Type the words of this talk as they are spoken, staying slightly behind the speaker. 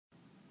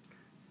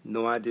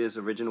No Ideas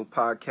Original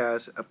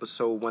Podcast,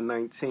 episode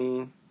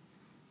 119.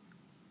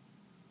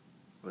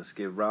 Let's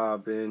get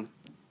Robin.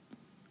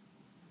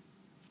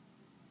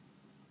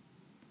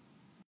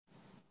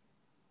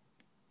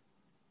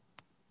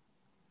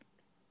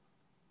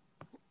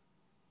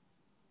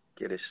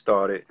 Get it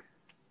started.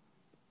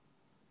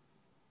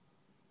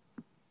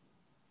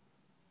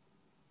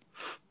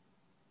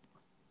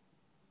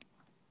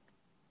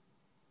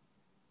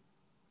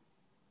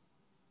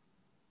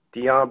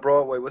 Dion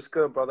Broadway, what's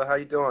good, brother? How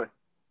you doing?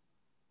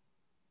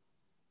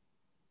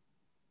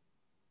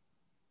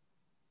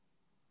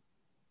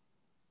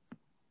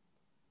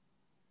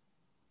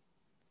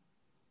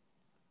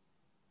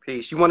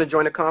 Peace. You want to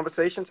join the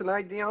conversation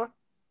tonight, Dion?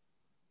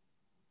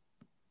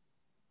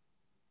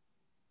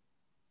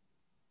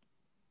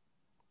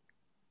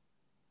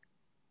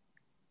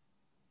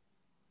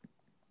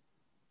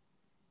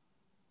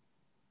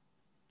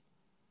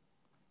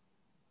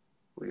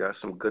 We got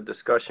some good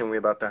discussion we're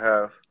about to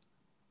have.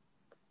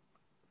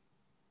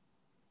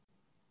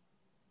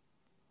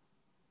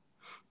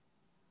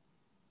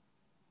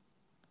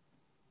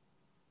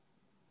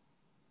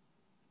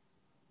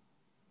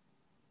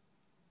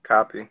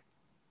 Copy.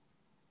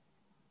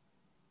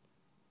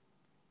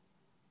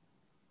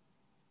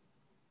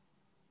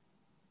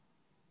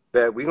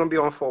 Bet we're going to be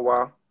on for a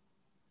while.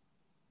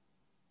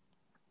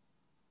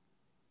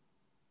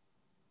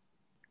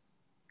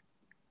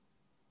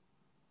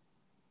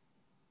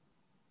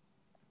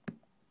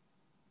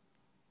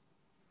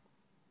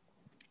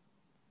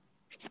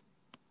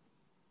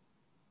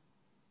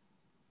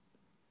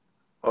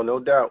 Oh, no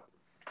doubt.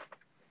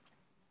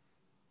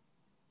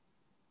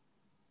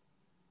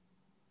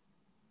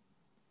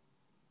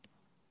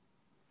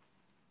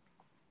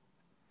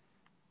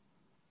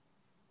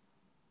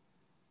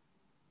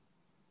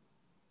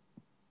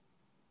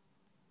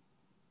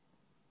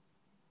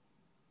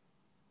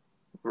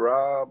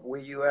 Rob,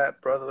 where you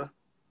at, brother?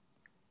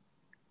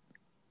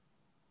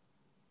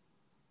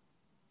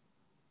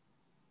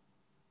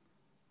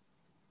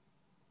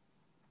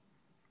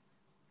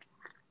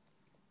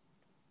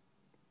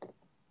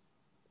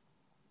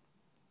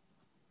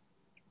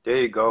 There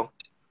you go.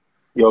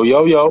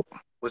 Yo.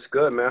 What's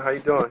good, man? How you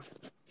doing?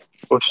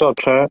 What's up,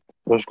 champ?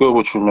 What's good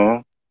with you,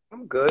 man?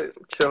 I'm good.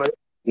 I'm chilling.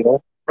 Yeah.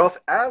 Rough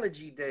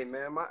allergy day,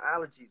 man. My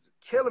allergies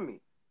are killing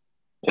me.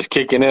 It's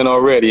kicking in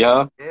already,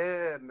 huh?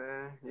 Yeah,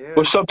 man. Yeah.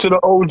 What's up to the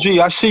OG?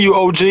 I see you,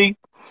 OG,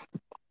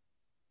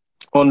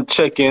 on the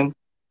check-in.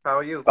 How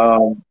are you?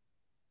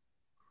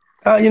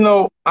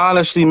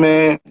 Honestly,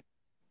 man,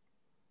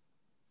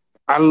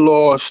 I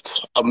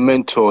lost a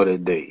mentor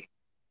today.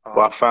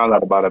 Well, I found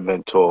out about a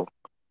mentor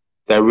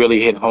that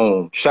really hit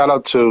home. Shout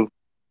out to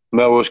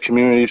Melrose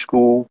Community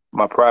School,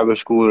 my private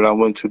school that I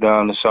went to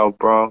down in the South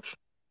Bronx.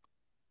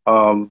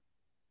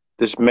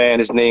 This man,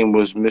 his name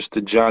was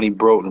Mr. Johnny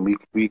Broughton.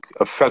 We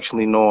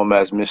affectionately know him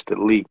as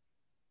Mr. Lee.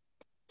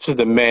 This is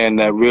the man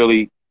that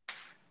really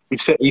he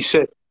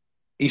set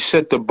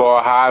the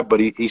bar high, but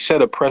he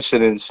set a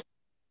precedence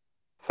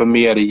for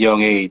me at a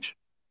young age.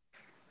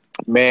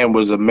 Man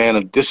was a man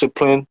of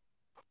discipline,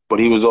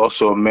 but he was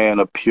also a man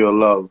of pure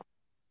love.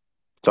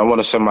 So I want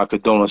to send my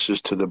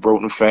condolences to the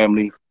Broughton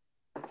family,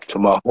 to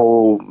my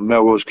whole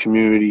Melrose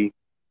community,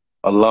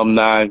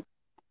 alumni.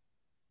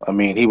 I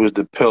mean, he was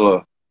the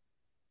pillar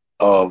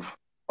of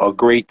a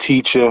great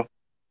teacher,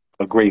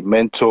 a great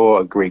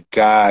mentor, a great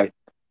guy.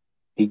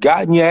 He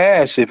got in your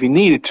ass if he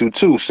needed to,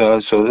 too,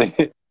 son. So, you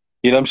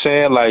know what I'm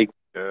saying? Like,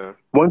 Yeah.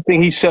 one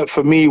thing he said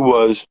for me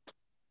was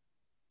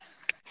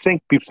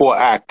think before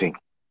acting.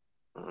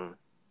 Mm-hmm.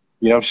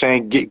 You know what I'm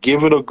saying?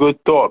 Give it a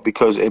good thought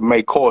because it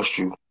may cost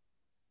you.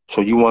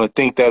 So you want to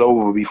think that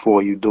over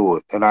before you do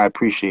it. And I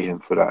appreciate him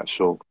for that.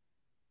 So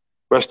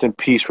rest in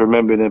peace,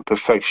 remembered in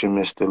perfection,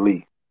 Mr.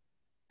 Lee.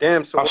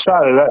 Damn, so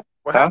Outside of that,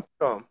 what happened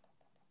to him?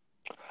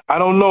 I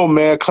don't know,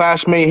 man.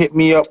 Classmate hit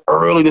me up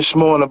early this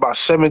morning about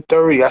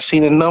 7:30. I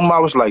seen a number. I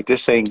was like,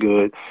 this ain't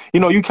good. You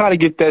know, you kind of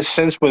get that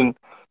sense when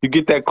you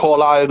get that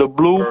call out of the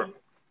blue.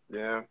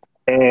 Yeah.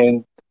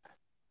 And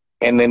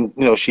then,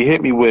 she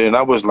hit me with it, and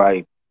I was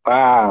like,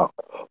 wow.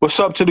 What's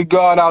up to the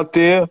God out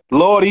there?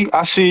 Lordy,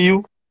 I see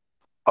you.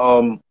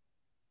 Yeah,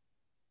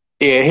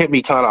 it hit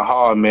me kind of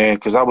hard, man,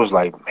 because I was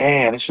like,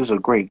 man, this is a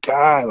great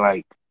guy.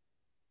 Like,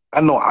 I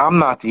know I'm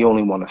not the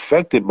only one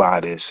affected by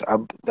this.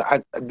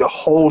 The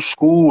whole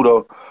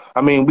school,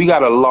 we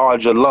got a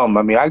large alum.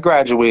 I mean, I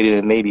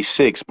graduated in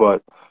 '86,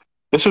 but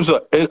this was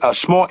a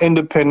small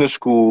independent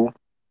school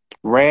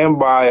ran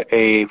by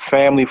a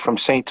family from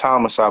St.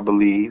 Thomas, I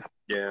believe.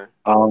 Yeah.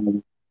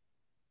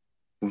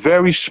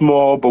 Very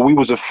small, but we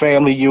was a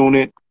family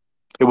unit.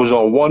 It was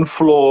on one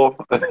floor.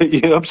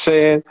 You know what I'm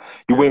saying?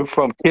 You went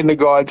from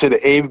kindergarten to the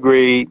 8th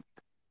grade.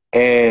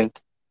 And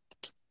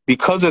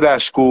because of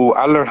that school,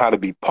 I learned how to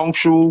be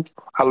punctual.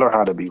 I learned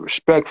how to be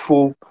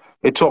respectful.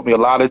 It taught me a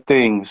lot of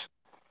things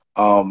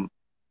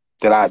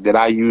that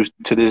I use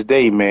to this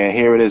day, man.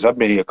 Here it is. I've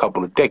been here a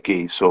couple of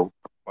decades. So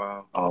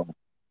Wow.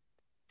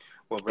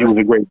 He was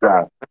a great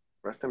guy.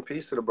 Rest in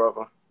peace to the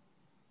brother.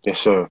 Yes,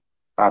 sir.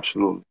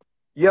 Absolutely.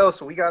 Yo,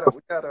 so we got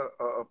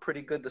a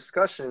pretty good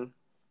discussion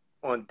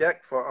on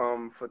deck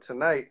for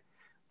tonight.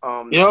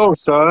 The Yo,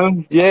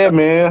 son. Yeah,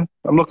 man.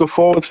 I'm looking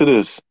forward to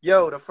this.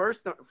 the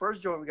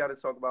first joint we got to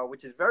talk about,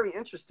 which is very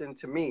interesting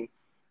to me,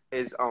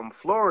 is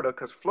Florida,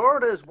 because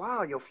Florida is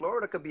wild. Yo,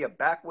 Florida could be a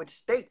backwoods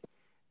state,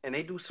 and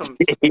they do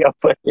Yeah,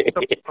 but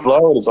some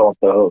Florida's off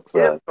the hook,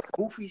 yeah, son. some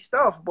goofy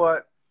stuff.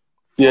 But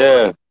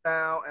Florida Yeah.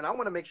 now, and I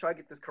want to make sure I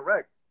get this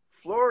correct.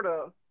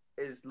 Florida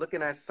is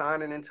looking at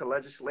signing into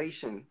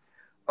legislation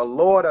a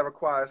law that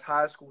requires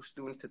high school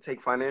students to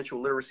take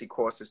financial literacy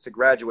courses to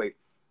graduate,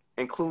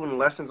 including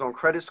lessons on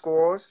credit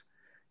scores,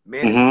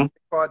 managing hmm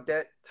card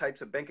debt,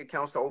 types of bank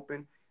accounts to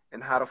open,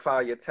 and how to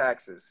file your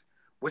taxes.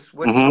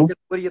 hmm What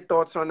are your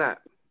thoughts on that?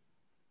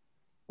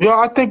 Yeah,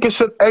 I think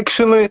it's an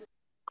excellent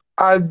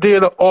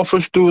idea to offer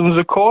students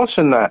a course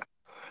in that.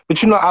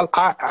 But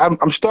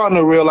I'm starting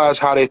to realize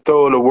how they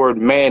throw the word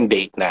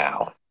mandate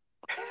now.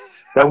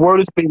 That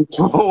word is being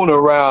thrown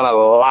around a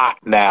lot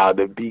now.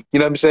 You know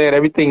what I'm saying?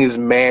 Everything is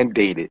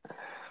mandated.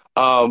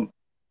 Um,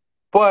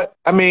 but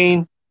I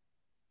mean,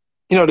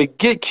 to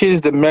get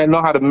kids to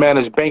know how to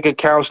manage bank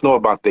accounts, know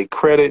about their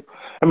credit.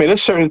 I mean,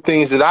 there's certain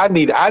things that I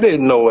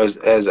didn't know as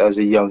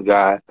a young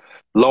guy,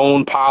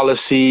 loan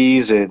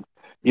policies and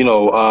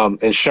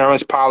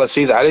insurance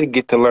policies. I didn't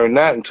get to learn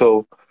that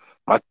until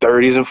my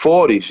 30s and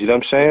 40s. You know what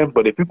I'm saying?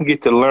 But if you can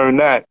get to learn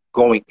that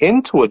going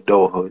into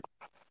adulthood,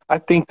 I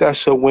think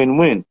that's a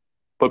win-win.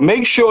 But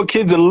make sure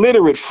kids are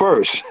literate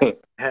first. You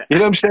know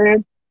what I'm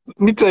saying? Let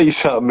me tell you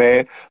something,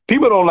 man.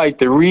 People don't like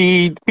to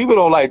read. People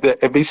don't like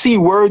to, if they see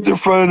words in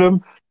front of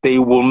them, they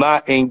will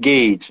not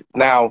engage.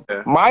 Now,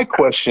 Yeah. my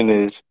question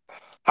is,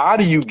 how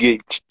do you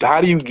get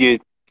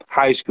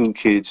high school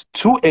kids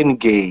to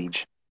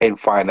engage in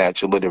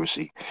financial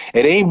literacy?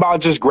 It ain't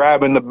about just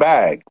grabbing the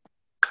bag,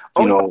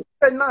 Oh you yeah, know.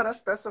 no,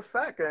 that's a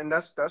fact, and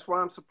that's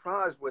why I'm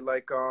surprised with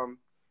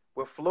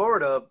with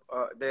Florida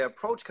their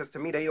approach, because to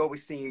me they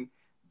always seem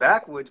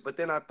backwards. But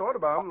then I thought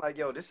about it, I'm like,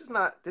 yo, this is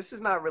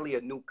not really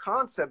a new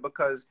concept,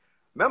 because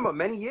remember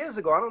many years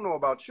ago, I don't know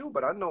about you,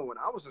 but I know when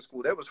I was in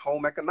school there was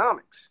home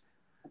economics,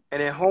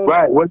 and in home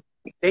Right. What,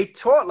 they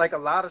taught like a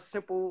lot of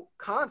simple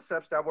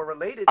concepts that were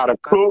related how to to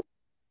cook,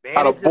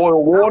 how to managing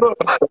boil accounts, water.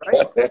 right?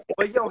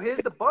 But yo,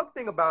 here's the bug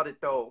thing about it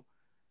though.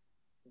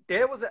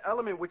 There was an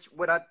element which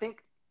what I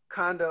think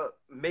kind of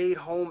made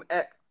home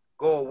ec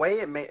go away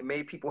and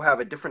made people have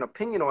a different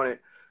opinion on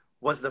it,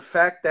 was the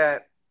fact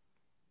that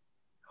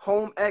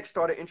home ec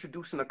started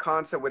introducing a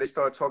concept where they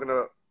started talking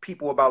to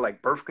people about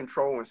like birth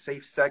control and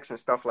safe sex and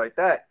stuff like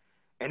that.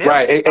 And there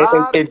was Right. a It, it,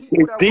 lot of it,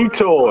 people it that weren't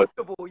detoured.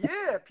 comfortable.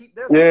 Yeah,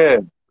 there's a lot Yeah.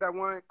 that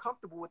weren't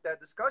comfortable with that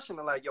discussion.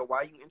 They're like, yo, why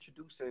are you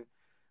introducing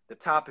the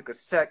topic of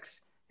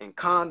sex and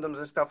condoms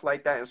and stuff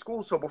like that in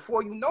school? So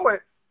before you know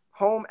it,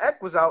 home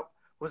ec was out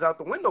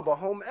the window. But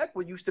home ec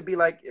used to be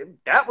like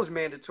that was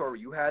mandatory.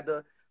 You had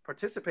to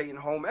participate in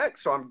home ec.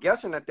 So I'm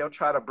guessing that they'll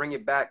try to bring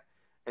it back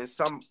in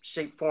some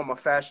shape, form, or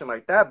fashion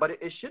like that. But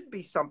it should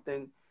be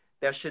something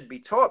that should be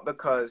taught,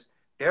 because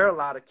there are a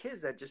lot of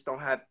kids that just don't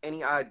have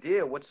any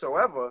idea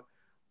whatsoever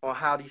on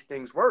how these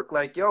things work.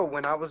 Like, yo,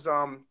 when I was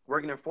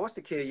working in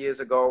foster care years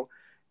ago,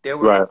 there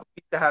were Right.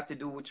 to have to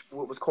do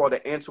what was called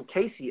an Ansel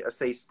Casey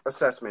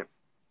assessment,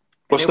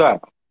 and What's it was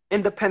that?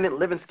 independent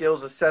living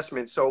skills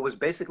assessment. So it was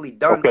basically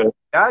done to Okay.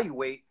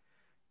 evaluate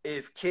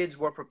if kids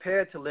were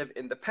prepared to live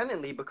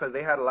independently, because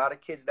they had a lot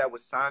of kids that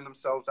would sign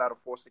themselves out of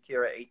foster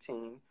care at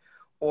 18,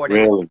 or they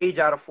would Really? age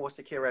out of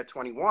foster care at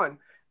 21,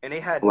 and they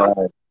had no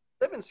Right.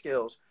 living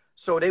skills.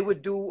 So they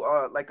would do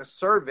like a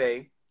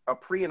survey, a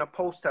pre and a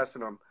post test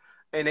on them,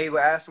 and they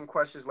would ask them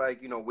questions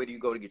like, where do you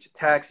go to get your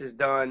taxes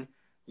done?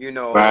 You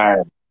know,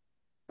 Right.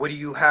 what do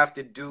you have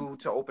to do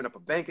to open up a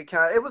bank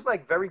account? It was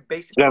like very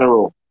basic,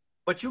 General.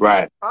 but you'd be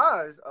Right.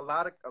 surprised a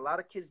lot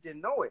of kids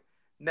didn't know it.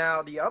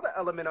 Now the other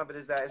element of it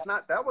is that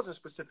that wasn't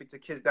specific to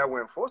kids that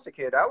were in foster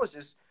care. That was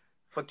just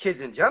for kids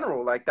in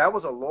general. Like that's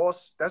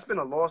been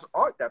a lost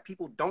art, that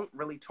people don't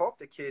really talk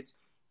to kids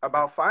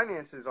about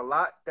finances. A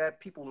lot that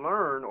people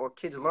learn or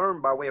kids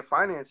learn by way of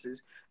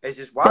finances is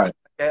just watching Right.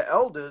 their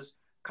elders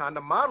kind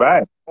of model them.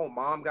 Right. Oh,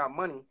 mom got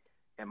money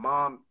and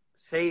mom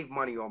saved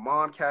money, or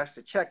mom cashed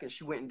a check and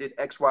she went and did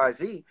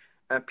XYZ.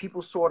 And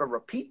people sort of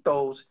repeat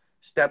those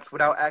steps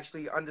without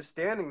actually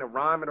understanding the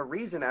rhyme and the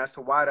reason as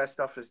to why that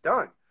stuff is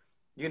done.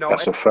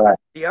 That's And a fact.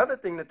 the other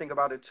thing to think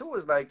about it too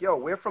is like, yo,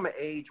 we're from an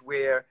age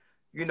where,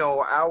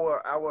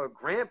 our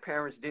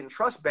grandparents didn't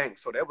trust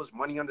banks, so there was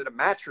money under the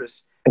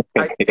mattress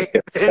type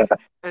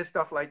and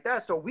stuff like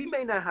that. So we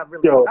may not have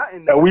really Yo,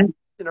 gotten the and we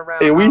information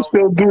around and we how,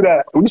 still do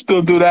that. We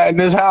still do that in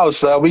this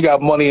house. We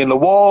got money in the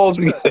walls.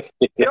 but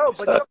yo,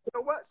 you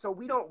know what? So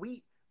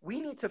we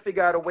need to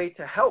figure out a way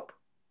to help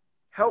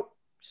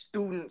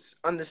students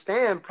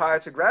understand prior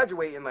to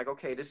graduating, like,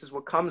 okay, this is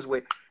what comes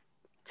with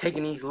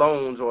taking these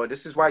loans, or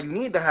this is why you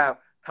need to have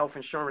health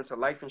insurance or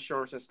life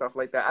insurance and stuff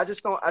like that.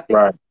 I think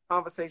Right.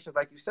 conversations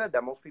like you said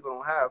that most people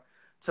don't have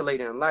till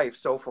later in life.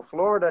 So for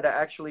Florida to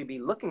actually be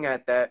looking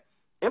at that,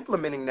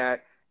 implementing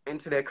that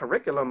into their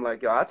curriculum,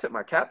 like, yo, I tip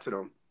my cap to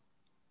them.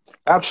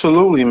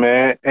 Absolutely,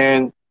 man.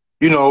 And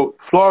you know,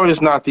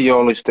 Florida's not the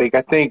only state.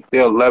 I think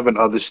there are 11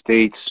 other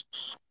states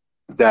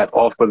that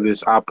offer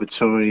this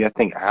opportunity. I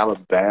think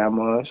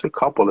Alabama, there's a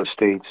couple of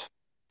states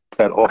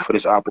that offer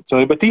this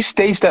opportunity. But these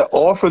states that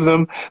offer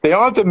them, they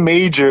aren't the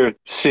major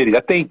cities.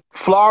 I think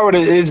Florida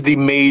is the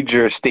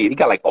major state. You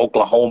got like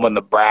Oklahoma,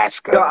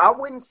 Nebraska. Yo, I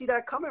wouldn't see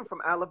that coming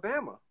from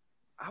Alabama.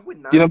 I would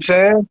not. You know what I'm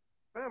saying?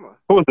 Alabama.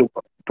 What was it?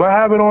 Do I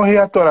have it on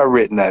here? I thought I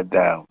written that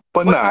down.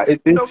 But nah,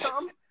 it's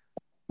Tom,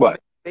 what?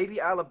 maybe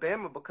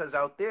Alabama, because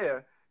out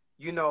there,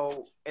 you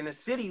know, in the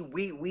city,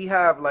 we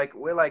have like,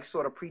 we're like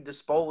sort of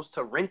predisposed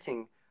to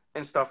renting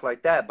and stuff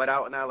like that. But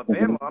out in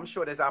Alabama, I'm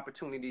sure there's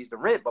opportunities to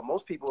rent. But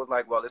most people is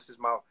like, well, this is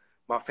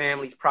my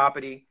family's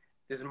property.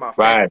 This is my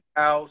family's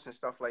house and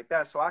stuff like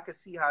that. So I could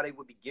see how they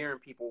would be gearing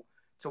people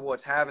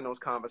towards having those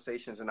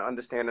conversations and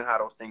understanding how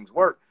those things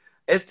work.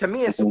 To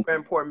me, it's super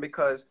important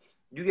because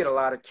you get a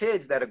lot of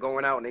kids that are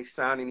going out and they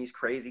signing these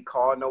crazy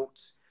car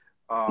notes,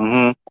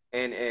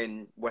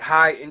 and with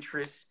high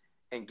interest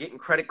and getting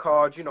credit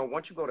cards. You know,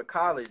 once you go to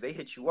college, they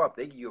hit you up.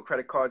 They give you a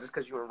credit card just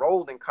because you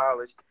enrolled in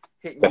college,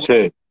 hitting you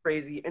with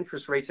crazy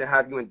interest rates and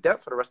have you in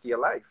debt for the rest of your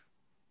life.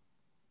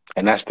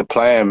 And that's the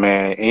plan,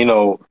 man. You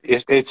know,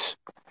 it's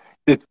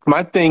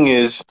my thing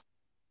is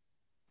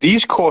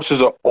these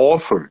courses are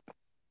offered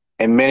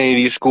in many of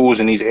these schools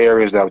in these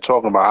areas that I'm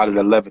talking about, out of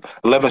the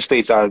 11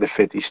 states out of the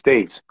 50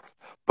 states.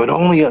 But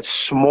only a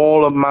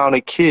small amount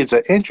of kids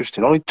are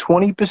interested. Only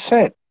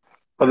 20%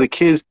 of the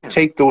kids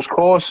take those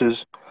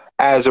courses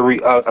as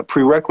a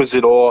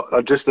prerequisite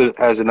or just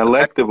as an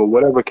elective or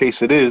whatever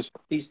case it is.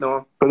 Peace,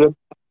 Norm. What's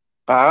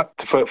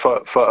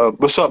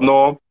up,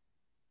 Norm?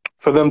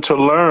 For them to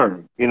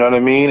learn, you know what I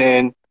mean?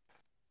 And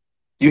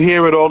you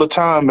hear it all the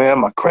time, man.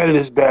 My credit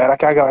is bad.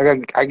 I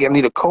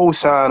need a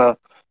cosigner.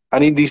 I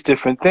need these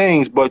different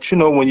things. But you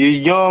know, when you're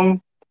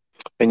young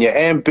and you're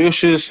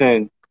ambitious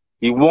and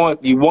you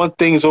want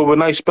things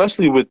overnight,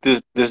 especially with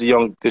this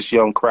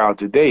young crowd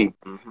today,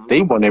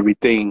 they want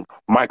everything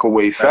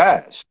microwave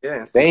fast.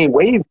 Yeah, they ain't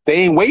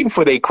waiting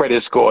for their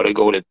credit score to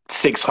go to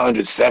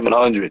 600,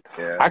 700.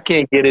 Yeah. I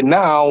can't get it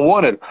now. I don't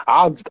want it.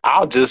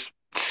 I'll just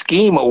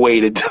scheme a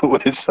way to do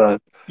it, son.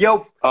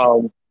 Yo,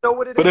 you know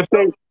what it but is?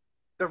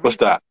 What's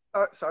that?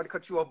 Sorry to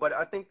cut you off, but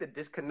I think the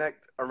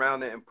disconnect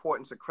around the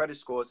importance of credit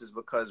scores is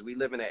because we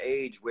live in an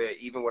age where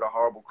even with a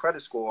horrible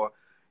credit score,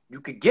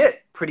 you could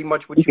get pretty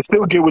much what you can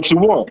still get what you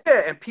want.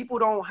 Yeah, and people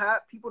don't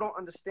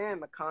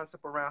understand the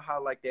concept around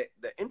how like the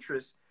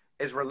interest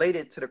is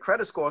related to the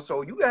credit score.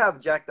 So you can have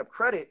jacked up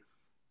credit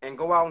and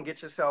go out and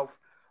get yourself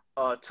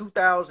a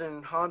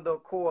 2000 Honda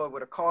Accord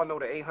with a car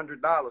note of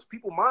 $800.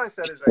 People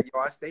mindset is like,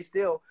 yo, they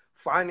still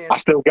finance. I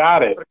still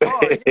got it.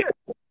 Yeah.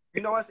 You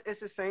know, it's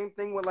the same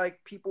thing with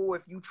like people.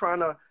 If you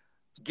trying to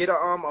get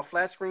a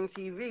flat screen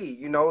TV,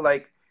 you know,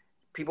 like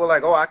people are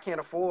like, oh, I can't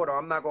afford, or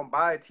I'm not going to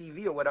buy a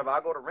TV or whatever.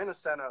 I go to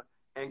Rent-A-Center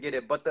and get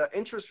it. But the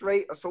interest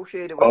rate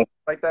associated with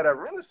like that at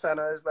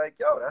Rent-A-Center is like,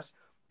 yo,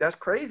 that's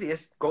crazy.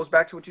 It goes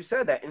back to what you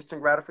said, that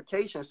instant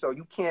gratification. So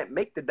you can't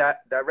make the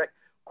direct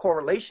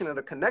correlation or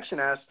the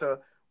connection as to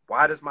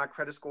why does my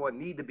credit score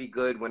need to be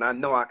good when I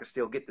know I can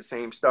still get the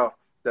same stuff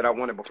that I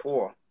wanted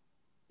before.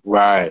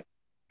 Right.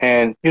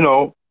 And, you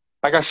know,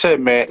 like I said,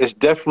 man, it's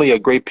definitely a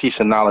great piece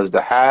of knowledge to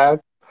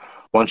have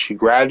once you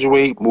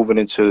graduate, moving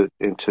into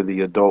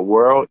the adult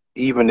world.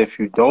 Even if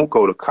you don't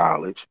go to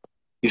college,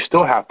 you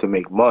still have to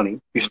make money.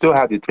 You still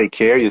have to take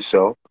care of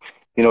yourself.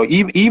 You know,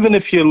 even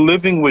if you're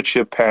living with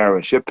your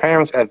parents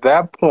at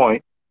that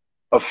point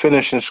of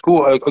finishing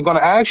school are going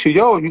to ask you,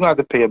 yo, you got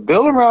to pay a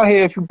bill around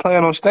here if you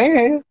plan on staying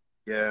here.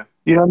 Yeah.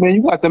 You know what I mean?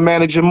 You got to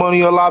manage your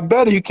money a lot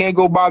better. You can't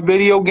go buy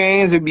video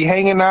games and be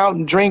hanging out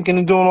and drinking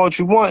and doing what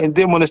you want. And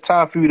then when it's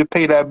time for you to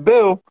pay that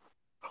bill,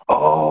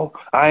 oh,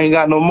 I ain't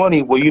got no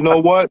money. Well, you know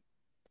what?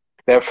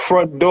 That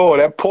front door,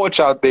 that porch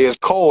out there is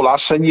cold. I'll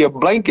send you a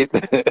blanket.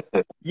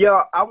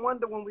 Yeah, I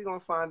wonder when we're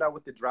going to find out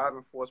what the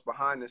driving force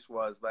behind this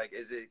was. Like,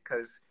 is it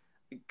because,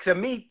 to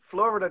me,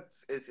 Florida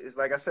is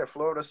like I said,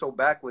 Florida's so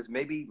backwards.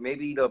 Maybe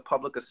the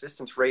public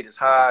assistance rate is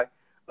high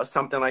or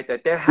something like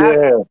that. There has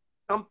to be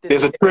something.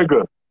 There's a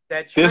trigger.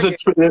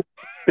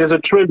 There's a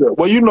trigger.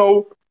 Well, you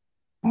know,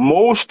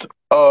 most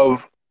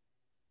of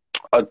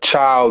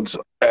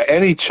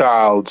any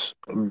child's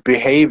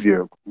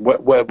behavior,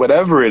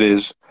 whatever it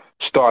is,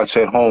 starts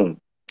at home.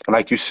 And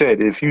like you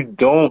said, if you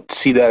don't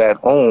see that at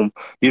home,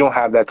 you don't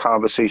have that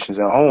conversations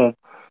at home,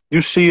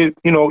 you see it,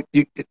 you know,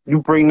 you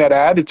bring that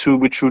attitude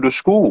with you to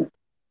school.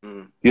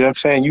 You know what I'm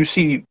saying? You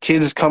see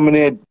kids coming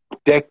in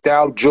decked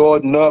out,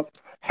 Jordan up,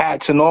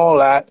 hats and all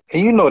that,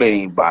 and you know they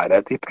ain't buy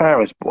that. Their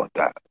parents bought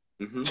that.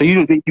 So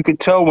you can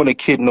tell when a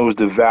kid knows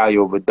the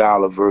value of a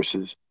dollar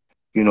versus,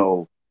 you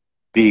know,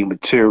 being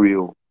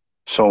material,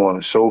 so on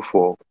and so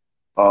forth.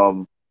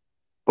 But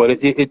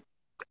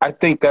I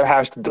think that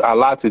has a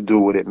lot to do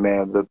with it,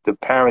 man. The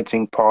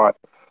parenting part,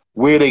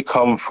 where they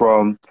come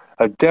from,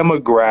 a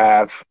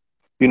demographic,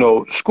 You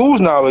know,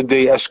 schools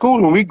nowadays, at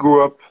schools when we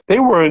grew up, they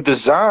weren't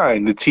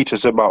designed to teach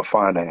us about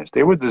finance.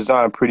 They were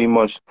designed pretty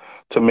much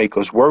to make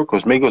us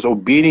workers, make us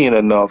obedient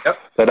enough Yep.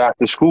 that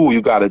after school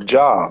you got a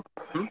job.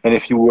 Hmm. And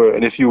if you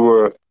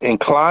were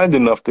inclined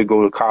enough to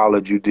go to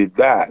college, you did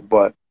that.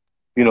 But,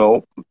 you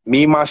know,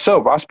 me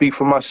myself, I speak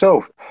for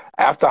myself.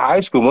 After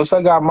high school, once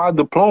I got my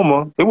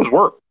diploma, it was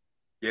work.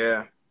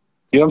 Yeah.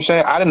 You know what I'm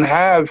saying? I didn't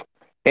have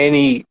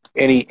any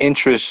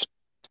interest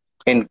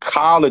in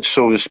college,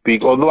 so to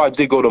speak, although I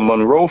did go to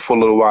Monroe for a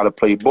little while to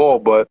play ball,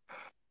 but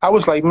I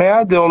was like, man,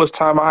 I did all this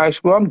time in high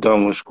school. I'm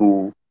done with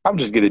school. I'll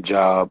just get a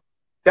job.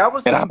 That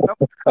was And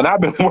the I've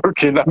been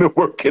working. I've been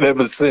working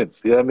ever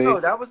since. You know what I mean? no,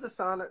 that was the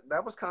sign.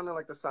 That was kind of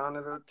like the sign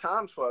of the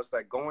times for us.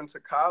 Like going to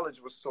college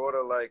was sort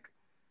of like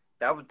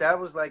that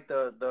was like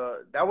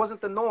the that wasn't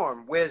the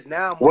norm. Whereas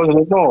now, more Wasn't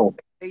it no?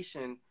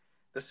 expectation,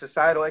 the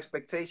societal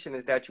expectation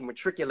is that you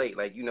matriculate.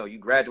 Like you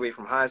graduate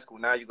from high school.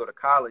 Now you go to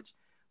college.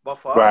 But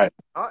for us, Right.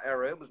 our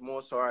era, it was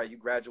more so, all right, you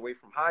graduate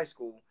from high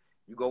school,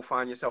 you go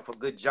find yourself a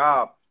good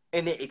job.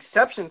 And the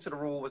exception to the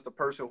rule was the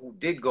person who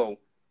did go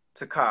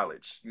to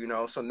college.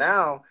 So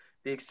now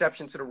the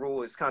exception to the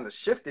rule is kind of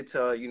shifted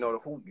to,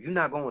 who you're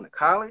not going to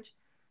college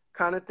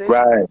kind of thing.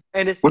 Right.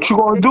 And What you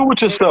gonna do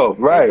with yourself?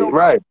 Right.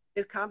 Right.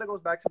 it kind of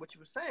goes back to what you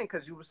were saying,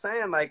 because you were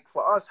saying, like,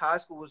 for us, high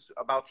school was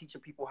about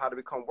teaching people how to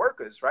become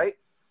workers, right?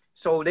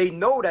 So they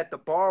know that the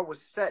bar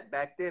was set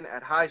back then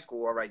at high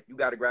school. All right, you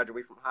got to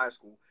graduate from high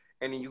school,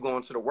 and then you go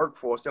into the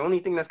workforce. The only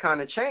thing that's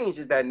kind of changed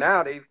is that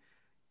now they've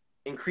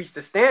increased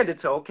the standard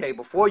to, okay,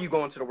 before you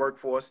go into the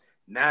workforce,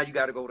 now you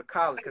got to go to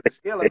college, because it's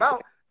still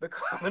about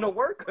becoming a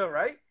worker,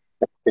 right?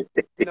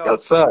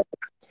 Yes, sir.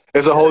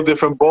 It's a whole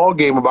different ball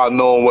game about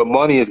knowing what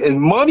money is, and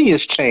money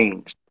has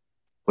changed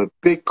with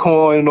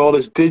Bitcoin and all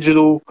this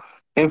digital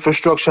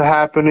infrastructure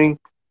happening.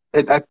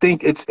 I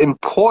think it's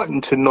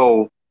important to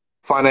know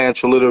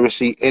financial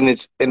literacy in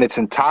its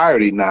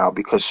entirety now,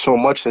 because so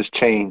much has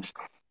changed.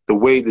 The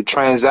way the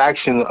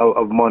transaction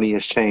of money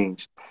has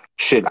changed.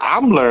 Shit,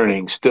 I'm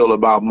learning still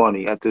about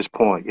money at this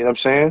point. You know what I'm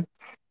saying?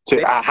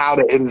 How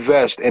to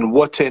invest and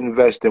what to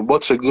invest in.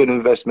 What's a good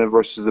investment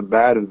versus a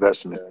bad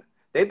investment.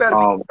 They better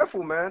be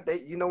careful, man.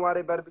 You know why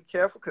they better be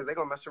careful? Because they're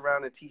going to mess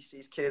around and teach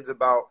these kids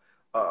about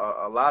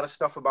a lot of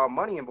stuff about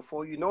money. And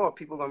before you know it,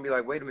 people are going to be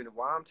like, wait a minute,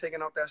 why I'm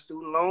taking out that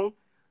student loan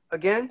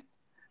again?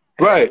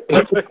 Right.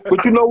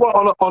 But you know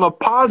what? On a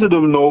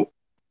positive note,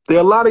 there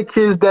are a lot of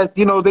kids that,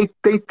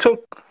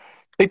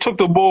 they took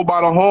the bull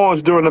by the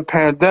horns during the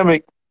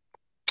pandemic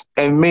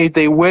and made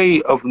their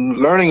way of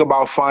learning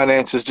about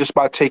finances just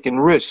by taking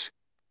risks.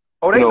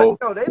 Oh,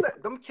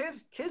 them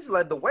kids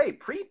led the way.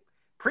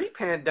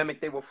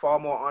 Pre-pandemic, they were far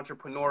more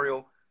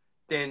entrepreneurial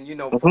than,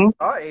 folks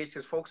our age,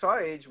 because folks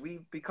our age, we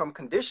become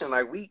conditioned.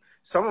 Like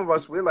some of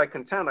us, we're like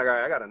content. Like,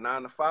 I got a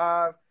 9 to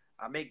 5,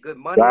 I make good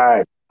money,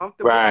 right,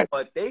 comfortable. Right.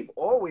 But they've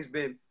always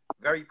been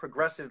very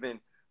progressive and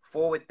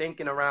forward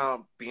thinking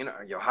around being,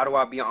 how do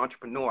I be an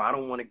entrepreneur? I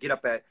don't want to get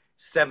up at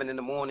 7 in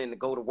the morning to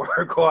go to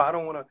work, or I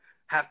don't want to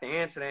have to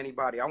answer to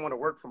anybody. I want to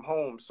work from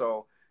home.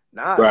 So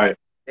right.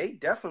 They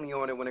definitely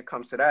on it when it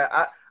comes to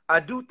that. I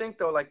do think,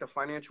 though, like the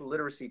financial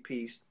literacy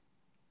piece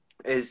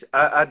is,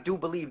 I do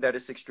believe that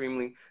it's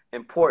extremely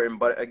important.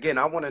 But again,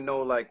 I want to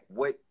know, like,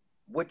 what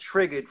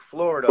triggered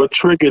Florida? What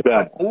triggered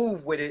that?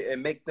 Move with it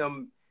and make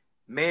them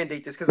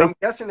mandate this, because I'm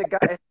guessing the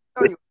guy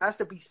has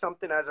to be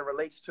something as it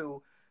relates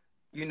to,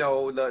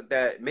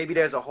 that maybe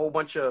there's a whole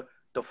bunch of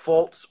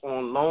defaults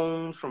on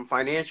loans from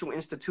financial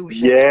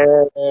institutions.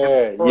 Yeah.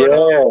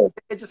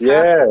 It just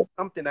has to be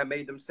something that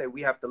made them say,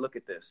 we have to look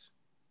at this.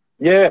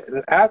 Yeah,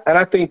 and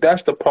I think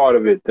that's the part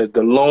of it, that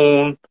the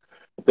loan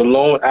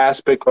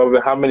aspect of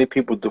it, how many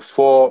people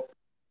default,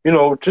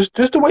 just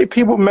the way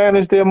people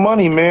manage their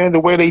money, man,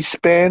 the way they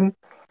spend,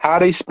 how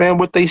they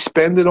spend, what they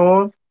spend it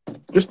on,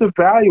 just the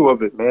value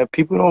of it, man.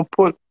 People don't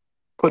put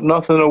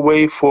nothing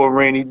away for a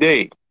rainy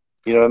day.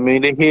 You know what I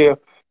mean?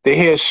 They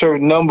hear a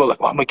certain number, like,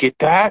 I'm gonna get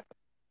that,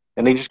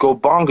 and they just go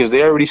bonkers.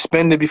 They already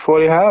spend it before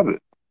they have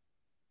it.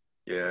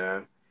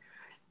 Yeah.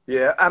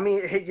 Yeah, I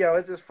mean,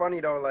 it's just funny,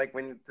 though, like,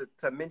 when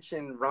to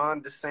mention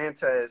Ron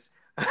DeSantis,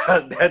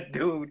 that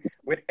dude,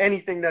 with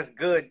anything that's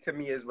good, to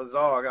me, is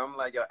bizarre. I'm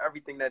like,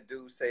 everything that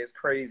dude say is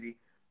crazy.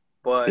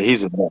 But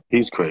he's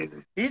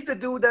crazy. He's the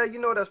dude that,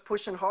 that's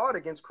pushing hard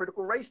against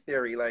critical race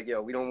theory. Like,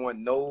 we don't want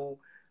no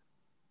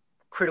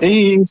critical.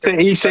 He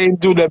saying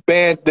do that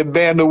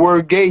ban the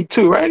word gay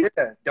too, right?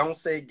 Yeah, don't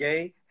say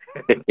gay.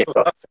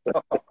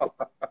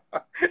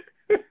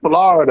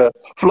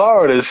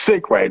 Florida is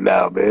sick right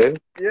now, man.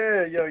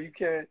 Yeah, you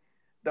can't.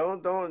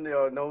 Don't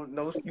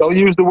no. Don't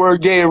use the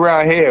word gay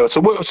around here.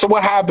 So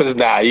what happens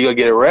now? You gonna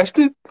get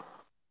arrested?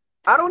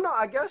 I don't know.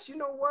 I guess, you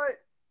know what?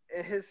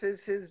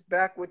 His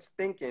backwards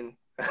thinking.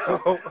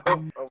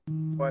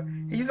 But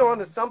he's on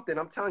to something.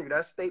 I'm telling you,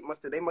 that state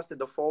must have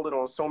defaulted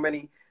on so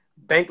many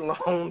bank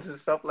loans and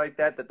stuff like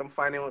that them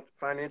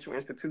financial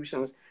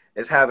institutions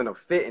is having a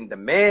fit and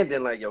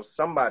demanding, like,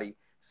 somebody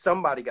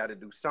got to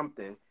do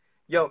something.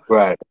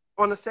 Right.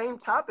 On the same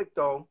topic,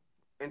 though,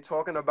 and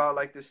talking about,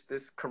 like,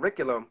 this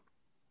curriculum,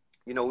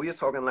 You know, we were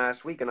talking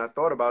last week, and I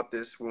thought about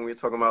this when we were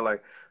talking about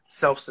like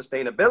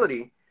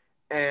self-sustainability,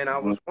 and I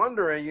Mhm. was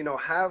wondering, you know,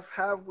 have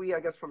we, I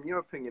guess, from your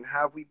opinion,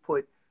 have we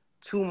put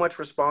too much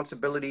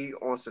responsibility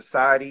on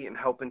society in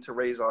helping to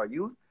raise our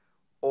youth,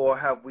 or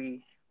have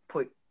we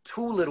put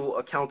too little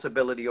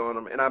accountability on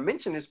them? And I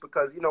mention this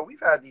because, you know, we've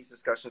had these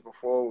discussions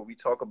before where we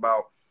talk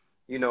about,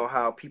 you know,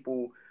 how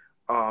people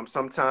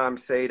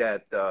sometimes say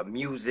that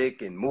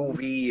music and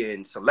movie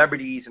and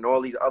celebrities and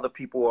all these other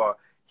people are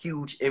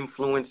huge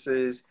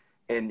influences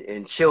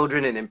and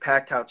children and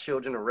impact how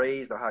children are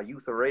raised or how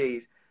youth are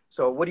raised.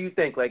 So what do you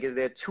think? Like, is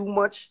there too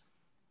much?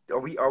 Are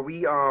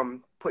we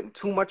putting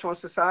too much on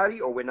society,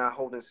 or we're not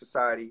holding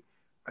society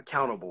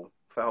accountable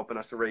for helping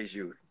us to raise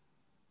youth?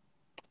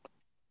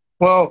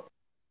 Well,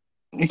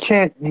 you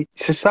can't.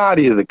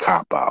 Society is a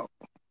cop out.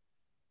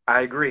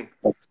 I agree.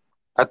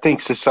 I think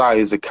society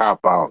is a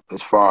cop out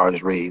as far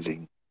as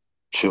raising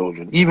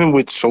children, even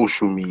with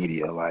social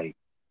media. Like,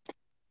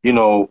 you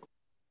know,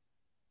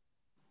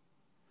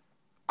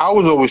 I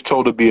was always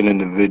told to be an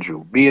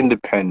individual, be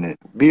independent,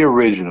 be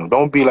original.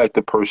 Don't be like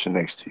the person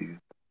next to you.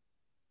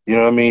 You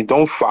know what I mean?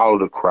 Don't follow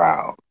the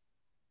crowd.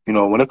 You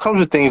know, when it comes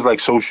to things like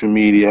social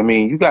media, I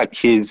mean, you got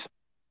kids,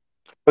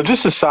 but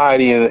just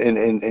society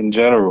in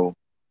general,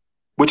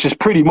 which is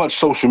pretty much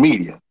social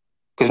media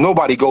because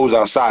nobody goes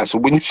outside. So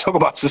when you talk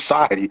about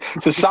society,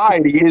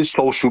 society is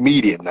social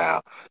media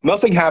now.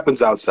 Nothing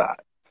happens outside.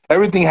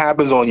 Everything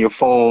happens on your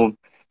phone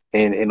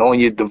and on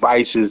your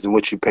devices and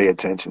what you pay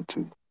attention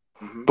to.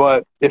 Hmm.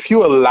 But if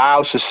you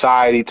allow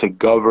society to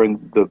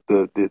govern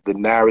the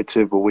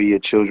narrative of where your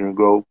children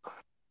go,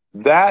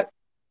 that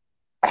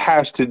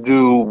has to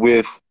do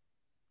with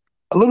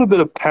a little bit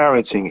of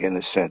parenting in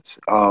a sense.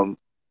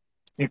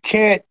 You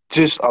can't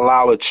just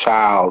allow a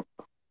child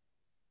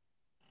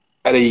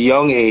at a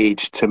young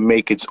age to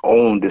make its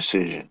own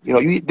decision. You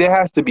know, there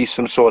has to be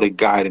some sort of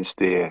guidance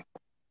there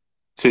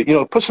to, you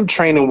know, put some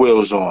training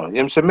wheels on. You know what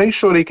I'm saying? Make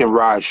sure they can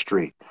ride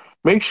straight.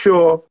 Make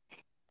sure,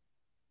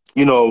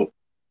 you know,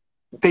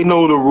 they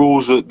know the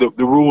rules of the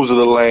rules of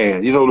the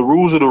land, you know, the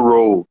rules of the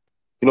road.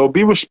 You know,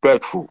 be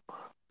respectful.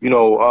 You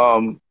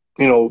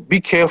know, be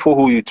careful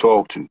who you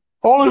talk to.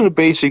 All of the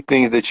basic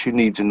things that you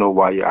need to know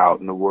while you're out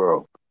in the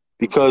world.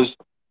 Because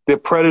there are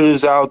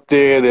predators out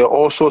there, there are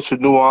all sorts of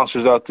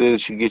nuances out there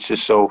that you get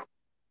yourself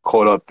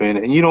caught up in.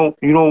 And you don't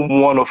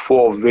want to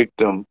fall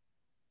victim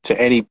to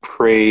any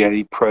prey,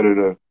 any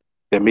predator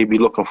that may be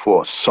looking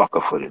for a sucker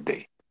for the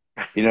day.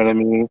 You know what I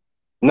mean?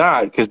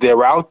 Nah, because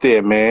they're out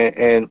there, man.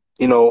 And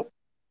you know,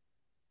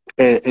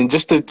 and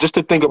just to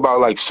think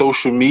about like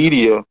social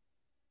media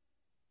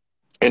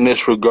in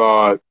this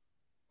regard,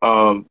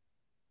 um,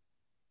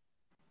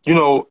 you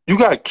know, you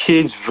got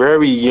kids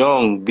very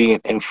young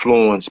being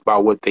influenced by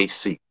what they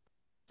see.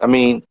 I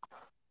mean,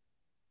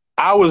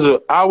 I was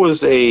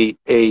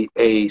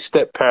a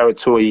step parent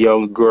to a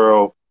young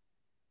girl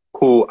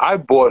who I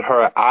bought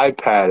her an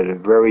iPad at a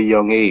very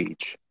young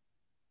age.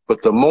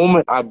 But the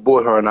moment I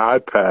bought her an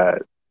iPad,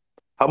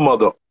 her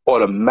mother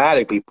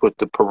automatically put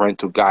the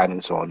parental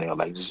guidance on there,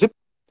 like zip.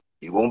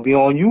 You won't be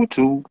on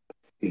YouTube.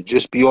 You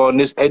just be on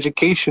this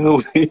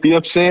educational. You know what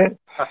I'm saying?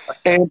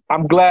 And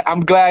I'm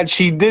glad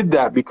she did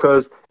that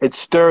because it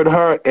stirred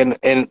her in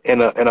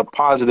a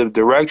positive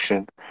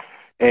direction.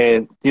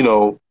 And you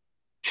know,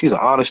 she's an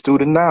honor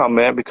student now,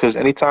 man, because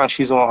anytime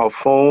she's on her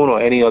phone or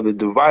any other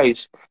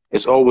device,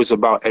 it's always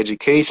about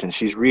education.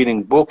 She's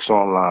reading books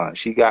online.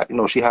 She got, you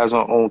know, she has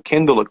her own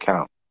Kindle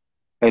account.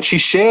 And she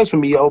shares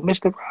with me, yo,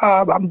 Mr.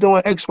 Rob, I'm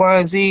doing X, Y,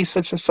 and Z,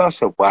 such and such. I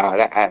said, wow,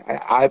 that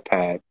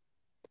iPad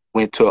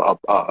went to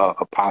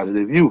a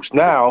positive use.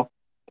 Now,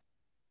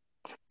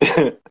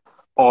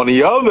 on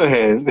the other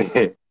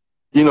hand,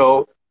 you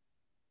know,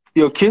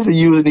 kids are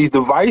using these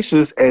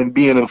devices and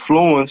being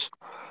influenced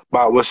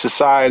by what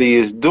society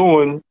is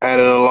doing at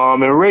an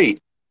alarming rate.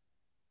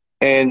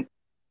 And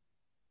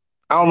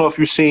I don't know if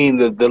you've seen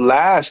the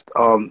last.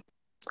 I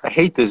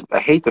hate this. I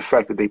hate the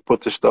fact that they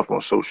put this stuff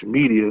on social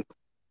media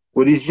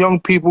where these young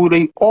people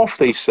they off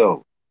they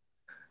self.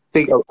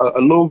 Think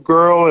a little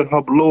girl and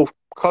her little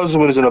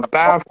cousin was in a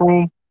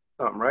bathroom.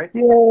 Something, right?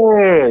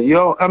 Yeah,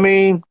 yo. I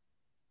mean,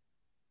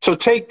 so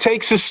take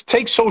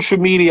social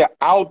media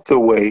out the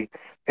way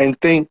and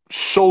think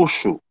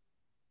social.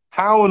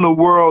 How in the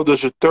world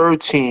does a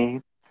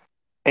 13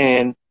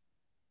 and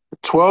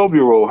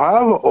 12-year-old,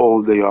 however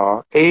old they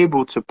are,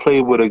 able to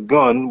play with a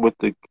gun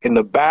in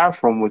the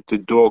bathroom with the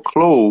door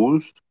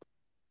closed,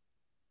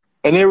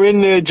 and they're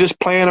in there just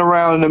playing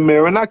around in the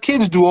mirror? Now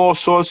kids do all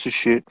sorts of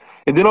shit,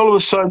 and then all of a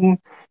sudden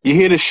you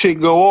hear the shit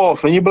go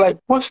off, and you be like,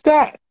 "What's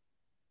that?"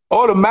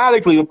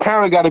 Automatically, the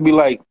parent got to be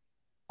like,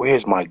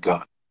 "Where's my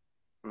gun?"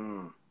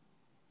 Mm.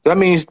 That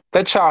means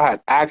that child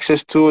had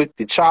access to it.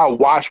 The child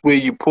watched where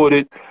you put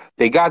it.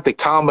 They got the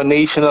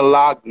combination of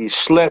lock. You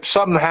slept.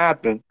 Something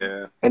happened,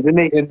 Yeah. and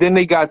then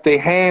they got their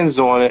hands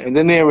on it, and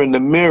then they're in the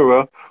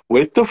mirror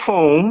with the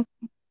phone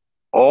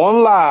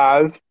on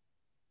live,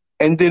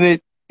 and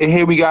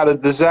here we got a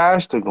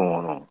disaster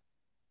going on.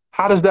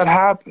 How does that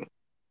happen?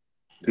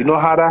 You Yeah. know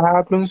how that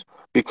happens?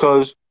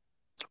 Because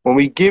When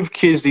we give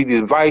kids the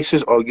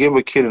devices or give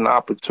a kid an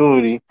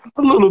opportunity,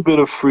 a little bit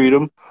of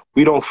freedom,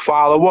 we don't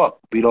follow up.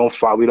 We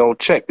don't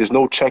check. There's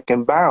no check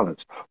and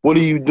balance. What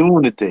are you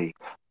doing today?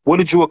 What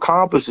did you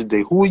accomplish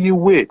today? Who are you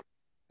with?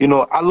 You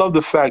know, I love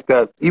the fact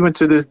that even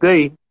to this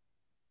day,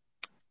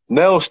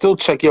 Nell still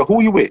check, yo,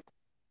 who you with?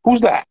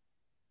 Who's that?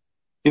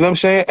 You know what I'm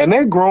saying? And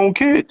they're grown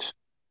kids.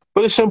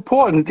 But it's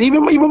important.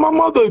 Even my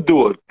mother would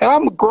do it. And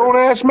I'm a grown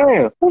ass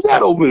man. Who's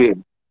that over there?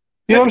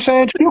 You know what I'm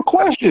saying? It's your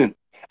question.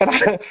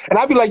 And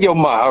I'd be like, yo,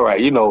 ma, all right,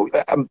 you know,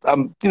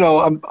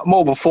 I'm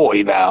over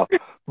 40 now.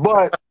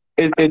 But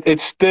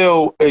it's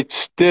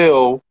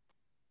still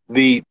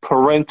the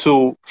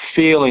parental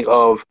feeling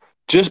of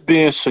just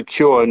being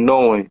secure and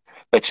knowing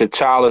that your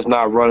child is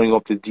not running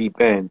off the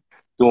deep end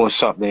doing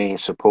something they ain't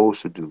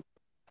supposed to do.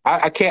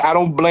 I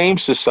don't blame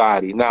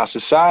society. Now,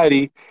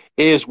 society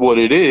is what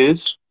it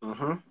is,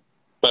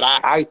 but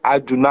I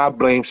do not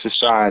blame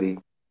society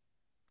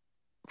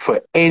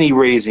for any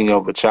raising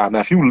of a child. Now,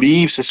 if you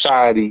leave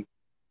society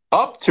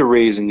up to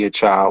raising your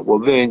child, well,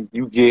 then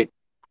you get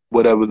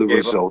whatever the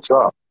results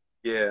are.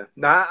 Yeah.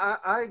 Now,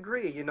 I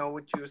agree, you know,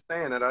 what you were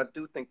saying, and I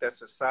do think that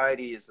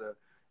society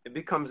it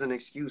becomes an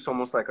excuse,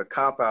 almost like a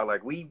cop-out.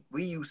 Like, we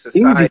use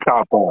society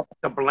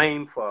to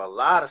blame for a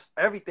lot of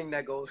everything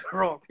that goes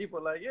wrong. People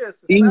are like, yeah,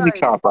 society. Easy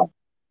cop-out.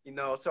 You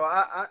know, so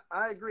I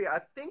agree. I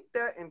think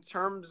that in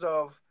terms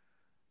of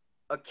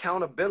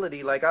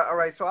accountability, like, all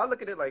right, so I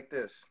look at it like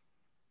this.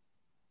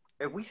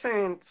 If we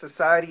saying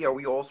society, are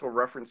we also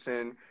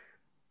referencing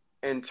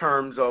in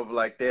terms of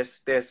like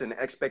there's an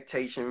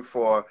expectation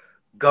for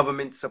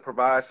government to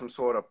provide some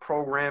sort of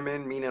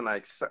programming, meaning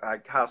like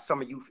how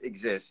summer youth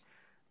exists?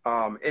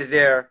 Is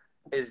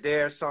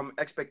there some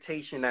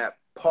expectation that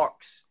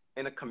parks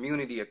in a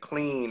community are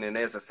clean and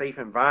there's a safe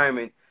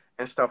environment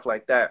and stuff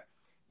like that?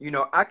 You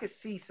know, I could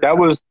see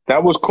society.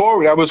 That was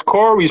Corey. That was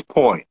Corey's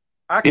point.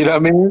 You know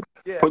what I mean?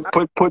 Yeah,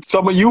 put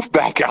summer youth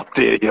back out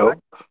there, yo.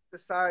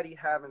 Society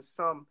having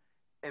some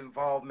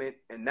involvement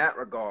in that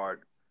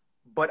regard,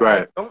 but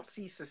right. I don't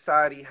see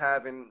society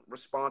having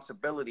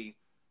responsibility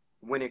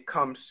when it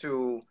comes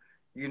to,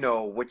 you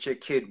know, what your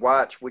kid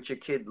watch, what your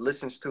kid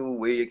listens to,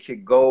 where your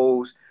kid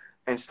goes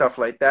and stuff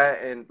like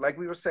that. And like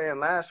we were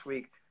saying last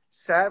week,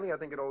 sadly, I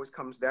think it always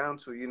comes down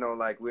to, you know,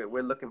 like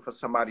we're looking for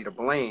somebody to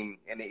blame,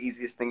 and the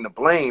easiest thing to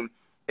blame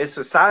is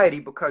society,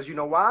 because you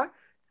know why?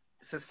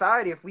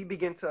 Society, if we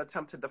begin to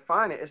attempt to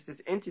define it, it's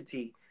this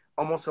entity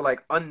almost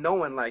like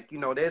unknowing, like, you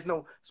know, there's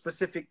no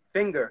specific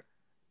finger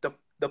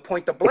the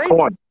point to blame.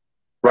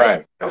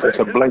 Right. It's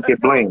a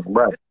blanket blame.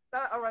 Right.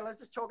 All right, let's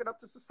just chalk it up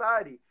to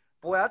society.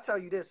 Boy, I tell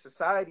you this,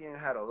 society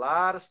had a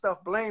lot of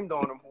stuff blamed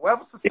on them.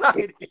 Whoever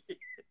society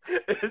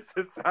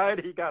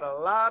got a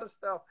lot of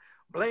stuff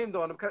blamed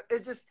on them, because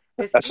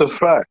that's easy. A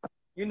fact.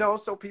 You know,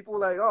 so people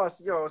like, oh,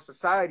 it's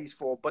society's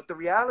fault. But the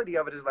reality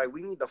of it is, like,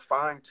 we need to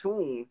fine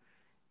tune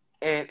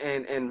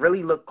and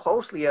really look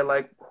closely at,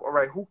 like, all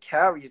right, who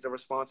carries the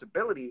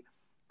responsibility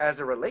as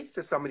it relates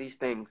to some of these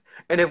things.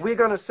 And if we're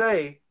gonna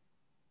say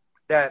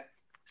that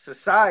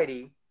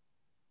society,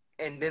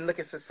 and then look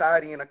at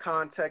society in the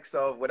context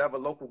of whatever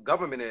local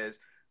government is,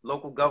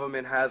 local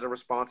government has a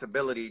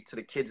responsibility to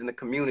the kids in the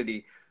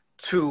community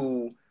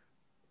to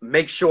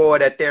make sure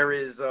that there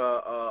is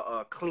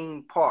a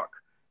clean park,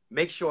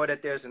 make sure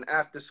that there's an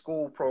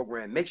after-school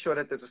program, make sure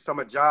that there's a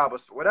summer job or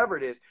whatever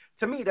it is.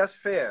 To me, that's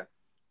fair.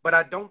 But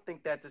I don't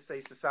think that to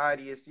say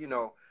society is, you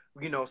know,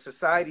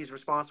 society is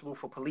responsible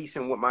for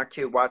policing what my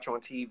kid watch on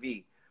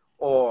TV,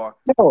 or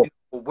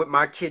what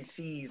my kid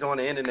sees on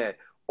the internet,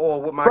 or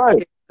what my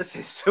kid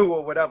listens to,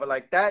 or whatever.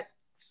 Like, that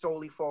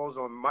solely falls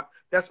on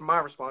that's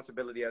my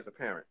responsibility as a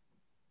parent.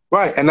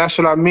 Right, and that's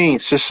what I mean.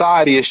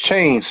 Society has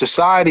changed.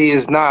 Society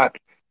is not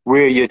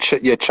where your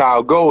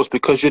child goes,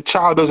 because your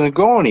child doesn't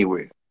go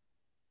anywhere.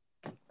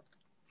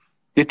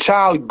 Your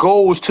child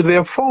goes to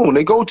their phone.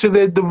 They go to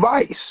their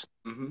device.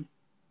 Mm-hmm.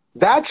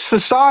 That's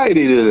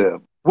society to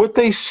them. What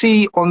they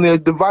see on their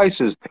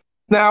devices.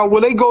 Now,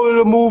 when they go to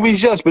the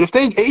movies, yes, but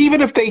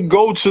even if they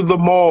go to the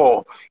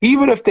mall,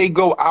 even if they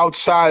go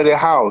outside of their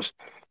house,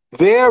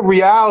 their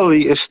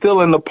reality is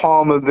still in the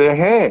palm of their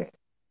hand.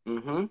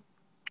 Mm-hmm.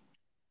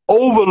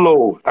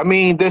 Overload. I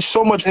mean, there's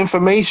so much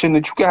information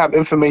that you can have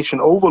information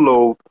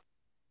overload,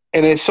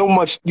 and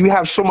you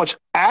have so much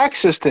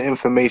access to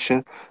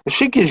information, the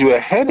shit gives you a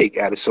headache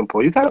at some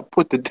point. You got to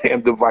put the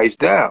damn device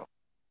down.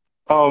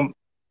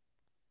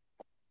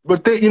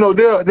 But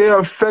there are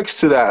effects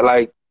to that.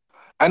 Like,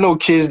 I know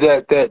kids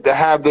that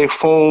have their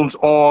phones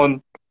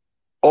on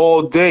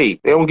all day.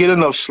 They don't get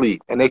enough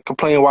sleep, and they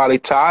complain while they're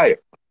tired.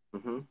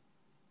 Mm-hmm.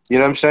 You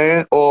know what I'm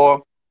saying?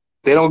 Or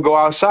they don't go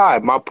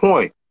outside. My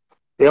point.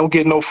 They don't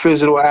get no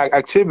physical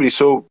activity.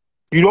 So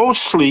you don't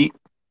sleep,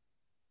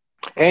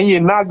 and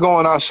you're not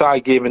going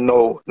outside giving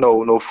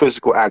no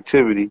physical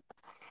activity.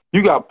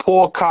 You got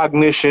poor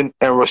cognition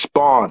and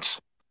response,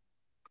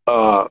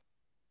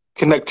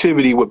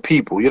 connectivity with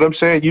people. You know what I'm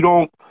saying?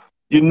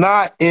 You're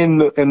not in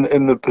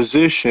the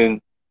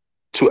position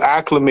to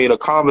acclimate a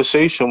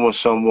conversation with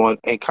someone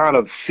and kind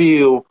of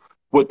feel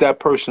what that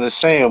person is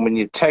saying. When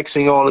you're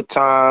texting all the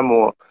time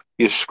or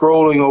you're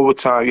scrolling over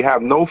time, you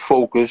have no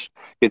focus.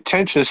 Your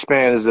attention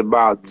span is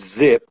about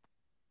zip.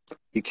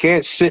 You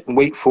can't sit and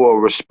wait for a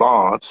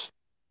response.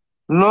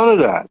 None of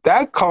that.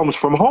 That comes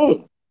from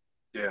home.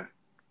 Yeah.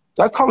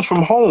 That comes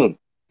from home.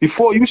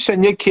 Before you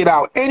send your kid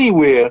out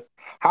anywhere,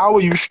 how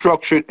are you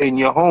structured in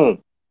your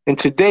home? And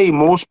today,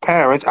 most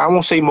parents, I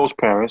won't say most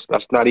parents,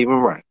 that's not even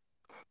right.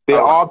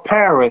 There are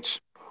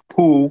parents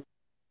who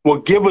will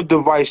give a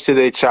device to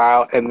their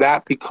child, and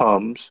that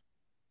becomes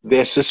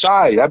their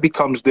society. That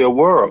becomes their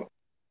world.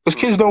 Because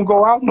kids don't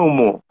go out no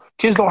more.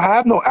 Kids don't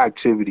have no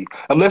activity.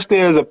 Unless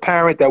there's a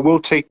parent that will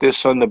take their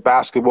son to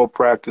basketball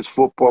practice,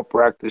 football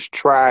practice,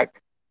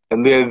 track,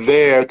 and they're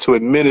there to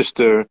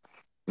administer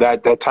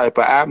that type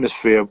of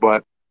atmosphere.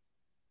 But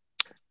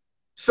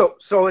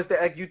So is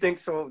the you think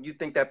so? You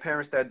think that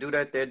parents that do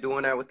that, they're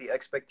doing that with the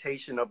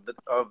expectation of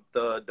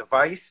the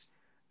device?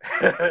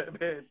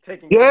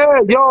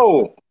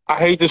 Yo, I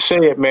hate to say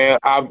it, man.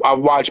 I've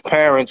watched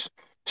parents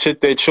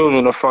sit their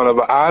children in front of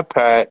an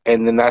iPad,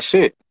 and then that's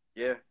it.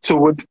 Yeah.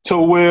 To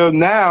where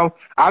now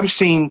I've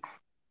seen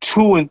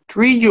 2- and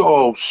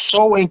 3-year-olds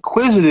so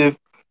inquisitive,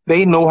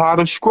 they know how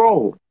to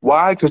scroll.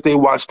 Why? Because they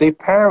watch their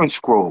parents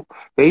scroll.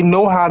 They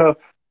know how to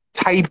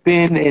type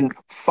in and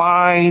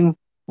find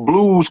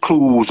Blue's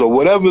Clues or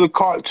whatever the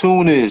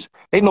cartoon is.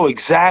 They know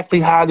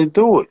exactly how to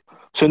do it.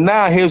 So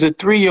now here's a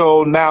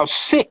 3-year-old, now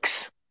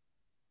 6.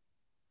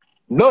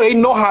 No, they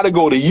know how to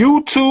go to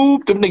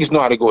YouTube. Them niggas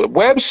know how to go to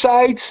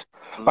websites.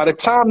 By the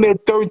time they're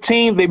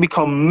 13, they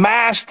become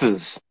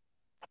masters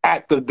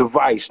at the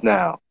device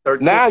now.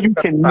 13, now you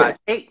can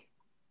 8.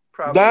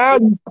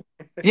 Probably.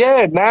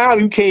 Now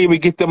you can't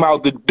even get them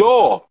out the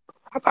door.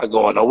 I'm not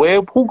going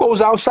nowhere. Who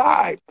goes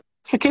outside?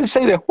 So kids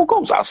say that. Who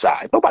goes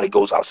outside? Nobody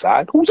goes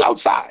outside. Who's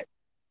outside?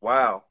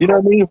 Wow. You know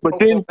what I mean? But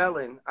Coco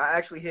Melon. I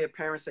actually hear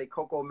parents say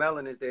Coco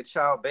Melon is their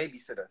child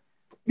babysitter.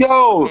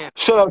 Yo,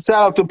 shout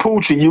out to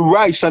Poochie. You're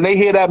right, son. They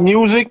hear that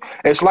music.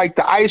 It's like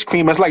the ice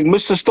cream. It's like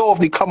Mr.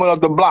 Stolfy coming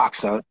up the block,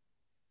 son.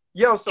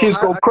 Yo, so kids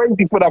go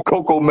crazy for that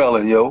Coco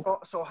Melon, yo.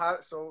 So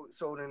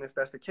then, if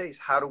that's the case,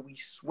 how do we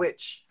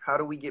switch? How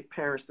do we get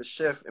parents to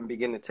shift and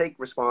begin to take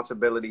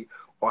responsibility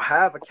or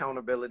have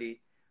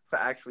accountability for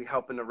actually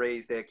helping to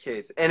raise their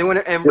kids? And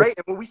when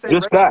we say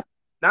just raise, that,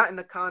 not in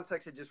the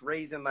context of just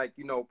raising, like,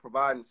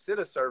 providing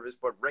sitter service,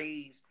 but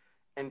raise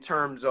in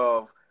terms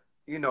of,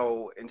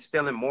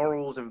 instilling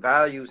morals and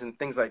values and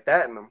things like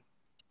that in them.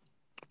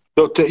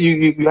 So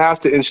you have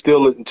to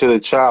instill it into the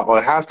child,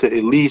 or have to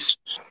at least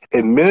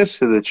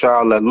administer to the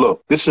child that,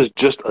 look, this is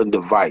just a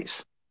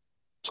device.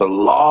 It's a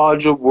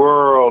larger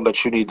world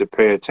that you need to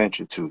pay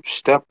attention to.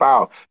 Step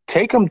out.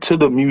 Take them to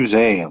the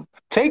museum.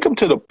 Take them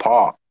to the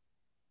park.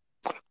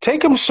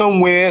 Take them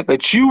somewhere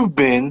that you've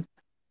been,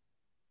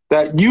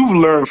 that you've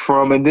learned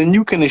from, and then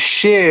you can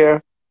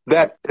share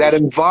that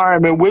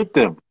environment with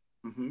them.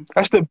 Mm-hmm.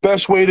 That's the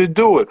best way to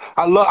do it.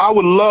 I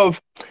would love,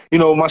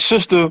 my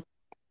sister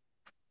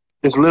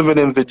is living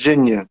in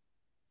Virginia.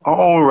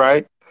 All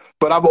right.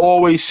 But I've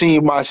always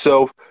seen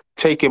myself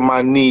taking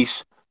my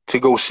niece to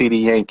go see the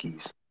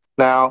Yankees.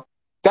 Now,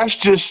 that's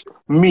just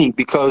me,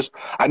 because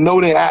I know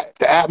the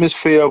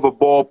atmosphere of a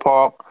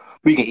ballpark.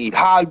 We can eat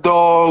hot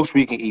dogs.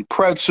 We can eat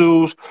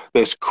pretzels.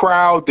 There's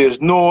crowd. There's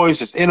noise.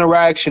 There's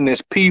interaction.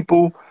 There's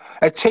people.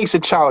 It takes a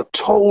child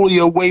totally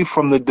away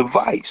from the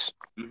device.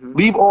 Mm-hmm.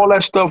 Leave all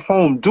that stuff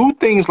home. Do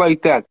things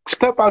like that.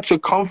 Step out your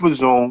comfort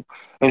zone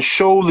and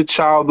show the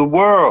child the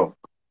world.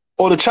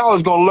 Or the child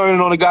is gonna learn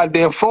it on the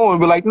goddamn phone and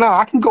be like, "Nah,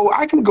 I can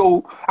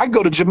go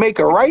to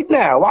Jamaica right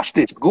now. Watch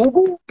this,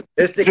 Google."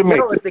 It's the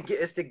Jamaica.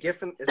 It's the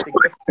gift and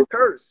the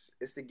curse.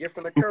 It's the gift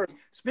and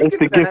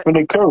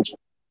the curse.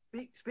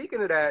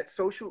 Speaking of that,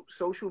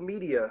 social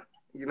media.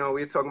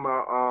 We're talking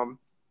about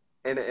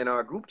in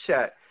our group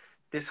chat,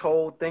 this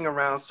whole thing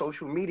around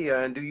social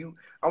media. And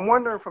I'm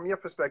wondering, from your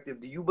perspective,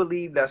 do you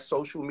believe that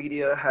social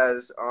media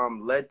has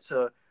led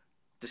to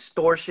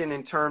distortion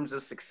in terms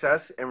of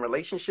success and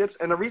relationships?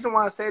 And the reason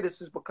why I say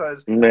this is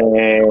because you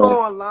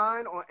go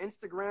online on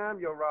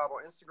Instagram, Rob,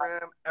 on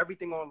Instagram,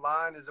 everything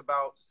online is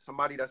about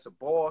somebody that's a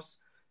boss.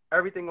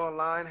 Everything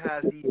online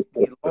has these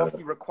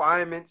lofty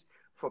requirements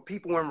for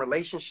people in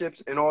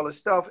relationships and all this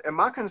stuff. And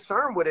my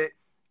concern with it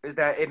is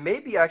that it may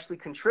be actually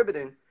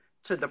contributing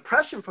to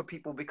depression for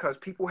people, because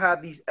people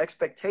have these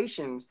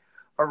expectations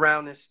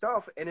around this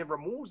stuff, and it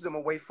removes them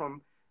away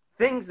from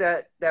things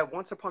that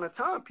once upon a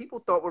time people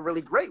thought were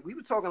really great. We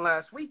were talking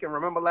last week, and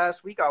remember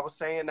last week I was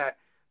saying that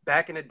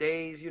back in the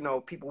days,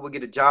 people would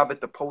get a job at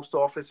the post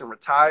office and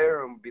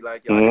retire and be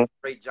like, yo, I did a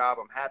great job,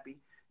 I'm happy.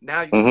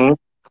 Now you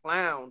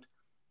clowned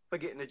for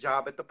getting a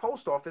job at the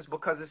post office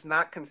because it's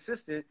not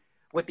consistent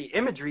with the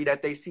imagery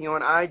that they see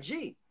on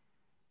IG.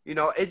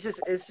 It's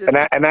just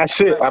and that's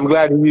it. I'm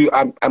glad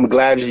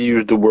you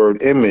used the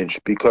word image,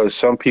 because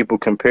some people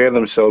compare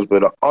themselves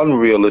with an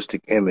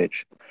unrealistic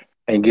image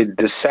and get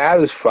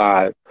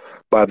dissatisfied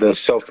by their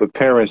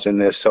self-appearance and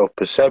their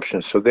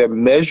self-perception. So they're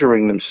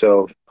measuring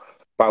themselves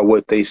by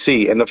what they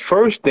see. And the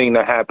first thing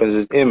that happens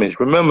is image.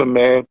 Remember,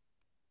 man,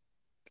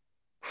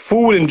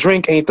 food and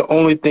drink ain't the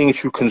only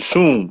things you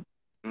consume.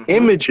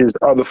 Images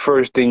are the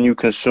first thing you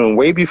consume.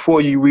 Way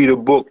before you read a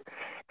book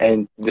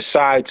and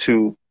decide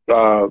to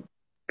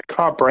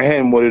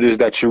comprehend what it is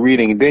that you're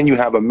reading, then you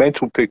have a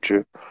mental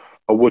picture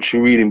of what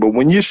you're reading. But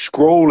when you're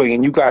scrolling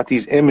and you got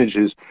these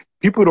images,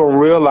 people don't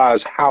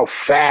realize how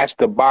fast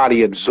the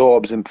body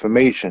absorbs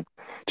information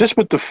just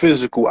with the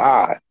physical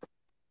eye.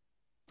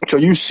 So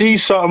you see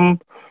something,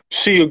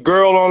 see a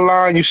girl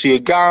online, you see a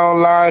guy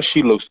online,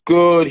 she looks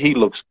good, he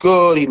looks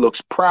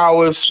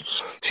prowess,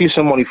 see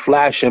somebody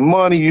flashing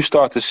money, you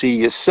start to see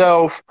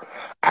yourself.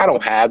 I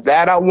don't have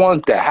that, I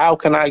want that. How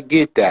can I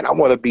get that? I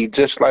want to be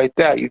just like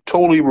that. You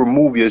totally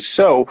remove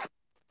yourself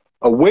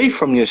away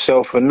from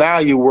yourself, and now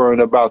you're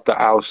worrying about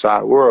the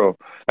outside world.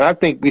 And I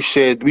think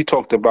we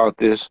talked about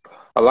this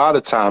a lot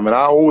of time, and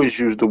I always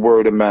use the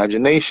word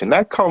imagination.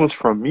 That comes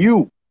from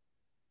you.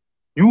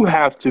 You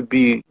have to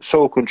be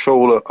sole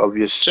controller of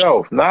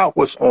yourself, not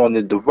what's on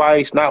the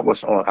device, not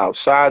what's on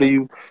outside of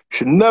you. You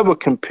should never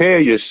compare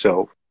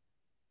yourself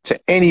to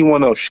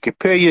anyone else. You should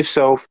compare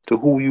yourself to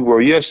who you were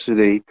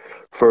yesterday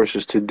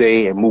versus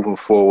today and moving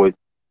forward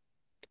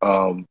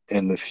in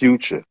the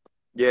future.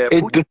 Yeah,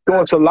 it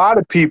distorts a lot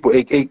of people.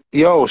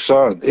 Yo,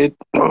 son,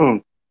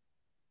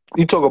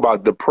 you talk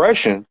about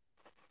depression.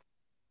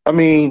 I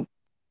mean,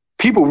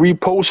 people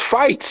repost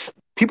fights.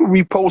 People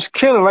repost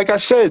killing. Like I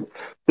said,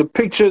 the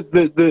picture,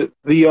 the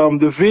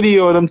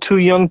video of them two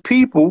young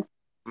people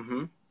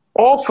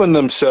offing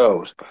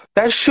themselves.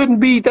 That shouldn't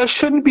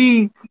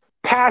be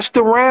passed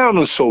around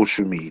on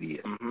social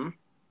media.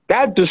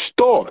 That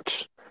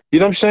distorts. You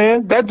know what I'm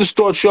saying? That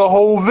distorts your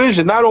whole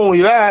vision. Not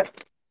only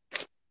that,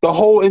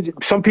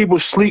 some people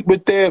sleep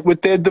with their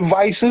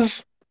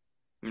devices.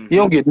 You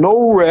don't get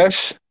no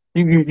rest.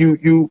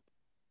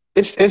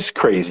 It's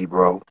crazy,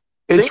 bro.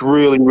 It's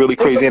really, really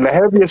crazy. And the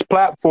heaviest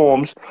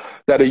platforms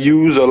that are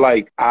used are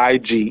like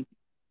IG,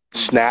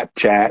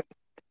 Snapchat,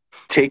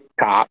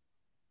 TikTok,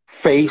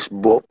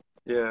 Facebook.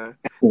 Yeah.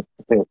 Yo,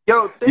 you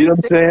know what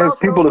I'm saying?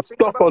 People are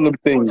stuck on them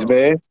things,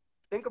 man.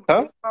 Think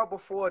about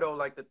before, though,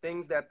 like the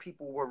things that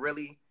people were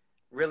really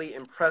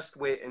impressed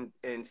with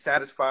and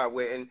satisfied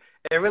with. And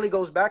it really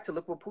goes back to,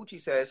 look what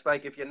Poochie said. It's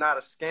like if you're not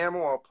a scammer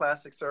or a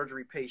plastic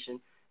surgery patient,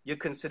 you're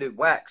considered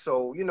whack.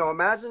 So,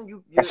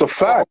 imagine that's a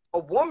fact. A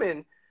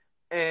woman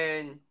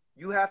and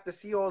you have to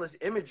see all this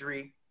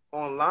imagery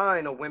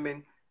online of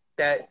women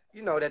that,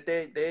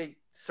 that they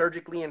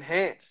surgically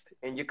enhanced,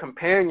 and you're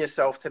comparing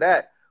yourself to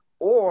that.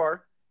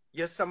 Or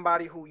you're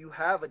somebody who you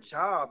have a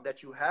job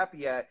that you're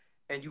happy at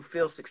and you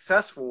feel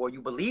successful, or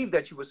you believe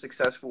that you were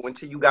successful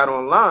until you got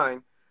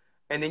online.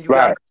 And then you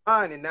got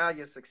online, and now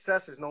your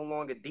success is no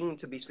longer deemed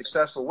to be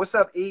successful. What's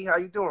up, E? How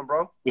you doing,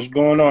 bro? What's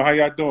going on? How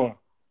y'all doing?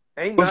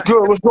 What's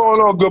good? What's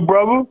going on, good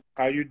brother?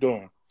 How you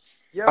doing?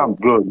 Yo, I'm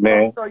good,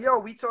 man. So,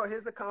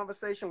 here's the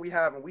conversation we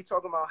have, and we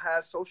talking about,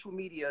 has social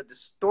media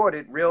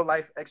distorted real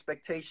life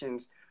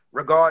expectations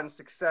regarding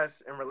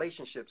success and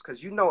relationships?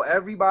 Because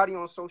everybody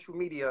on social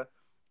media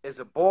is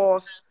a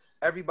boss.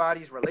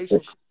 Everybody's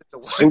relationship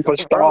is a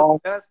superstar.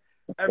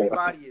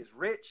 Everybody is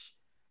rich.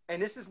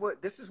 And this is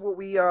what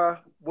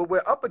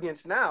we're up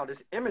against now,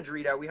 this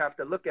imagery that we have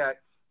to look at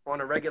on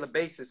a regular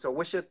basis. So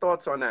what's your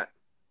thoughts on that?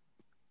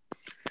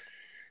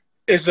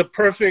 It's a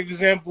perfect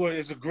example.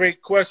 It's a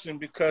great question,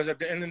 because at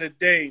the end of the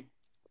day,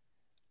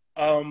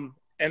 and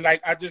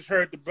like I just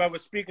heard the brother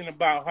speaking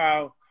about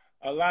how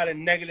a lot of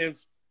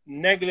negative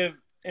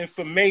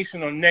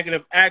information or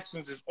negative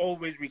actions is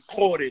always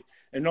recorded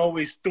and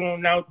always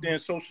thrown out there in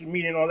social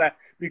media and all that,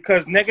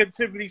 because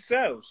negativity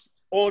sells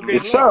all day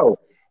long.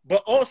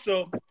 But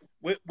also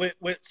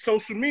with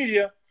social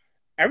media,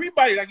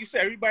 everybody, like you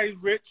said, everybody's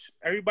rich,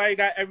 everybody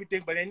got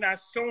everything, but they're not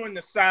showing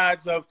the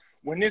sides of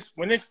when this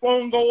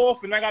phone go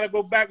off and I gotta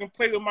go back and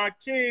play with my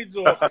kids,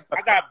 or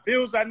I got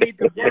bills I need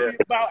to worry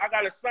about, I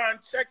gotta sign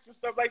checks and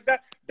stuff like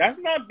that. That's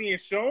not being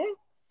shown.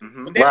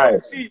 But they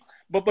don't see.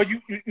 But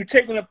you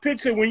taking a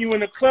picture when you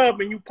in the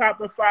club and you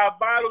popping 5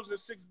 bottles or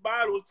 6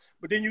 bottles,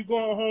 but then you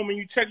going home and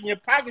you checking your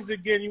pockets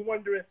again. You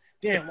wondering,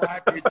 damn,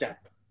 why I did that.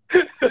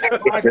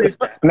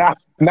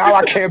 Now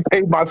I can't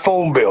pay my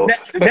phone bill.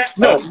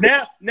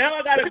 Now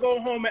I gotta go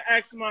home and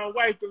ask my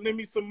wife to lend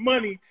me some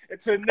money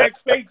until the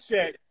next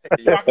paycheck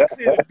so I can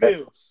clear the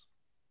bills.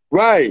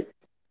 Right.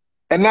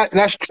 And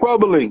that's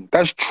troubling.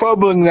 That's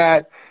troubling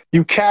that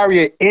you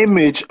carry an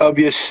image of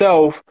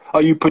yourself,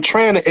 or you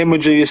portraying an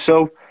image of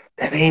yourself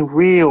that ain't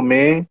real,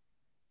 man.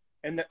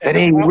 That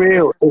ain't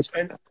real.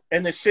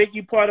 And the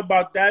shaky part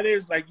about that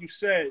is, like you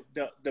said,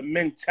 the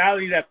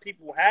mentality that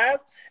people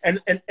have,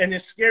 and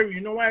it's scary.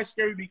 You know why it's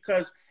scary?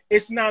 Because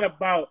it's not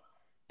about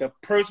the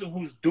person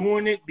who's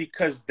doing it,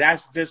 because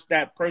that's just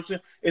that person.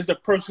 It's the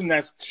person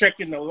that's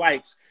checking the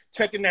likes,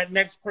 checking that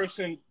next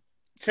person's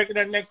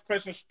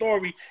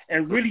story,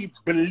 and really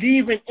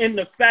believing in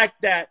the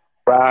fact that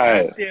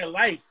that's their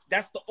life.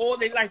 That's all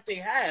their life they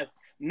have,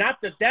 not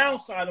the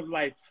downside of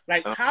life.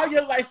 Like how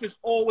your life is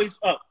always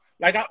up.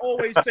 Like I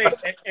always say,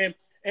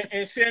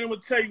 and Shannon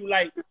would tell you,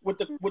 like with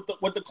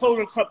the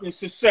clothing company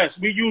Success,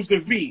 we use the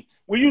V.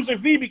 We use the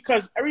V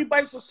because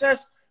everybody's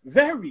success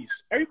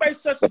varies.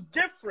 Everybody's success is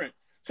different.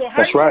 So how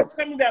That's you right. gonna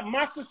tell me that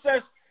my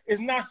success is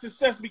not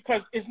success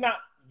because it's not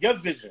your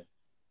vision?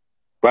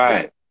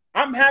 Right.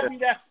 I'm happy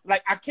that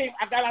like I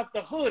got out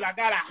the hood, I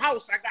got a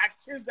house, I got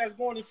kids that's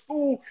going to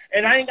school,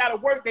 and I ain't gotta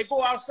work. They go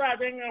outside,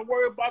 they ain't gotta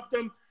worry about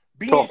them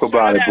being Talk shot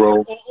about it, at bro.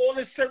 or all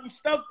this certain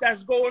stuff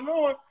that's going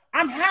on.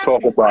 I'm happy.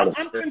 Talk about it.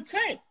 I'm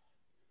content.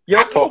 Yo,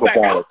 I can go Talk back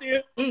about out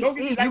there. Don't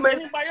get me like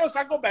anybody else.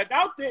 I go back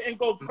out there and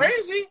go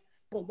crazy.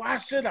 But why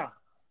should I?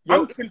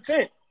 I'm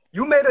content.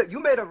 You made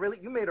a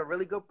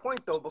really good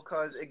point though,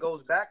 because it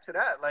goes back to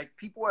that. Like,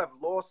 people have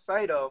lost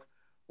sight of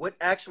what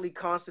actually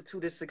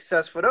constituted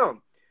success for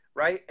them,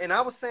 right? And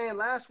I was saying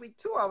last week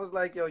too, I was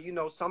like, yo, you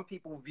know, some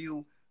people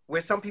view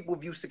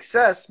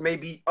success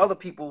maybe other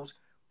people's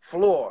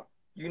flaw.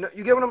 You know,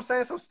 you get what I'm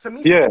saying? So to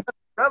me, success is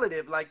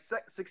relative. Like,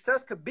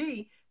 success could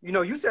be, you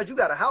know, you said you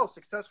got a house.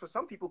 Success for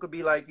some people could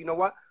be like, you know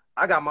what?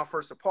 I got my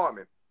first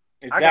apartment.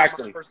 Exactly. I got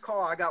my first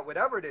car. I got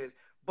whatever it is.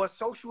 But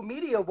social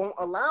media won't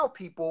allow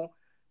people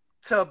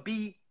to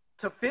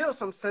feel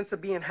some sense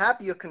of being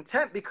happy or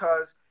content,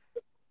 because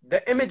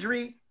the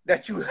imagery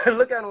that you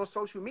look at on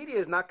social media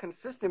is not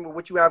consistent with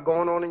what you have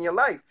going on in your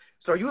life.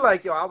 So you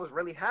like, yo, I was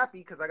really happy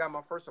because I got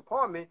my first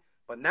apartment,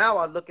 but now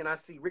I look and I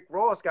see Rick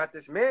Ross got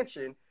this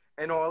mansion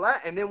and all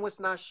that. And then what's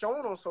not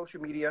shown on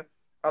social media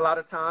a lot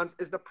of times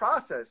is the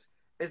process,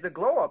 is the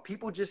glow up.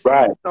 People just see,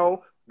 you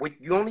know,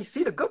 you only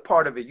see the good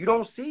part of it. You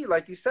don't see,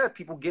 like you said,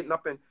 people getting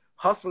up and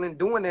hustling,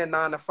 doing their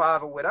 9 to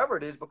 5 or whatever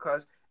it is,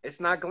 because it's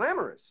not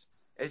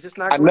glamorous. It's just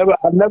not. I've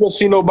never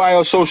seen nobody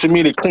on social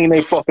media clean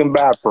their fucking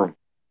bathroom.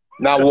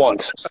 Not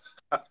once.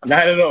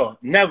 Not at all.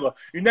 Never.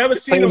 You never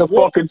seen clean them the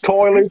fucking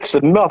toilets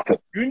or nothing.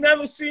 You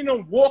never seen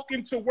them walk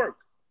into work.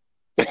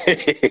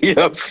 You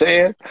know what I'm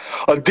saying?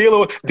 Or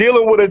dealing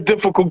with a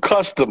difficult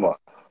customer.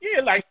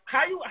 Yeah, like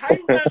how you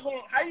not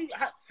going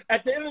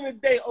at the end of the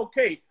day,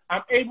 okay,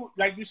 I'm able,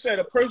 like you said,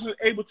 a person is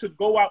able to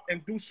go out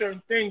and do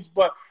certain things,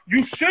 but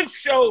you should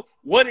show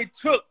what it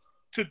took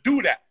to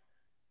do that.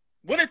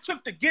 What it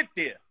took to get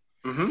there.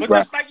 Mm-hmm. But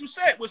just like you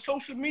said, with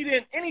social media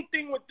and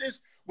anything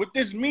with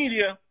this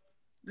media,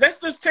 let's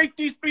just take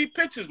these 3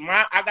 pictures.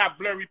 I got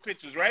blurry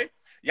pictures, right?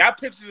 Y'all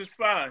pictures is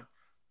fine.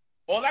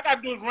 All I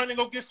gotta do is run and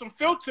go get some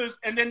filters,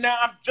 and then now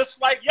I'm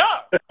just like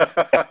y'all.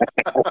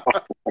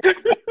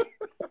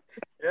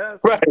 Yes.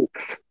 Right.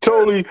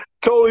 Totally.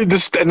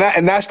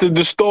 And that's the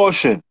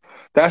distortion.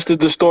 That's the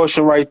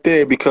distortion right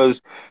there,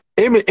 because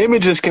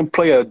images can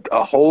play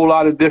a whole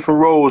lot of different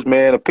roles,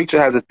 man. A picture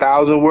has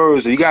 1,000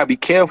 words, and you gotta be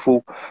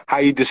careful how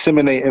you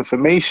disseminate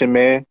information,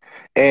 man.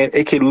 And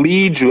it can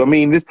lead you. I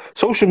mean,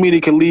 social media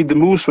can lead the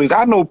mood swings.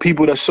 I know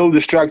people that's so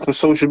distracted from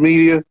social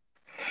media,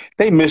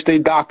 they miss their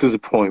doctor's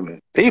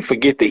appointment. They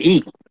forget to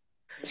eat.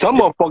 Some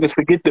motherfuckers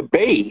forget to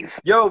bathe.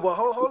 Yo, but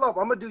hold up.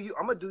 I'm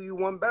gonna do you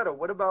one better.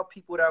 What about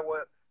people that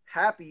were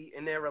happy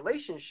in their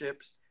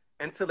relationships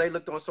until they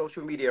looked on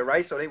social media,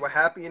 right? So they were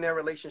happy in their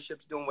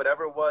relationships, doing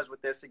whatever it was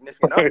with their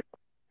significant other.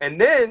 And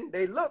then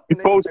they looked and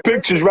they post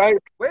pictures, right?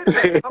 Wait a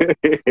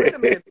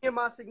minute. Me and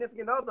my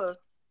significant other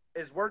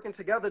is working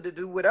together to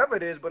do whatever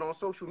it is, but on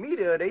social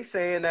media, they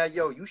saying that,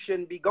 yo, you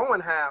shouldn't be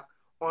going half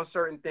on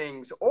certain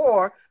things.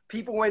 Or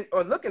people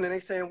are looking and they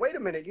saying, wait a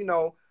minute, you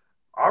know,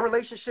 our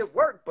relationship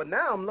worked, but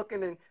now I'm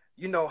looking and,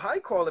 you know, how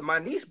you call it, my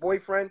niece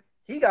boyfriend,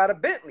 he got a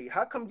Bentley.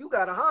 How come you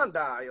got a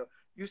Hyundai? Or,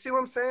 you see what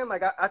I'm saying?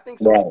 Like, I think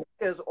social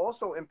media has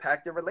also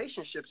impacted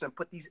relationships and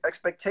put these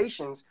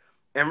expectations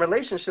in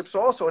relationships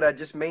also that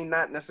just may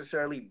not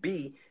necessarily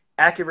be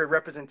accurate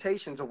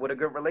representations of what a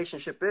good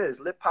relationship is.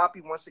 Lip Poppy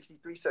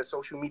 163 says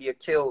social media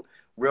killed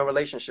real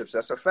relationships.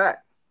 That's a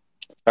fact.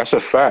 That's a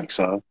fact,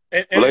 son.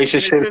 And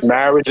relationships,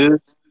 marriages.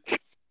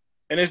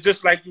 And it's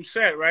just like you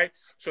said, right?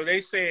 So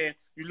they saying,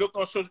 you look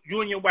on social,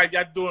 you and your wife,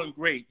 y'all doing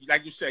great.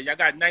 Like you said, y'all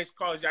got nice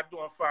cars, y'all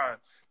doing fine.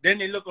 Then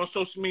they look on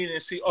social media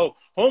and see, oh,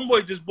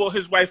 homeboy just bought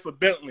his wife a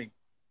Bentley.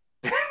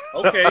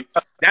 Okay,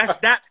 that's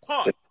that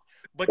part.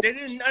 But they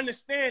didn't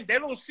understand. They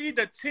don't see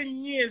the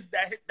 10 years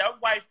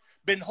that wife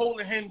been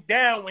holding him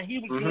down when he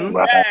was doing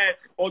bad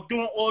or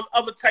doing all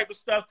other type of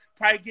stuff.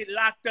 Probably get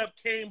locked up,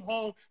 came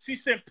home. She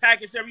sent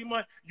package every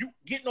month. You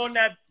getting on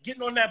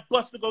that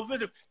bus to go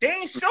visit. They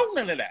ain't show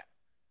none of that.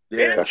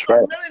 Yeah, that's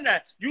right. None of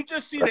that. You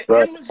just see the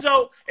end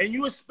result, and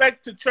you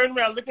expect to turn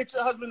around, look at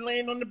your husband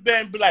laying on the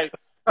bed, and be like,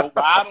 "Oh,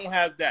 well, I don't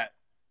have that."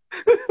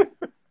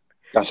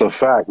 That's a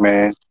fact,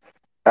 man.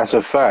 That's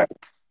a fact.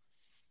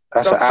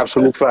 That's an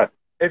absolute fact.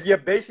 If you're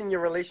basing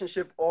your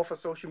relationship off of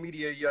social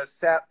media, you're a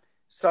sap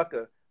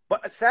sucker.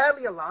 But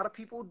sadly, a lot of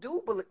people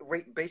do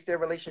base their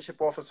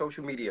relationship off of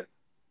social media.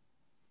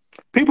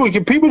 People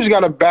just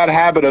got a bad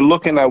habit of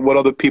looking at what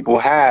other people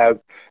have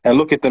and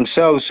look at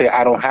themselves and say,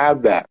 "I don't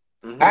have that."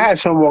 I had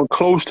someone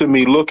close to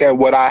me look at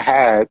what I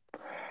had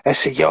and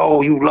say,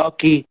 "Yo, you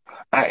lucky.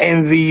 I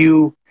envy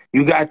you.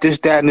 You got this,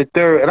 that, and the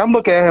third." And I'm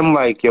looking at him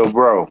like, "Yo,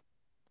 bro,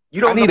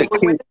 you don't need a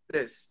kid.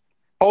 This.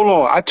 Hold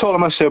on." I told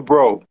him, I said,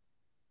 "Bro,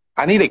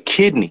 I need a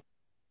kidney.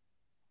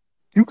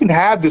 You can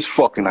have this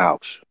fucking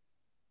house.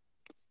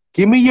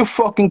 Give me your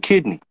fucking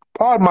kidney.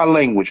 Pardon my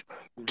language.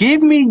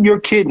 Give me your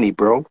kidney,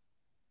 bro.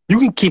 You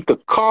can keep the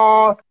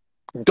car,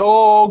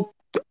 dog,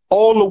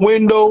 all the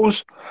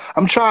windows.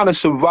 I'm trying to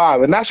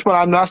survive. And that's when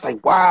I know, I was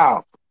like,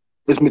 wow,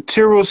 is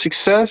material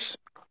success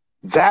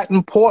that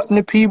important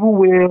to people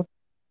where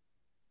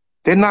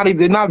they're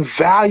not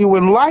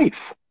valuing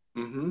life?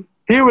 Mm-hmm.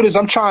 Here it is.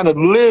 I'm trying to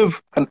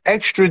live an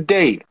extra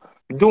day,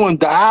 doing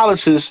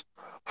dialysis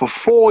for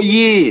 4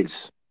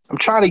 years. I'm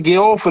trying to get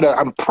off of that.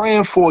 I'm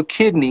praying for a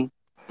kidney,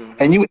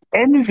 and you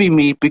envy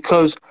me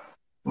because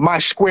my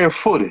square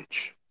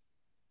footage.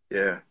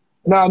 Yeah.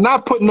 Now,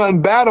 not putting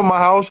nothing bad on my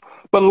house,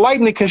 but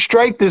lightning can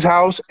strike this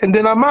house, and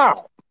then I'm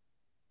out.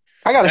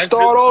 I got to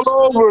start all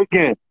over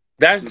again.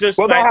 That's just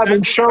whether like I have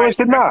insurance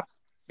or not.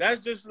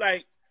 That's just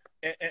like,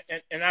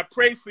 and I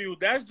pray for you.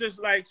 That's just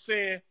like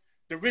saying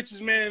the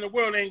richest man in the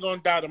world ain't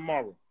gonna die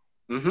tomorrow.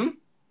 Mm-hmm.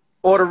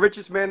 Or the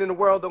richest man in the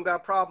world don't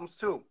got problems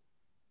too.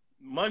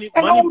 Money.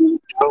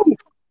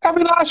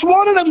 Every last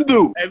one of them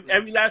do.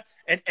 Every last,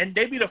 and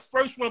they be the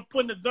first one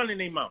putting the gun in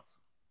their mouth.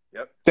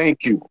 Yep.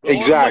 Thank you. All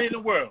exactly. the money in the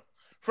world.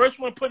 First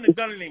one putting the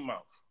gun in their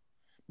mouth.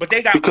 But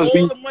they got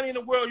all the money in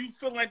the world. You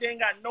feel like they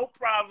ain't got no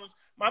problems.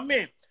 My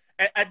man,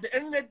 at the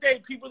end of the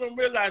day, people don't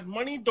realize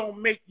money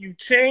don't make you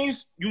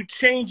change. You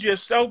change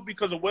yourself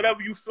because of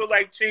whatever you feel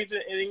like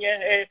changing in your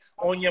head,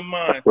 on your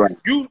mind. Right.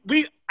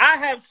 I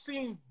have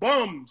seen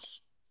bums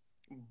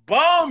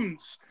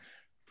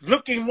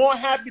looking more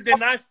happy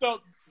than I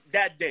felt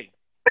that day.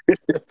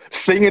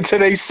 Singing to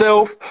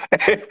themselves,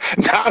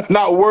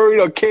 not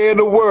worried or caring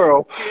the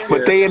world,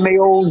 but they in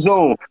their own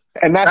zone.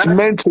 And that's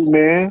mental,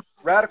 man.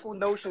 Radical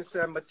Notion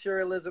said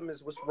materialism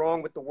is what's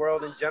wrong with the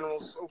world in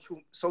general.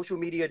 Social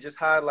media just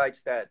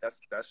highlights that.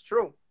 That's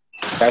true.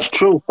 That's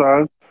true,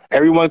 son.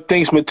 Everyone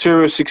thinks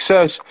material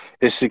success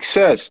is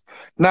success.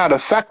 Now, the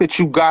fact that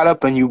you got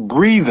up and you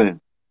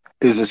breathing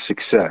is a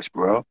success,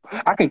 bro.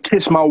 I can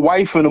kiss my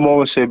wife in the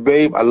morning and say,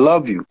 babe, I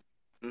love you.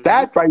 Mm-hmm.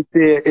 That right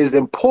there is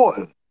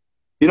important.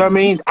 You know what I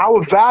mean?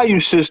 Our value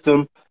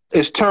system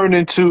is turned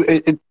into,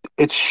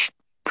 it's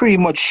pretty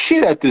much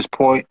shit at this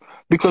point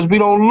because we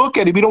don't look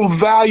at it. We don't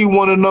value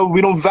one another.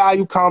 We don't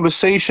value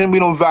conversation. We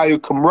don't value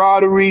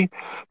camaraderie.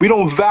 We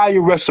don't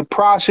value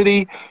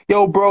reciprocity.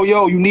 Yo, bro,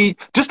 you need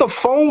just a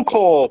phone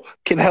call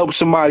can help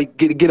somebody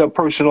get a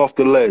person off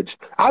the ledge.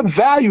 I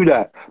value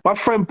that. My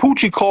friend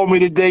Poochie called me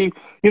today,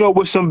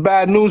 with some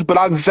bad news, but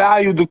I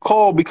valued the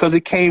call because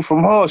it came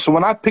from her. So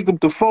when I picked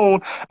up the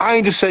phone, I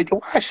ain't just say,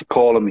 why is she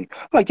calling me?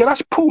 I'm like,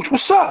 that's Pooch.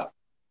 What's up?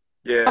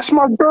 Yeah. That's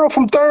my girl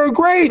from 3rd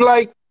grade.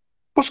 Like,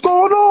 what's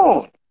going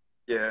on?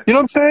 Yeah. You know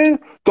what I'm saying?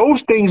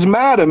 Those things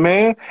matter,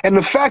 man. And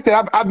the fact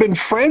that I've been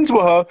friends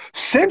with her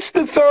since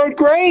the 3rd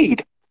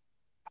grade,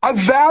 I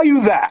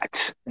value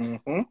that.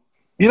 Mm-hmm.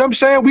 You know what I'm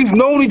saying? We've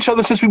known each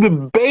other since we were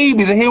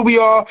babies, and here we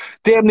are,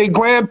 damn near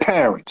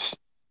grandparents.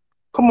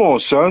 Come on,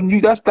 son.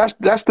 That's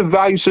the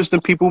value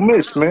system people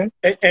miss, man.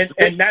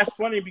 And that's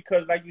funny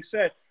because, like you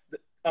said,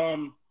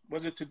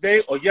 was it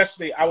today or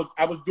yesterday?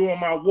 I was doing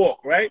my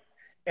walk, right?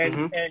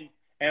 And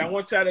I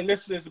want y'all to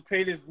listeners to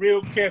pay this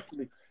real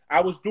carefully.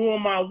 I was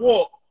doing my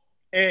walk,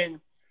 and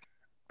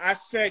I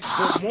said,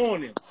 good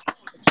morning to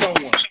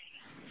someone.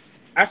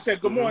 I said,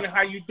 good morning,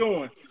 how you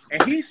doing?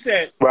 And he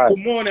said, good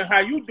morning, how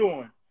you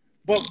doing?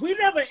 But we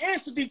never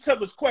answered each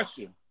other's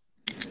question.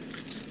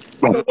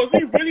 So was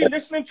we really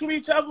listening to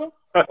each other?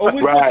 Or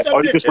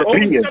was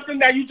it something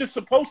that you just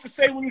supposed to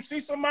say when you see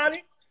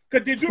somebody?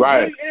 Because did you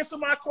really answer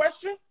my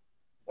question?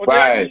 Or did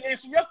I really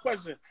answer your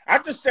question? I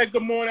just said,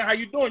 good morning, how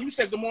you doing? You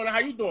said, good morning, how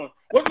you doing?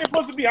 Wasn't it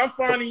supposed to be, I'm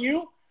finding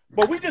you?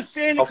 But we just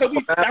saying it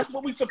because that's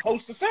what we're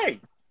supposed to say.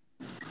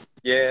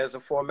 Yeah, it's a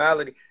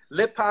formality.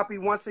 Lip Poppy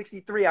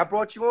 163, I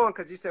brought you on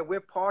because you said we're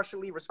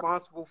partially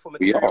responsible for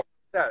material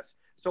success.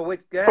 So go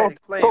ahead,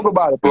 explain. Talk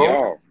about it, bro. We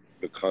are,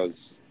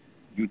 because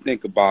you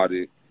think about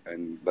it,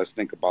 and let's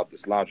think about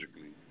this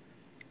logically.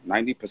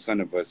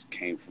 90% of us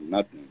came from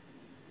nothing.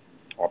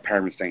 Our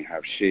parents ain't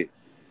have shit.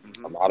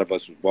 Mm-hmm. A lot of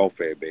us was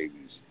welfare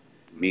babies,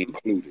 me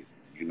included.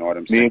 You know what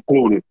I'm saying? Me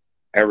included.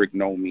 Eric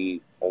know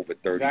me over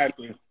 30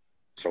 exactly. years,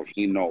 so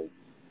he know.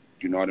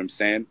 You know what I'm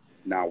saying?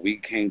 Now we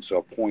came to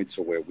a point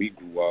to where we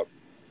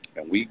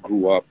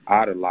grew up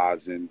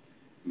idolizing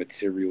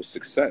material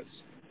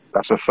success.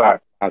 That's a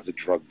fact. We idolize the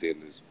drug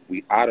dealers.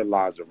 We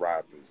idolize the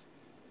rappers.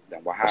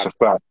 Then what happened? That's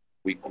a fact.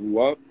 We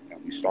grew up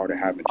and we started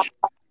having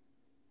children.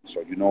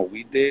 So you know what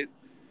we did?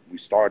 We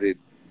started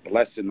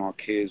blessing our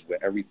kids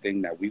with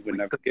everything that we were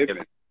never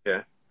given.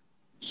 Yeah.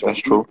 So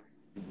that's true.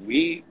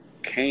 We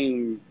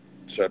came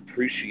to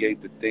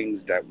appreciate the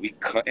things that we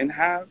couldn't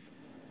have,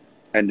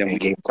 and then we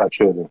gave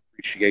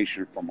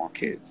appreciation from our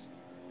kids.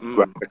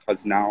 Right.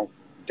 Because now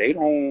they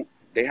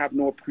have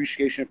no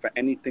appreciation for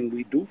anything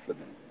we do for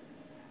them.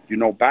 You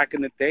know, back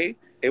in the day,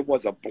 it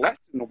was a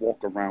blessing to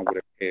walk around with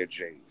a pair of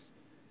J's.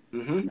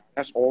 Mm-hmm.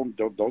 That's all.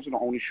 Those are the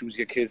only shoes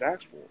your kids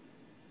ask for.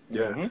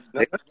 Yeah. Mm-hmm.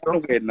 They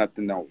don't wear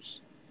nothing else.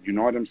 You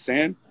know what I'm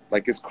saying?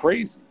 Like, it's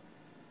crazy.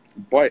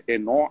 But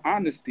in all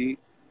honesty,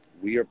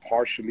 we are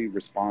partially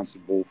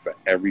responsible for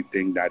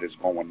everything that is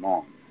going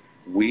on.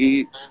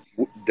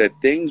 The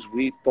things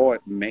we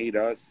thought made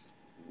us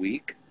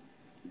weak,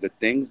 the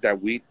things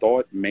that we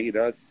thought made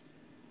us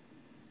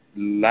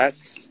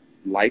less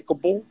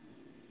likable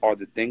are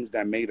the things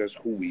that made us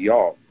who we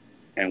are.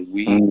 And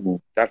we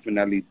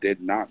definitely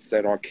did not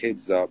set our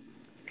kids up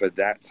for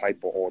that type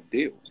of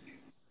ordeal.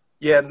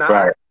 Yeah,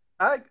 now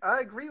Right. I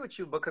agree with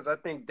you because I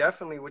think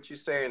definitely what you're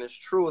saying is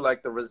true.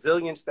 Like the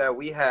resilience that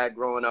we had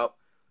growing up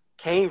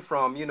came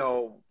from, you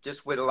know,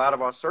 just with a lot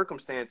of our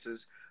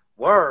circumstances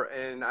were.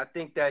 And I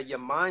think that your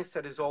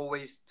mindset is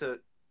always to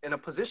in a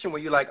position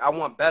where you're like, I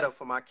want better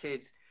for my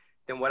kids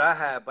than what I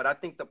had. But I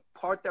think the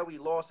part that we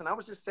lost, and I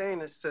was just saying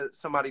this to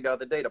somebody the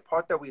other day, the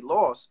part that we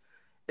lost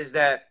is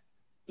that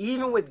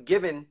even with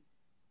giving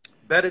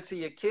better to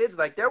your kids,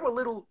 like there were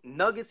little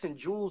nuggets and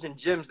jewels and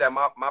gems that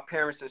my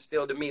parents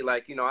instilled in me.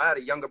 Like, you know, I had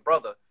a younger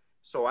brother,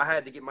 so I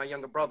had to get my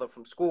younger brother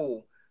from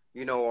school,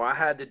 you know, or I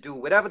had to do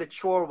whatever the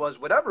chore was,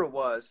 whatever it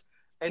was.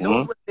 And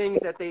those were things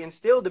that they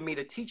instilled in me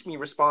to teach me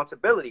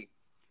responsibility.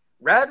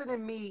 Rather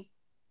than me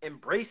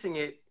embracing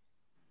it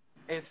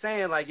and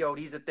saying like, yo,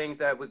 these are things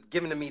that was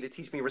given to me to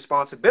teach me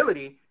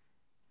responsibility,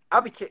 I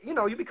became, you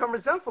know, you become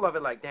resentful of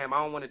it. Like, damn, I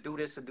don't want to do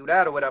this or do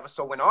that or whatever.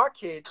 So when our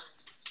kids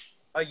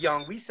are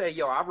young, we say,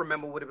 yo, I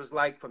remember what it was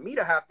like for me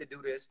to have to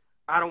do this.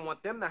 I don't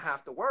want them to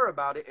have to worry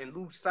about it and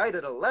lose sight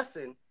of the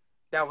lesson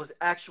that was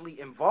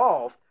actually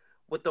involved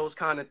with those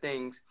kind of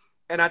things.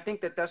 And I think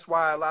that that's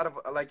why a lot of,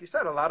 like you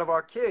said, a lot of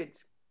our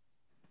kids,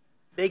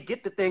 they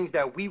get the things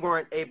that we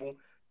weren't able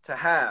to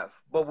have.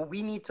 But what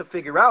we need to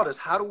figure out is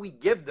how do we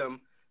give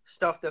them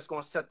stuff that's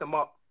going to set them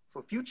up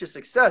for future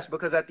success?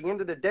 Because at the end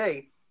of the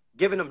day,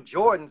 giving them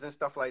Jordans and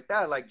stuff like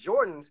that, like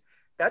Jordans,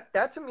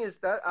 that to me is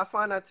that I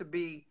find that to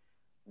be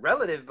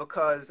relative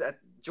because at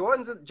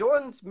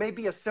Jordans may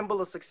be a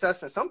symbol of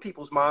success in some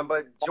people's mind,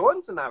 but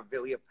Jordans are not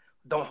really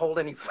don't hold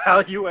any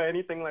value or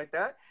anything like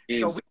that.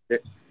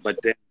 But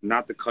then,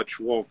 not to cut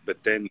you off,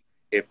 but then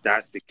if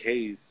that's the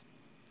case,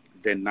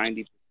 then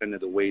 90%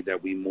 of the way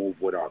that we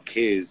move with our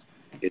kids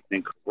is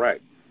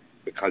incorrect.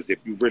 Because if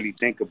you really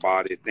think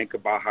about it, think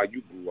about how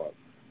you grew up.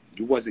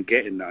 You wasn't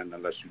getting nothing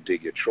unless you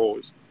did your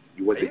chores.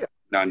 You wasn't getting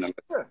nothing unless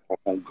you were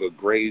on good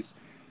grades.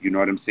 You know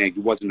what I'm saying?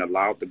 You wasn't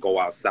allowed to go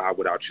outside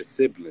without your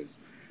siblings.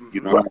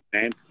 You know what I'm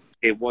saying?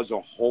 It was a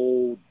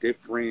whole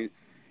different,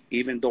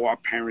 even though our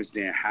parents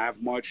didn't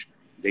have much,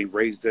 they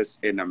raised us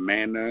in a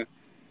manner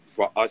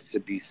for us to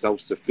be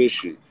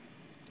self-sufficient.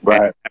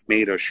 Right. And that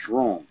made us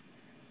strong.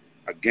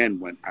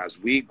 Again, as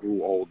we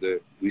grew older,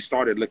 we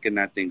started looking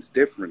at things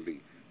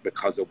differently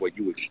because of what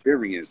you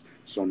experienced.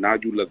 So now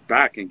you look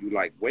back and you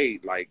like,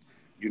 wait, like,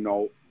 you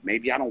know,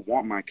 maybe I don't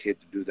want my kid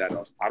to do that.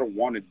 I don't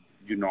want to,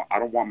 you know, I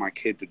don't want my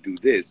kid to do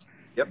this.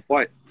 Yep.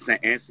 But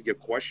to answer your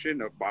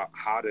question about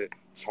how to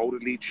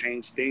totally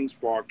change things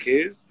for our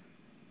kids,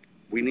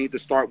 we need to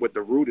start with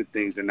the root of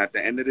things. And at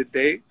the end of the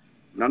day,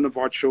 none of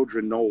our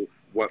children know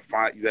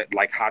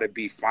like how to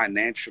be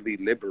financially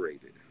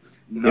liberated.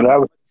 You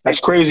know, that's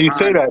crazy you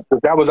say that,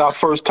 but that was our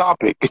first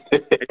topic. You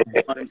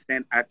know what I'm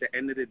saying? At the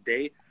end of the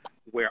day,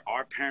 where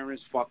our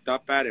parents fucked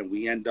up at and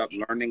we end up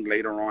learning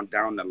later on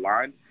down the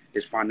line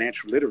is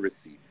financial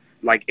literacy.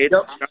 Like it's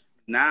just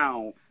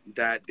now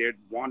that they're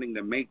wanting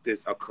to make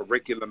this a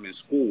curriculum in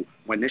school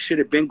when this should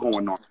have been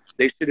going on.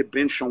 They should have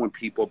been showing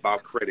people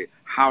about credit,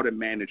 how to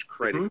manage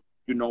credit,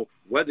 you know,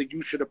 whether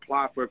you should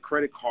apply for a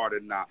credit card or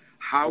not,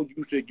 how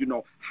you should, you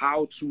know,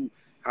 how to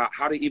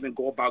even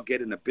go about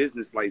getting a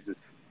business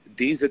license.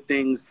 These are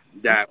things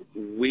that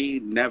we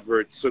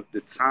never took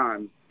the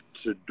time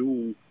to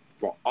do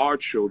for our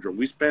children.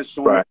 We spent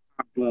so much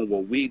time doing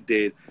what we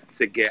did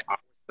to get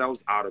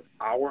ourselves out of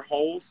our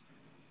holes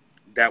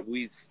that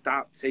we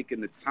stopped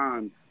taking the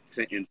time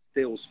to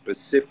instill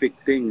specific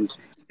things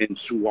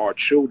into our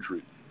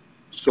children.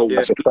 So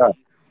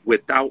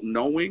without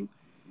knowing,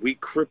 we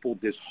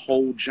crippled this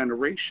whole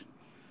generation.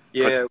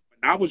 Yeah. When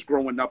I was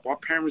growing up, our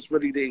parents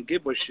really didn't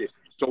give a shit.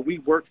 So we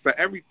worked for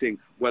everything,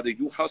 whether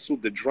you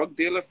hustled the drug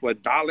dealer for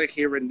 $1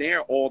 here and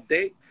there all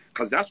day,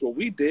 because that's what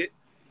we did.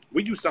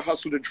 We used to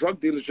hustle the drug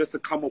dealers just to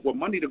come up with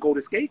money to go to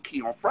Skate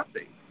Key on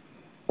Friday.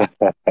 You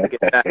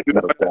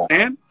know what I'm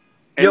saying?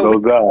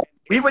 Yo,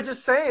 we were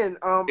just saying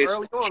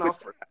early on,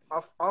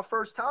 our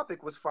first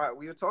topic was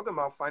we were talking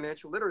about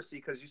financial literacy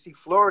because you see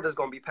Florida's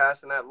going to be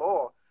passing that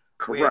law.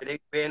 Correct.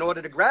 Where in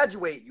order to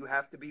graduate, you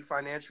have to be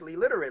financially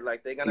literate.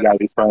 Like they're going to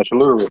be financially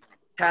literate.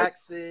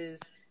 Taxes,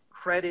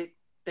 credit,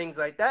 things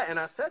like that. And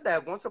I said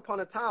that once upon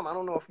a time, I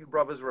don't know if you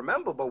brothers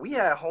remember, but we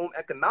had home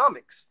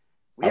economics.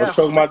 I was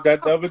talking about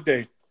that the other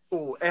day.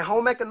 And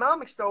home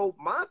economics, though,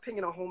 my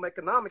opinion on home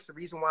economics, the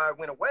reason why I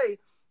went away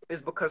is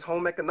because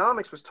home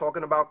economics was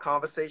talking about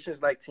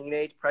conversations like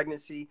teenage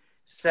pregnancy,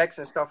 sex,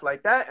 and stuff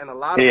like that. And a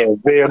lot of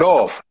veered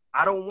off.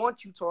 I don't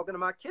want you talking to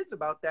my kids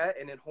about that.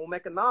 And in home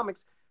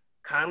economics,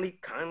 kindly,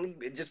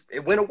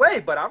 it went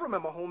away. But I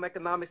remember home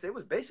economics, it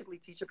was basically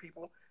teaching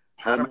people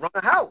how to run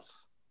a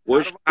house.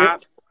 Wood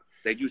shop.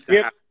 They used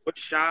to have wood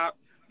shop.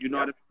 You know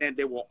what I'm saying?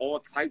 There were all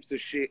types of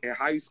shit in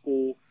high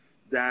school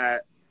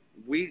that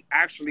we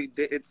actually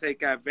didn't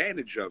take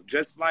advantage of.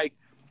 Just like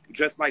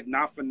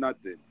not for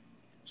nothing.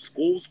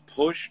 Schools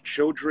push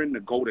children to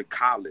go to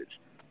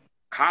college.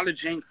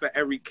 College ain't for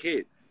every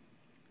kid.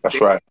 That's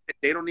right.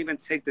 They don't even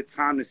take the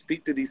time to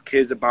speak to these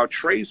kids about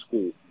trade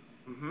school.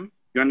 Mm-hmm.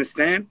 You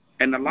understand?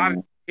 And a lot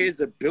of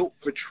kids are built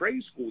for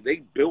trade school. They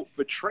built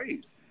for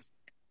trades.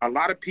 A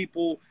lot of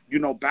people, you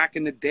know, back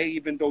in the day,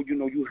 even though, you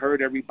know, you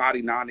heard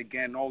everybody now and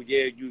again, oh,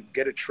 yeah, you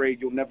get a trade,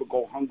 you'll never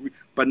go hungry.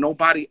 But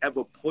nobody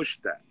ever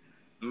pushed that.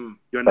 You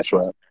understand? That's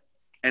right.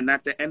 And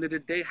at the end of the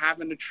day,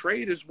 having a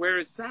trade is where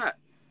it's at.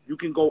 You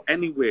can go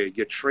anywhere.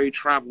 Your trade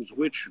travels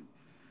with you.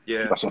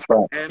 Yeah. That's a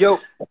fact. And Yo,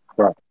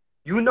 Right.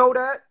 you know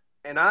that,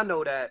 and I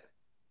know that,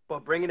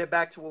 but bringing it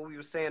back to what we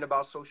were saying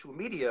about social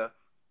media,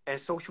 and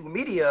social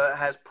media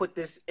has put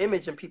this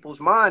image in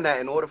people's mind that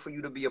in order for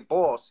you to be a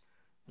boss,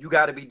 you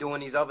got to be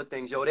doing these other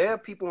things. Yo, there are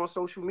people on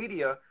social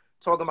media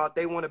talking about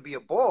they want to be a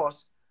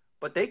boss,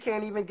 but they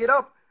can't even get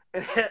up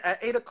at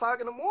 8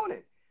 o'clock in the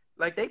morning.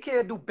 Like, they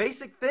can't do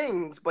basic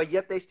things, but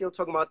yet they still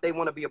talking about they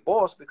want to be a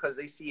boss because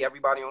they see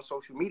everybody on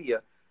social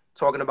media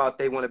talking about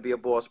they want to be a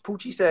boss.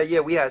 Poochie said, yeah,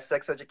 we had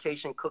sex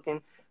education,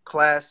 cooking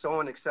class, so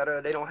on,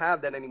 etc. They don't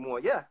have that anymore.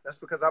 Yeah, that's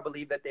because I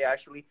believe that they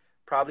actually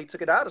probably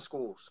took it out of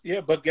schools.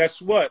 Yeah, but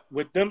guess what?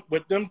 With them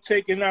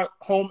taking out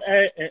home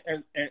ed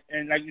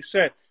and like you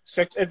said,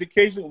 sex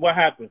education, what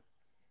happened?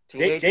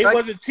 They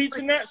wasn't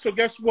teaching that. So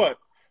guess what?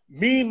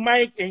 Me,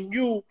 Mike, and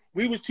you,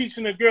 we was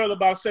teaching a girl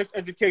about sex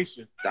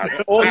education.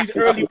 And all these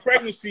early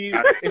pregnancies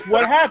is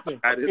what happened.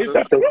 It's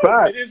the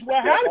truth. It is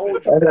what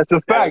happened. That's a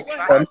fact.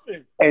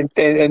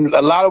 And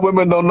a lot of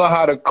women don't know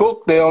how to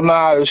cook. They don't know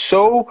how to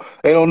sew.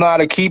 They don't know how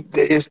to keep.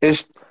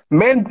 It's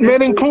men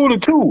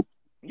included too.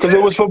 Because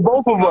it was for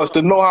both of us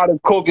to know how to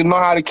cook and know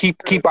how to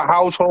keep a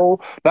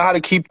household, know how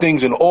to keep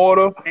things in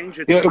order.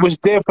 You know, it was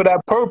there for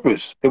that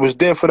purpose. It was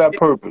there for that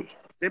purpose.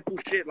 Simple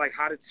shit like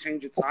how to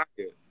change a tire,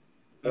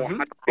 or how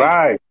to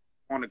change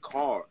on a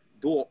car,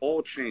 do an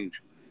oil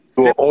change.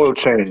 Do an oil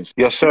change,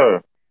 yes,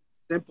 sir.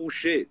 Simple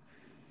shit,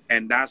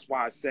 and that's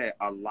why I said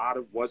a lot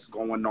of what's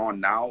going on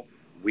now,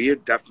 we are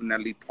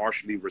definitely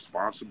partially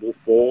responsible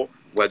for,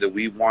 whether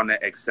we want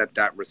to accept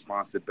that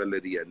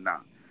responsibility or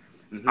not.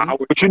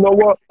 But you know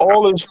what?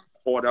 All is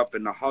caught up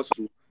in the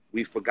hustle.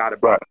 We forgot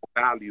about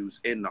values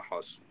in the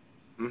hustle.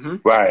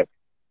 Right.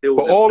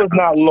 But all is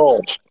not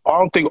lost. I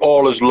don't think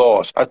all is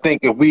lost. I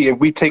think if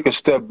we take a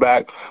step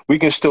back, we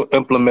can still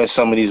implement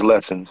some of these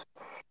lessons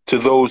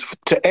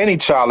to any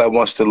child that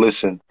wants to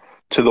listen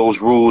to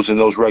those rules and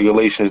those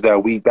regulations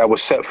that were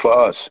set for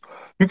us.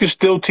 You can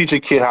still teach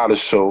a kid how to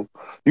sew.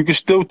 You can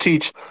still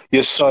teach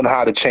your son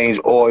how to change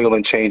oil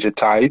and change a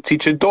tire. You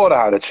teach your daughter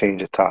how to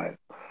change a tire.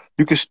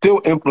 You can still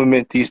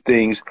implement these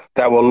things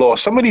that were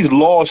lost. Some of these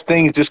lost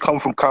things just come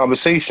from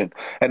conversation.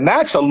 And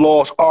that's a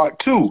lost art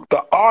too.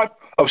 The art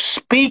of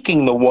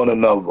speaking to one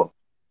another.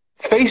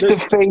 Face to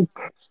face,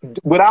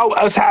 without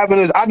us having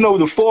this. I know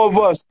the four of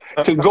us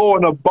could go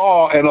in a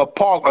bar and a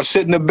park or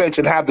sit in a bench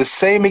and have the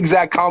same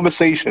exact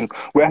conversation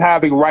we're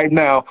having right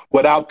now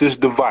without this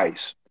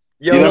device.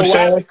 You know what I'm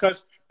saying?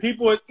 Because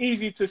people are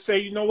easy to say,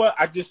 you know what,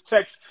 I just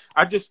text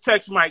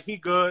Mike, he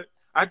good.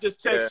 I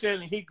just text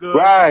Shannon, he good.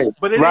 Right.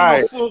 But it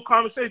ain't no full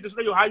conversation. Just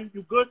like, yo, how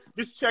you good?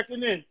 Just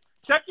checking in.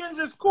 Check-ins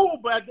is cool,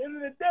 but at the end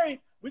of the day,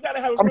 we got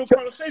to have a real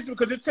conversation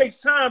because it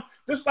takes time.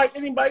 Just like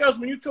anybody else,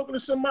 when you're talking to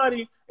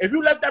somebody, if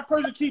you let that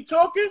person keep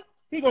talking,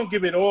 he going to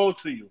give it all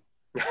to you.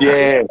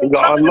 Yeah, you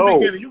got to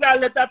unload. You got to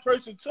let that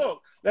person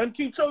talk. Let him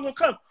keep talking and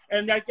come.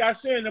 And like I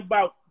was saying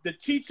about the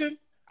teaching,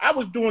 I've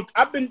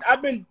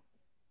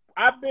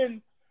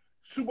been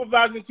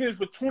supervising kids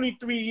for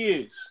 23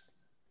 years.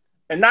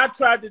 And I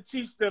tried to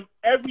teach them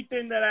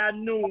everything that I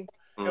knew,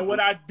 and what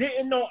I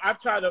didn't know, I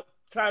try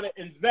to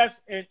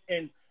invest in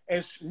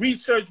and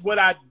research what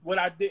I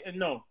didn't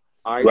know.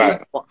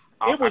 Right.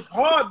 It was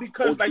hard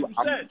because, like you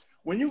said,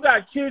 when you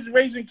got kids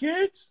raising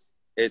kids,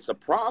 it's a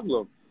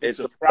problem. That's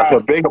a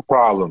bigger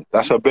problem.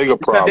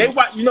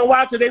 You know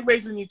why? Because they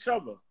raising each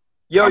other.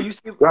 Yo, you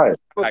see what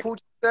Poochie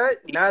said?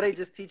 Now they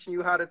just teaching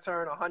you how to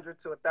turn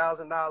 $100 to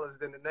 $1,000.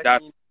 Then the next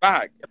that's thing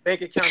fact. Your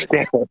bank account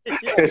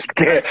is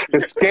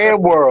it's scam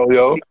world,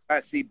 yo.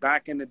 See,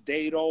 back in the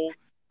day though,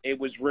 it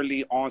was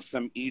really on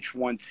some each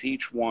one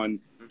teach one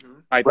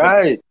type of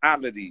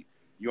mentality.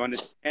 You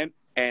understand?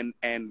 And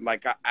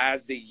like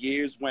as the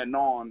years went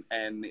on,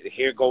 and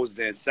here goes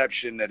the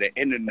inception of the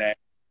internet.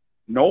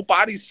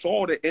 Nobody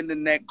saw the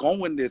internet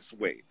going this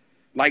way.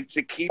 Like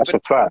to keep it. A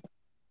fact.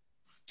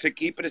 To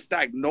keep it a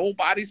stack,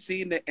 nobody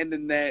seen the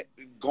internet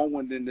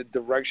going in the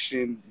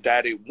direction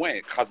that it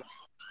went. Because,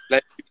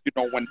 when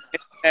the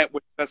internet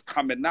was just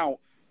coming out,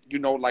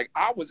 like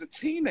I was a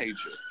teenager.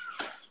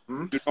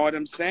 You know what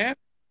I'm saying?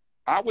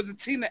 I was a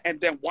teenager. And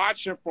then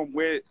watching from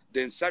where the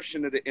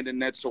inception of the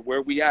internet to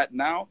where we at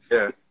now,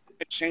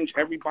 it changed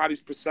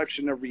everybody's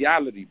perception of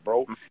reality,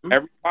 bro.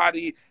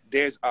 Everybody,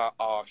 there's a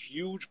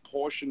huge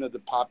portion of the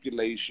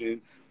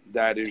population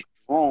that is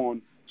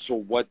drawn to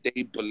what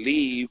they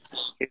believe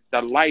is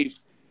the life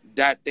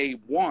that they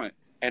want.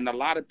 And a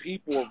lot of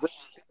people are really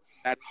thinking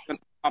that it's going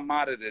to come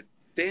out of the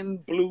thin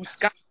blue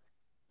sky.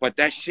 But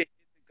that shit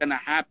isn't going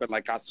to happen.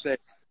 Like I said,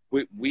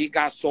 we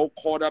got so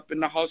caught up in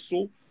the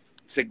hustle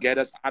to get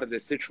us out of the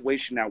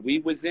situation that we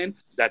was in,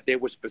 that there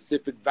were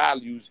specific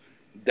values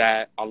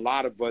that a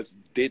lot of us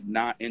did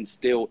not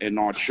instill in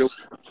our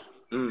children.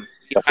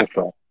 That's a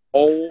fact.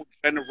 Whole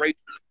generation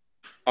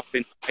of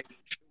entitled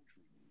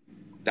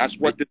children. That's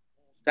what this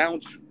boils down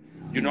to.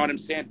 You know what I'm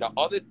saying? The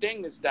other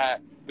thing is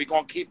that we're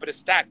gonna keep it a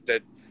stack.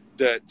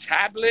 The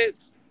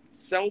tablets,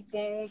 cell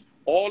phones,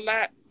 all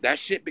that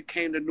shit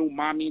became the new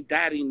mommy,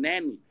 daddy,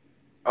 nanny.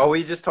 Oh,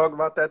 we just talked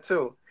about that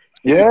too.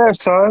 Yeah,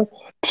 son.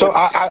 So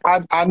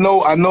I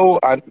know.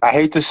 I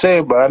hate to say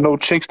it, but I know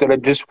chicks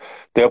that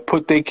they'll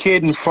put their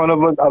kid in front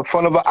of an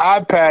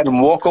iPad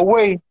and walk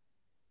away.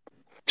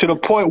 To the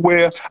point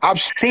where I've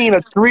seen a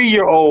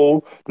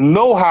 3-year-old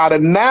know how to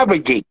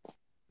navigate.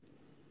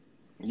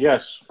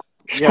 Yes.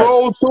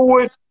 Scroll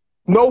through it,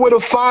 know where to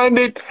find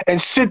it, and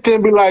sit there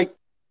and be like,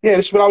 "Yeah,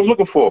 this is what I was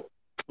looking for."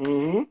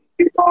 Mm-hmm.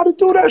 You know how to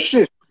do that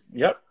shit.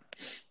 Yep.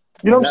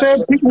 You know what I'm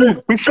saying?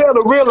 People, we fail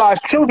to realize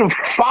children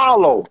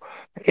follow.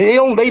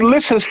 They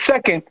listen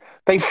second,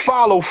 they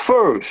follow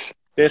first.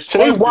 So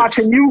they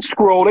watching you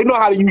scroll. They know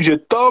how to use your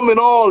thumb and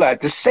all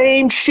that. The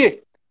same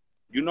shit.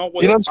 You know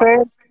what? You know what I'm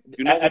saying?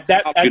 You know, at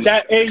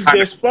that age,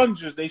 they're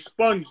sponges. They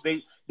sponge.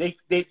 They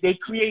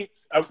create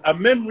a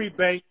memory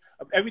bank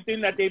of everything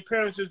that their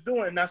parents is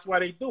doing, and that's why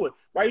they do it.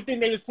 Why do you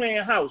think they was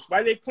playing house?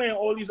 Why they playing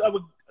all these other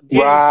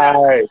games?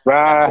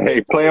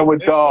 Right. Playing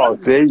with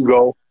dogs. There you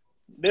go.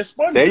 They're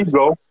sponges. There you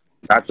go.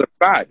 That's a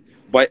fact.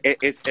 But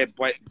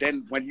but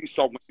then when you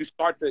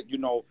start to, you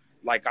know,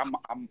 like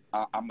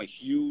I'm a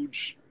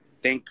huge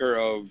thinker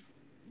of,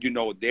 you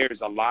know,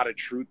 there's a lot of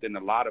truth in a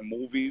lot of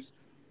movies,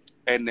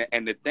 and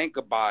to think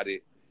about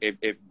it,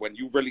 if when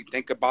you really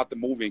think about the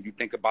movie and you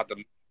think about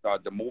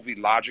the movie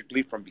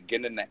logically from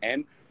beginning to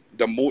end,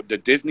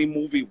 the Disney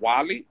movie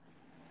WALL-E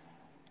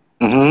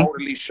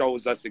totally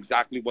shows us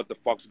exactly what the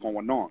fuck's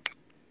going on.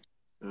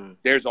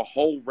 There's a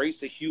whole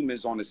race of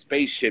humans on a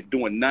spaceship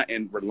doing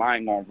nothing,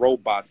 relying on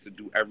robots to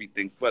do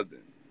everything for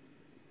them.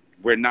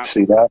 We're not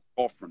far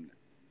off from that.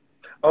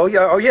 Oh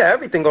yeah,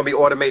 everything gonna be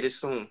automated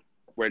soon.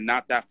 We're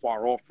not that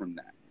far off from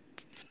that.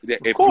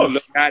 If you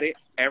look at it,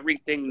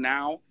 everything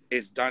now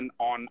is done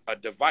on a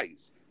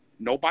device.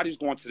 Nobody's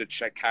going to the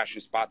check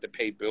cashing spot to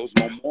pay bills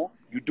no more.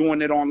 You're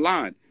doing it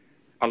online.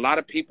 A lot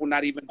of people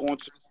not even going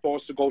to the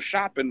stores to go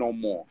shopping no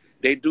more.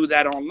 They do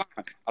that online.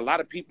 A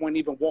lot of people ain't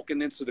even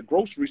walking into the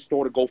grocery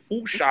store to go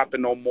food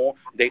shopping no more.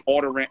 They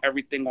ordering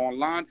everything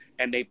online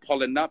and they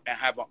pulling up and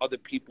having other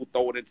people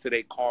throw it into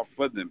their car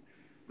for them.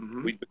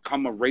 We've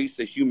become a race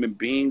of human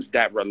beings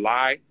that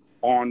rely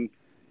on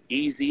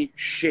easy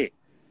shit.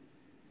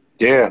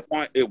 Yeah.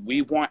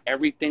 We want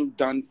everything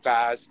done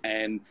fast,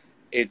 and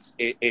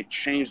it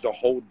changed the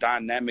whole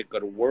dynamic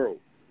of the world.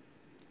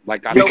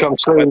 Like become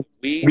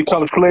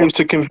slaves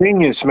to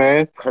convenience,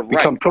 man. Correct.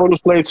 Become total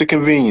slaves to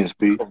convenience,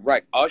 B.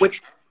 Correct.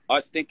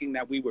 Us thinking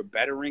that we were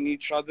bettering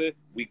each other,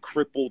 we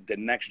crippled the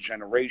next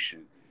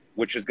generation,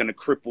 which is going to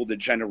cripple the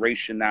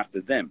generation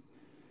after them.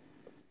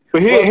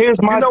 But here's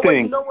my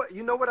thing.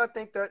 You know what I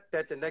think that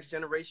the next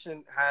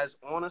generation has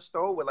on us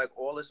though, with like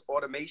all this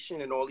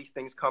automation and all these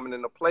things coming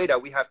into play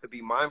that we have to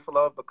be mindful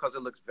of because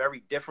it looks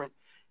very different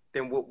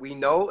than what we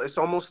know. It's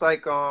almost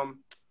like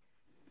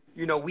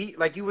you know, we,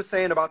 like you were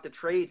saying about the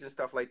trades and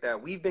stuff like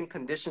that, we've been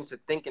conditioned to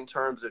think in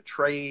terms of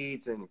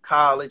trades and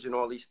college and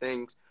all these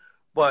things.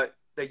 But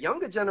the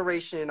younger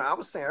generation, I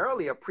was saying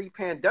earlier,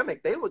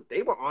 pre-pandemic, they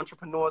were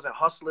entrepreneurs and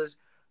hustlers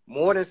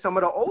more than some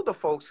of the older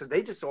folks, because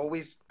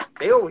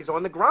they always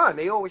on the grind.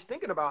 They always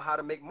thinking about how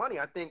to make money.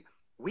 I think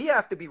we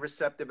have to be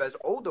receptive as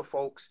older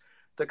folks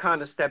to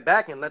kind of step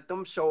back and let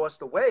them show us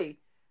the way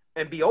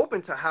and be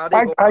open to how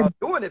they go about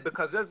doing it,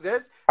 because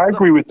I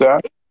agree with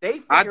that. They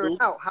figuring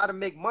out how to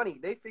make money.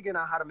 They figuring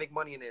out how to make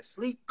money in their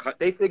sleep.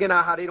 They figuring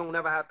out how they don't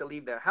ever have to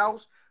leave their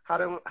house. How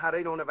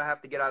they don't ever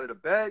have to get out of the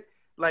bed.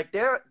 Like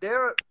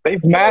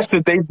they've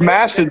mastered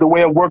the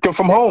way of working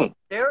from home.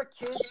 There are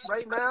kids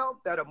right now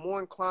that are more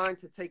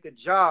inclined to take a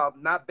job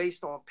not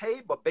based on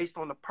pay, but based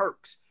on the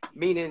perks.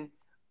 Meaning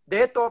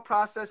our thought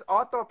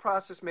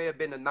process may have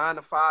been a 9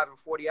 to 5 and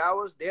 40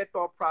 hours. Their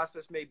thought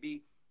process may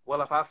be,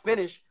 well, if I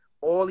finish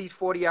all these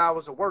 40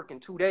 hours of work in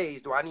 2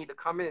 days, do I need to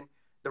come in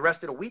the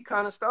rest of the week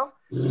kind of stuff?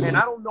 And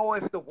I don't know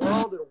if the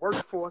world of the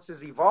workforce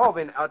is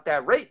evolving at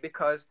that rate,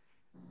 because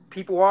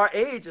people our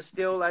age are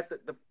still at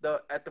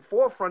the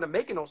forefront of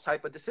making those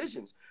type of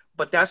decisions.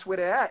 But that's where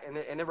they're at, and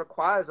it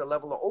requires a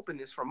level of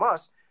openness from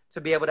us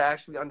to be able to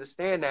actually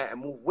understand that and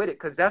move with it,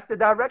 because that's the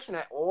direction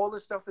that all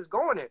this stuff is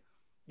going in.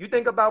 You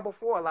think about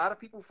before, a lot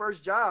of people's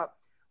first job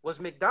was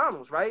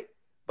McDonald's, right?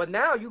 But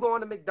now you go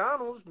into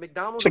McDonald's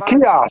it's a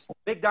kiosk.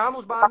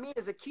 McDonald's by me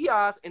is a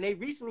kiosk, and they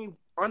recently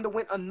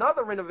underwent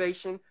another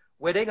renovation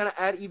where they're going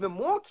to add even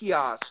more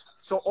kiosks.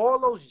 So all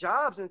those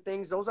jobs and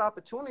things, those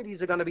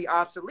opportunities are going to be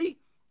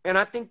obsolete. And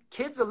I think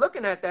kids are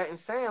looking at that and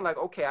saying, like,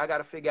 okay, I got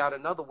to figure out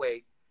another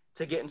way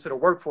to get into the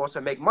workforce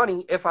and make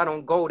money if I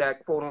don't go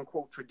that quote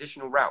unquote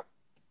traditional route.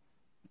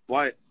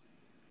 But,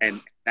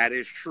 and that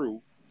is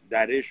true.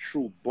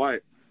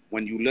 But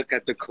when you look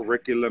at the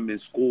curriculum in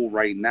school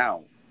right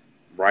now,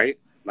 right?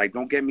 Like,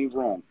 don't get me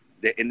wrong.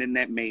 The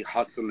internet made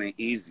hustling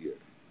easier.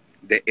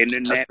 The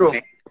internet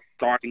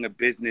starting a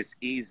business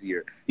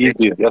easier.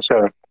 Easier, yes,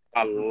 sir.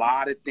 A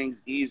lot of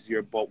things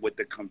easier, but with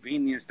the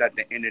convenience that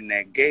the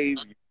internet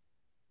gave you,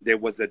 there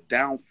was a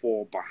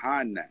downfall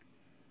behind that.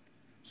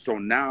 So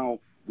now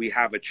we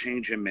have a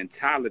change in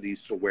mentality.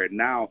 So where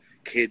now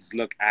kids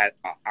look at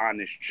an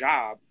honest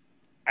job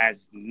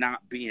as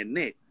not being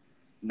it.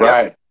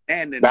 Right.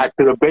 And back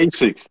to the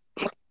basics.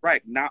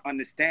 Right. Not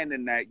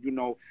understanding that, you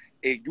know,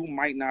 you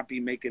might not be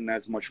making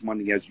as much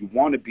money as you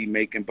want to be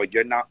making, but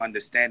you're not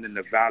understanding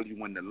the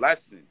value in the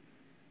lesson.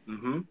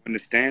 Mm-hmm.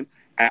 Understand?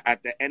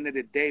 At the end of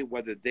the day,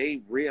 whether they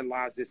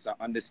realize this or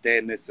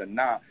understand this or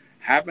not,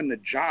 having a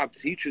job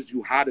teaches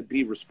you how to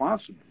be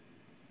responsible.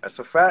 That's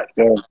a fact.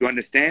 Yeah. You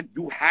understand?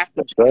 You have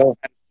to Yes, be sir. out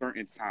at a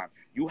certain time.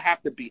 You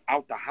have to be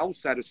out the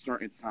house at a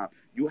certain time.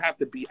 You have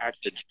to be at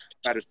the job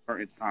at a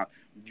certain time.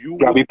 You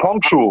Gotta be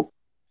punctual.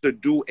 to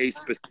do a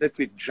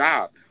specific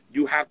job.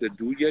 You have to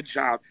do your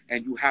job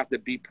and you have to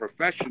be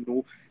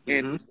professional.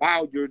 And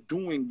while you're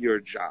doing your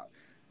job,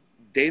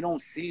 they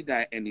don't see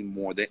that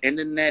anymore. The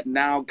internet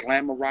now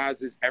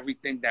glamorizes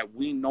everything that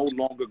we no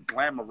longer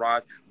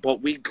glamorize,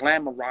 but we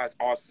glamorize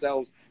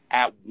ourselves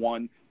at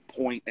one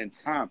point in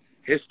time.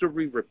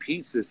 History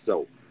repeats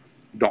itself.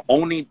 The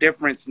only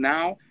difference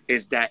now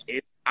is that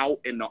it's out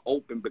in the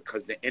open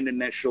because the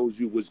internet shows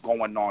you what's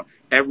going on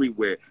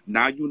everywhere.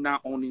 Now you're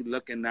not only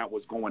looking at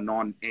what's going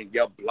on in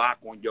your block,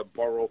 on your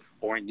borough,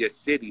 or in your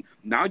city.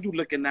 Now you're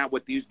looking at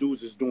what these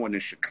dudes is doing in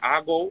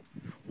Chicago,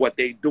 what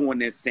they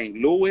doing in St.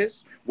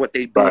 Louis, what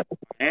they doing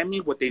in Miami,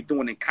 what they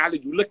doing in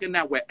Cali. You're looking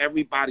at what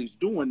everybody's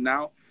doing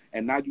now,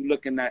 and now you're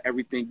looking at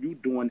everything you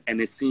doing,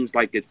 and it seems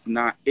like it's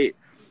not it.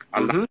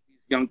 A lot of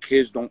these young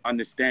kids don't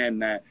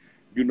understand that,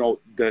 you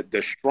know,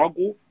 the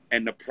struggle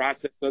and the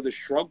process of the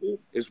struggle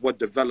is what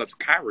develops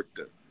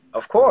character.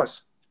 Of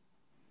course.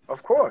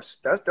 Of course.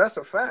 That's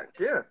a fact.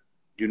 Yeah.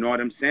 You know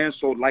what I'm saying?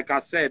 So like I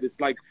said,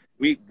 it's like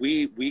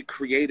we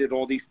created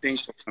all these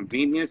things for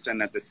convenience,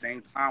 and at the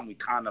same time we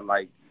kind of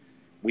like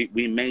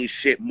we made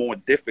shit more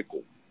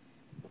difficult.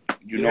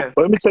 You know?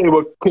 But let me tell you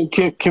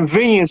what,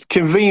 convenience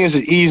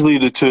is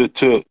easily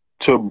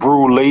to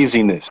brew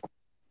laziness.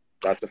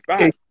 That's a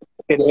fact.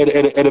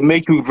 It'll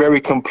make you very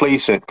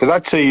complacent. Because I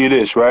tell you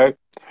this, right?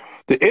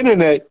 The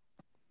internet,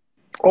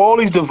 all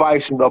these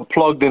devices are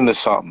plugged into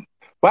something.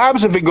 What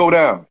happens if it go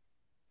down?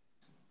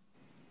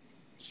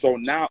 So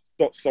now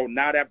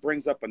that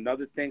brings up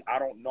another thing. I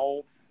don't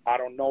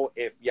know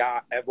if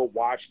y'all ever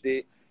watched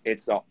it.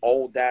 It's an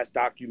old ass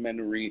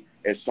documentary.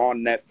 It's on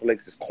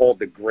Netflix. It's called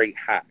The Great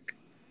Hack.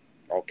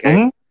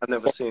 Okay, I've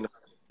never seen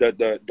it.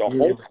 The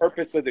whole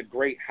purpose of The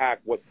Great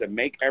Hack was to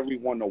make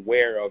everyone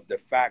aware of the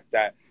fact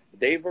that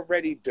they've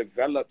already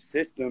developed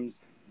systems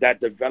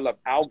that develop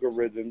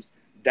algorithms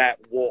that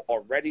will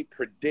already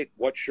predict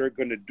what you're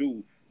going to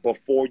do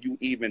before you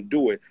even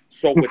do it.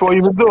 So before you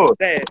even do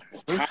it,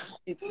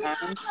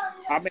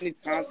 how many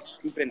times have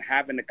you been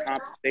having a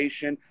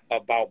conversation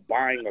about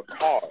buying a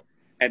car,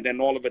 and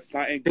then all of a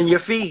sudden in your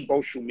feed,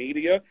 social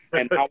media,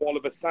 and now all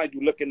of a sudden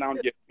you're looking down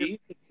your feed.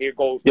 Here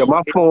goes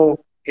my phone.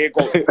 Here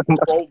goes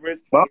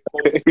Rovers.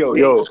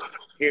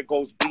 Here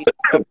goes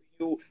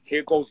BMW.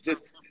 Here goes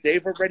this.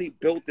 They've already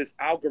built this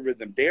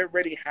algorithm. They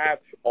already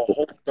have a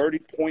whole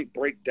 30-point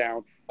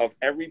breakdown of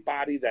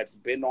everybody that's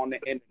been on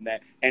the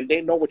internet, and they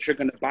know what you're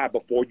gonna buy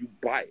before you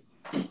buy it.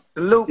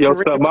 Yo,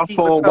 son, my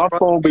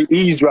phone be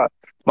eavesdropping.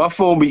 My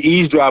phone be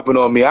eavesdropping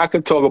on me. I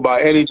can talk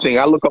about anything.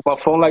 I look up my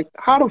phone like,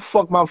 how the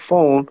fuck my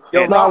phone?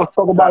 Yo, now I was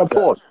talking about a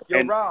port.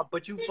 Yo, Rob,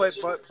 but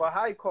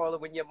how you call it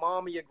when your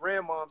mom or your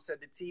grandmom said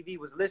the TV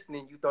was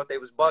listening, you thought they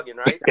was bugging,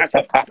 right? That's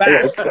a fact.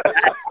 That's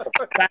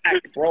a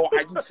fact, bro.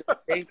 I used to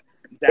think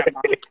that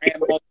my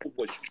grandmother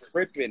was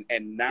tripping,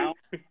 and now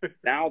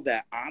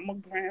that I'm a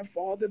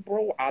grandfather,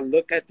 bro, I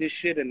look at this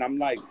shit and I'm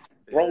like,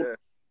 bro,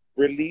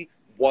 really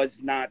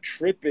was not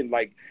tripping.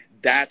 Like,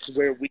 that's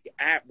where we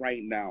at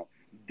right now.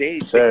 They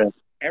know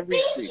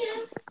everything.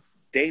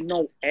 They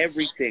know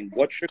everything.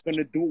 What you're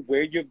gonna do,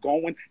 where you're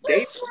going. They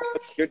know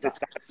if you're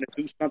deciding to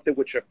do something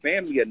with your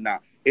family or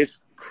not. It's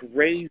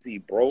crazy,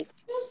 bro.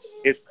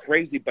 It's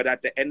crazy. But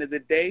at the end of the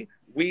day,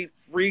 we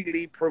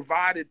freely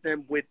provided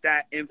them with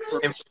that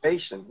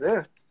information.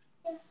 Yeah.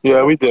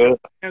 Yeah, we did.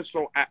 And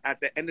so at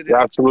the end of the day,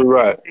 absolutely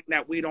right. Thing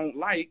that we don't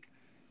like,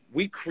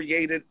 we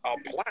created a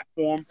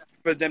platform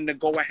for them to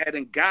go ahead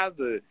and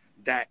gather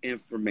that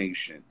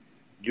information.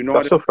 You know,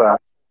 that's a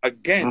fact.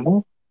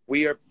 Again,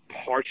 we are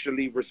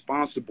partially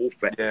responsible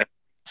for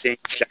everything.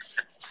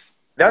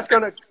 That's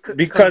gonna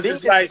because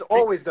it's like is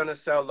always gonna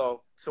sell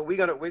though. So we're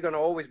gonna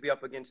always be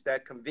up against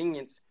that.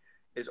 Convenience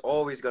is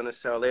always gonna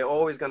sell. They're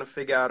always gonna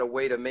figure out a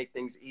way to make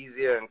things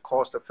easier and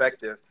cost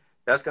effective.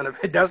 That's gonna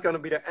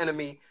be the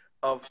enemy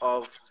of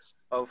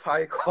how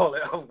you call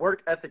it, of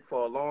work ethic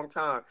for a long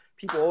time.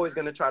 People are always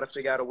gonna try to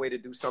figure out a way to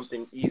do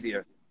something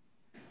easier.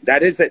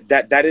 That is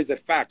a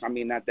fact. I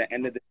mean, at the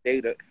end of the day,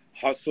 the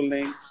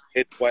hustling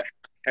is what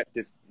kept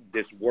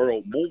this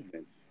world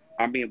moving.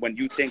 I mean, when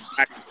you think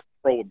back to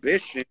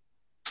prohibition,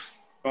 you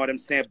know what I'm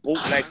saying?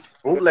 Bootleg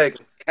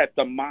kept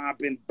the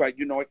mob in, but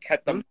you know, it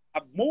kept the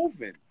mob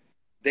moving.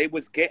 They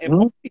was getting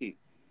money.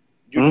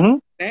 You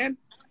understand?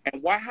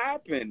 And what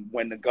happened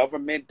when the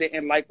government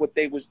didn't like what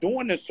they was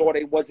doing and saw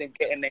they wasn't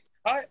getting their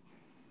cut?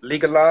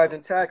 Legalize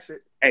and tax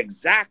it.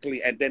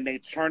 Exactly. And then they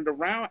turned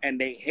around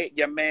and they hit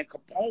your man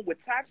Capone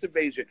with tax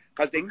evasion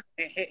because they couldn't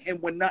hit him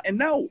with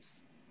nothing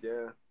else.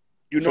 Yeah.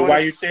 You know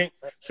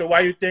So why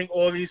you think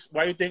all these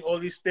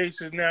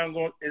states is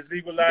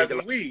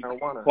legalizing weed?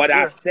 But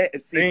I said,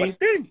 Same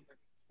thing.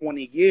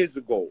 20 years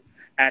ago,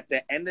 at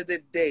the end of the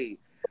day,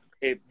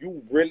 if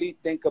you really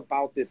think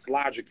about this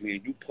logically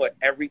and you put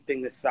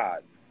everything aside,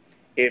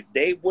 if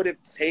they would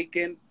have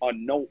taken a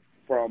note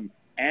from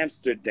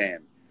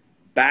Amsterdam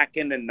back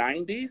in the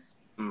 90s,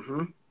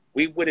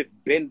 we would have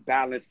been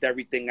balanced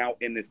everything out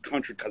in this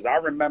country. Because I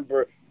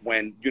remember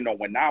when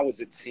I was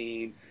a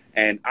teen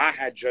and I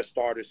had just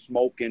started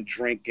smoking,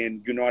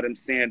 drinking, you know what I'm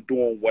saying,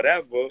 doing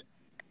whatever.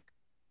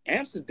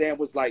 Amsterdam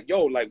was like,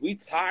 yo, like, we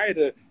tired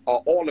of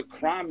all the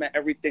crime and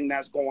everything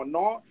that's going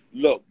on.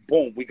 Look,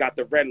 boom, we got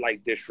the red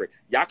light district.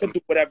 Y'all can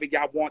do whatever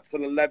y'all want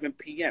till 11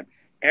 p.m.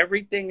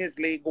 Everything is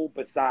legal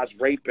besides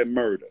rape and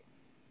murder.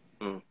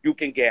 You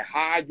can get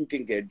high, you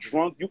can get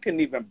drunk, you can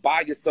even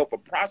buy yourself a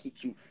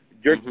prostitute.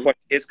 But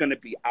it's going to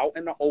be out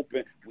in the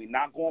open. We're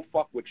not going to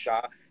fuck with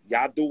y'all.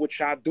 Y'all do what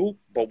y'all do,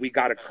 but we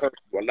got a curfew.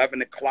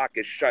 11 o'clock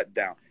is shut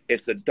down.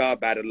 It's a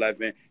dub at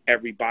 11.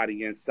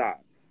 Everybody inside.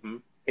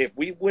 If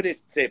we would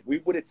have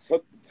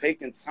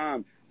taken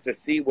time to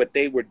see what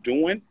they were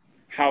doing,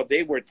 how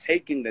they were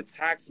taking the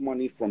tax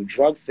money from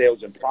drug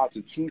sales and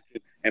prostitution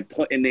and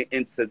putting it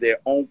into their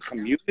own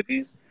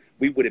communities,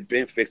 we would have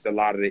been fixed a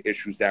lot of the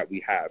issues that we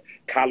have.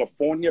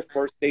 California,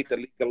 first state to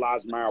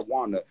legalize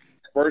marijuana.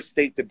 First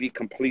state to be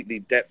completely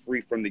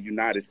debt-free from the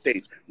United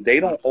States. They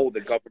don't owe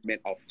the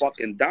government a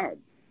fucking dime.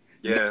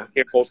 Yeah.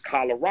 Here goes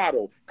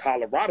Colorado.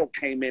 Colorado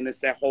came in and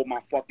said, hold my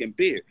fucking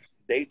beer.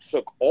 They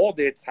took all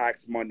their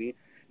tax money.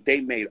 They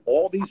made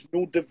all these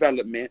new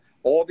development,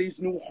 all these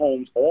new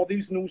homes, all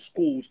these new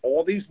schools,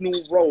 all these new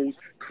roads,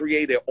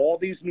 created all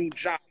these new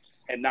jobs,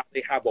 and now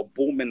they have a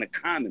booming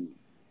economy.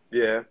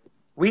 Yeah.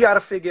 We got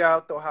to figure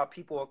out, though, how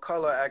people of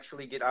color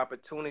actually get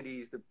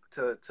opportunities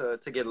to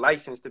get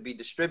licensed to be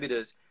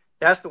distributors.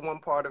 That's the one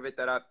part of it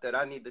that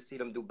I need to see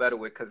them do better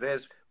with, because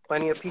there's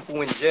plenty of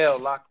people in jail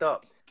locked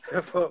up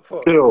for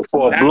a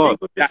blunt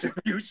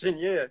distribution.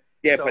 Yeah,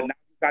 so, but now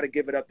you got to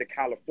give it up to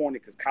California,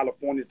 because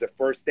California is the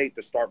first state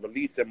to start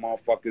releasing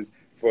motherfuckers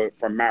for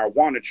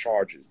marijuana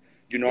charges.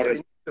 You know,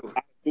 there's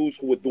dudes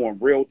who were doing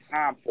real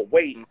time for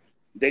weight.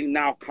 They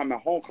now coming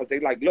home because they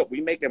like, look,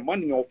 we making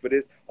money off of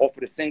this, off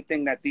of the same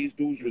thing that these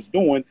dudes was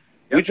doing.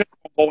 We just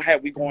gonna go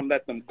ahead, we gonna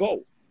let them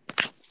go.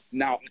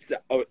 Now,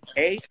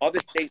 A, other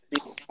states need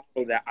to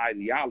follow that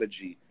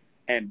ideology,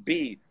 and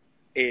B,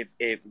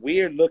 if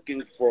we're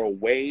looking for a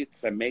way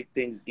to make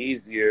things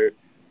easier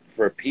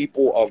for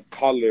people of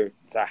color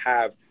to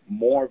have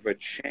more of a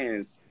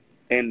chance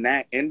in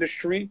that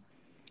industry,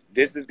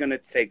 this is going to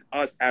take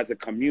us as a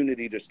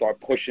community to start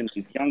pushing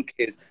these young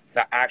kids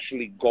to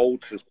actually go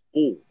to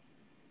school.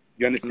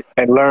 You understand?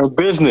 And learn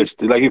business,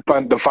 like you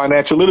find the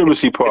financial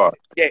literacy part.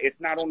 Yeah, it's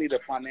not only the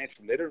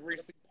financial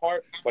literacy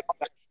part, but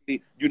it's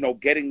actually,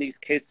 getting these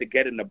kids to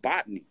get into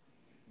botany.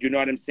 You know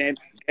what I'm saying?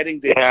 Getting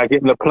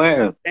the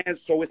plan. And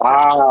so it's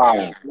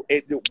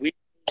we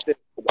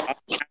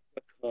the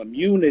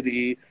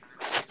community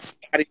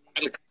come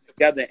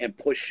together and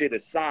put shit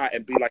aside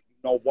and be like,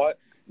 you know what?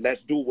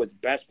 Let's do what's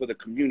best for the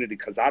community.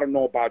 Because I don't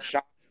know about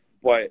y'all,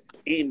 but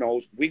he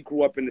knows we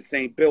grew up in the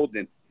same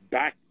building.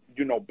 Back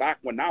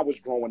when I was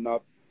growing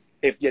up,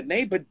 if your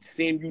neighbor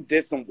seen you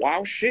did some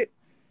wild shit,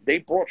 they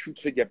brought you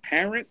to your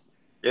parents.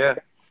 Yeah.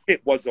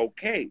 It was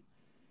okay.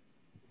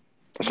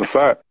 That's a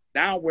fact.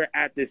 Now we're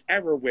at this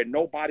era where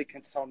nobody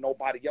can tell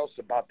nobody else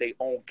about their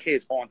own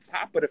kids, on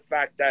top of the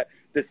fact that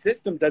the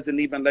system doesn't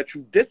even let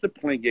you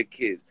discipline your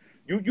kids.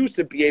 You used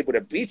to be able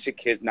to beat your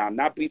kids, now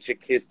not beat your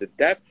kids to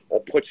death or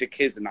put your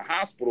kids in the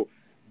hospital,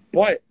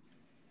 but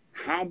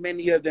how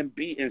many of them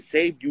beat and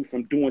saved you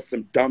from doing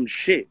some dumb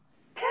shit?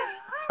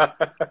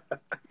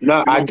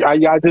 No,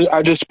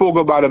 I just spoke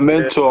about a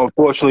mentor,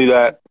 unfortunately,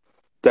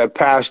 that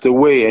passed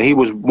away, and he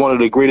was one of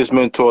the greatest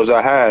mentors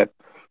I had.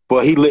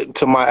 But he lit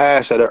into my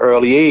ass at an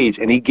early age,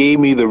 and he gave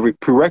me the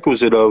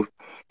prerequisite of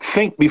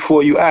think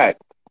before you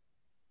act.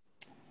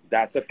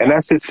 That's a fact.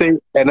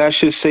 And that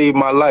should save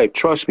my life.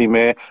 Trust me,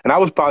 man. And I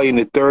was probably in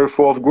the 3rd,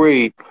 4th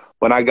grade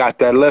when I got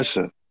that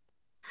lesson.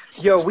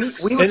 Yo, we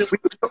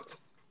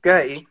go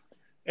ahead.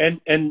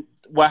 And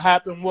what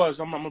happened was,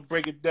 I'm gonna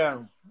break it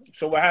down.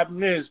 So what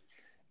happened is,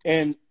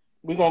 and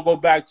we're gonna go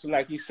back to,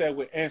 like he said,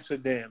 with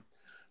Amsterdam.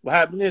 What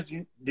happened is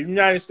the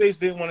United States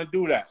didn't want to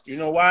do that. You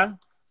know why?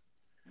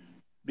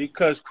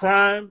 Because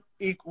crime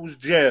equals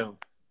jail.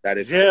 That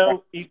is jail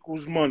correct.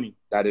 Equals money.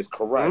 That is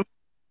correct.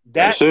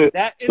 That's it.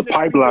 That it's a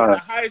pipeline. Was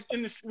the highest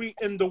industry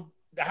in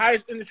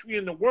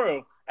the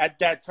world at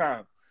that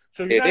time.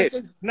 So the United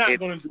States is not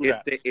going to do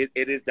that. It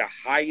is the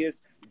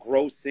highest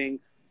grossing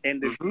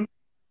industry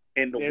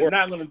in the world. They're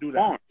not going to do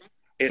that.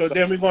 So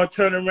then we're going to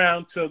turn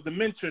around to the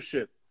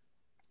mentorship.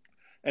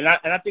 And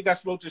I think I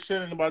spoke to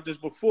Shannon about this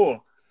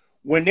before.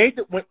 when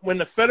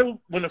the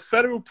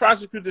federal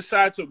prosecutor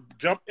decided to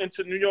jump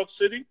into New York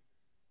City,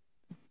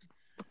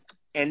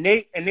 and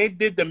they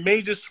did the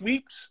major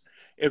sweeps,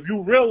 if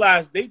you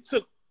realize they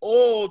took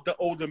all the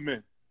older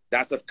men.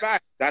 That's a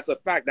fact. That's a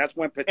fact. That's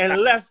when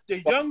and left the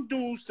young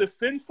dudes to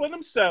fend for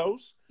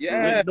themselves,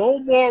 yeah, with no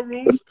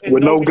morals and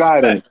with no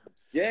guidance.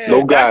 yeah, So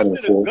no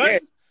guidance.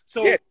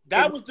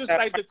 That was just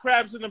like the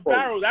crabs in the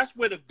barrel. That's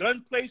where the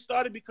gunplay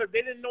started because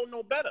they didn't know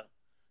no better.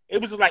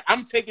 It was just like,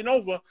 I'm taking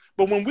over.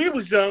 But when we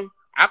was young,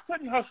 I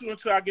couldn't hustle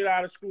until I get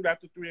out of school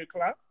after 3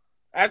 o'clock.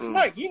 Ask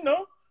Mike,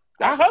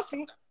 I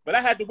hustled, but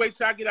I had to wait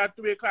till I get out at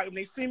 3 o'clock. When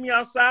they see me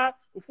outside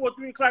before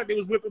 3 o'clock, they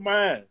was whipping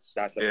my ass.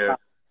 That's a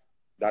fact.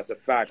 That's a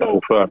fact.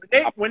 So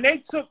when they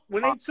took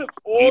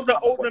all the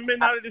older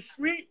men out of the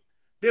street,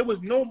 there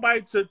was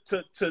nobody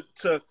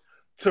to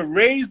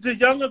raise the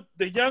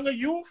younger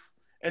youth,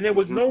 and there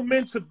was no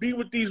men to be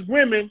with these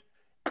women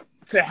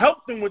to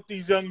help them with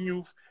these young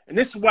youth. And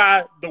this is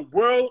why the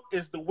world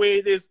is the way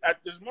it is at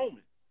this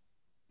moment.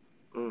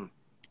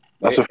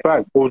 That's a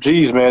fact.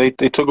 OGs, man.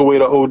 They took away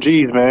the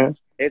OGs, man.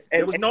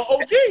 There was no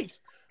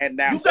OGs. And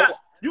that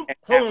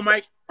hold on,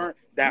 Mike.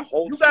 That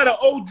whole you got an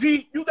OG.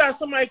 You got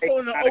somebody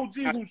calling an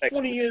OG who's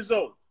 20 years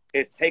old.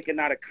 It's taken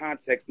out of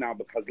context now,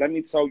 because let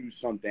me tell you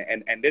something,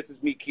 and this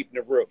is me keeping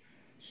it real.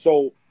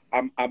 So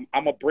I'm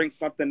gonna bring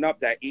something up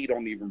that E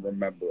don't even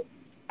remember.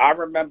 I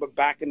remember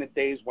back in the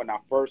days when I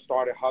first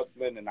started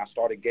hustling and I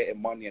started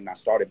getting money and I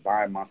started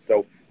buying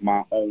myself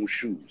my own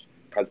shoes,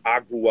 because I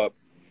grew up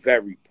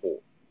very poor.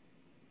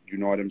 You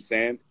know what I'm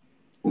saying?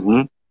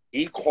 Mm-hmm.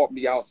 He caught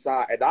me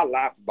outside, and I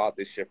laugh about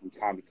this shit from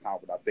time to time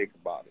when I think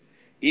about it.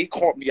 He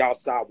caught me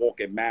outside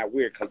walking mad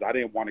weird because I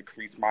didn't want to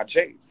crease my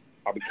J's.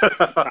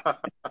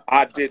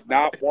 I did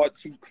not want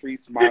to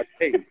crease my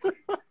J's.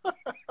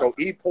 So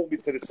he pulled me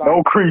to the side.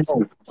 No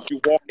creasing.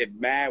 You walking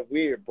mad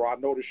weird, bro. I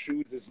know the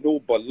shoes is new,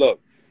 but look,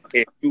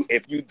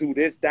 if you do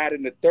this, that,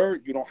 and the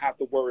third, you don't have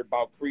to worry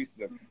about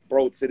creasing them.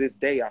 Bro, to this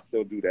day, I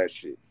still do that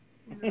shit.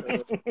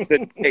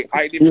 Hey,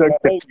 I ain't even gonna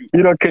hold you.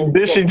 You done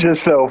conditioned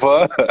yourself,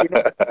 huh?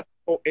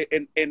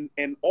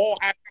 In all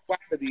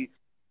actuality,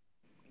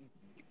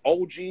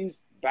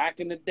 OGs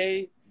back in the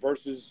day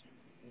versus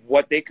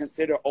what they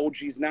consider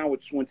OGs now are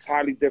two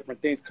entirely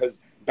different things. Because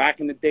back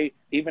in the day,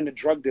 even the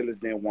drug dealers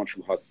didn't want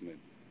you hustling.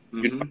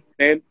 You know what I'm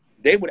saying?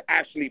 They would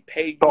actually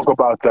pay you. Talk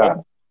about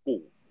that.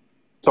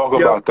 Talk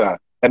about that.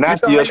 And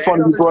that's it's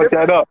funny you brought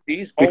that up,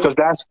 because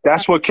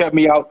that's what kept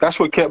me out. That's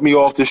what kept me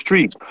off the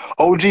street.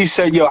 OG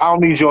said, "Yo, I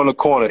don't need you on the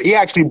corner." He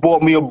actually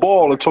bought me a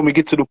ball and told me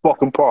get to the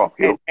fucking park.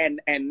 Yo.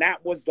 And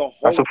that was the whole.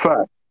 That's a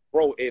fact,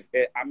 bro.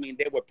 I mean,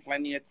 there were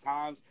plenty of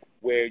times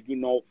where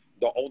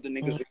the older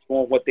niggas were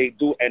doing what they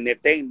do, and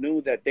if they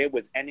knew that there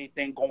was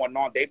anything going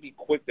on, they'd be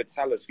quick to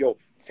tell us, "Yo,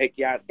 take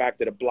your ass back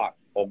to the block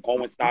or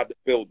go inside the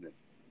building."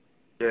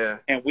 Yeah.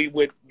 And we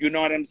would, you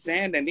know what I'm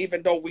saying? And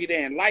even though we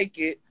didn't like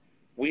it,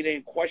 we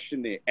didn't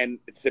question it. And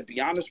to be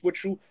honest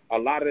with you, a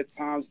lot of the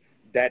times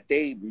that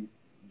they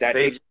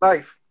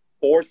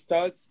forced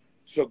us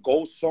to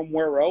go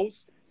somewhere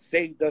else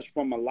saved us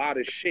from a lot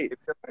of shit.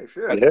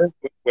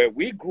 Where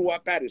we grew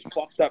up at is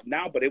fucked up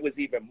now, but it was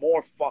even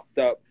more fucked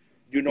up,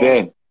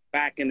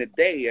 back in the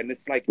day. And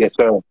it's like,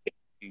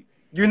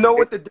 you know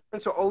what the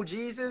difference of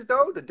OGs is,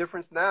 though? The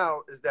difference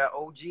now is that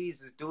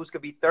OGs is dudes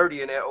could be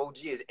 30 and their OG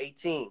is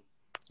 18.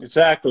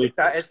 Exactly.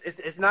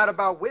 It's not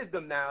about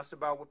wisdom now. It's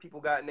about what people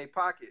got in their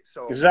pocket.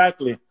 So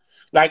exactly.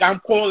 Like I'm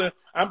calling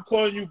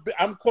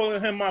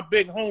him my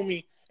big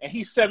homie, and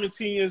he's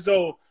 17 years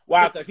old.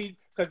 Why?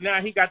 Because now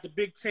he got the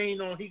big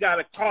chain on. He got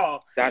a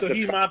car. So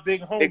he's my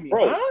big homie. Big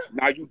bro. Huh?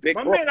 Now you big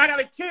my bro. Man, I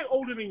got a kid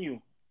older than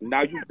you.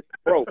 Now you big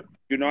bro.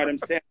 You know what I'm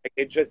saying?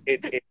 It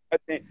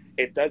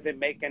doesn't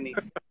make any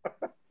sense.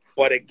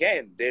 But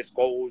again, this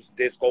goes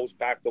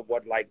back to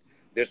what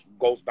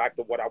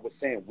I was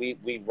saying.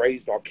 We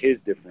raised our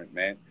kids different,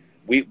 man.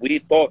 We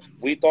thought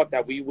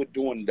that we were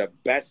doing the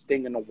best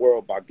thing in the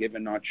world by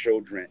giving our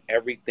children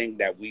everything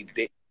that we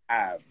didn't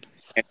have.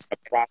 And in the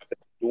process of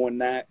doing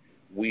that,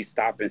 we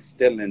stopped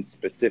instilling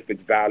specific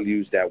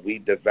values that we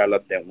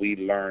developed and we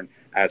learned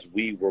as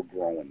we were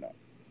growing up.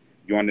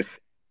 You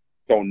understand?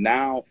 So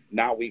now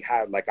we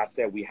have, like I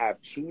said, we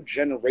have 2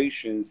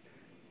 generations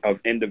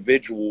of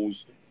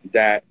individuals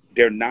that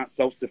they're not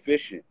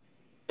self-sufficient.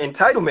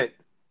 Entitlement.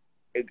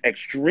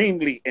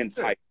 Extremely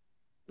entitled.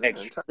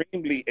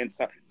 Extremely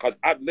entitled. Because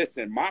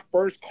listen, my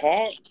first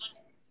car,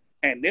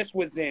 and this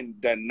was in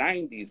the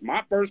 90s,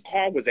 my first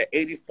car was an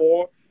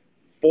 84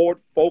 Ford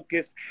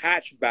Focus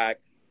hatchback,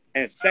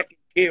 and second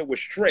gear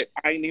was stripped.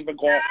 I ain't even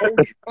gonna hold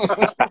you.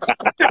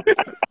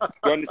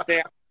 You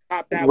understand?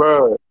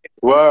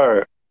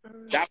 Word.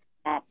 That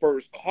was my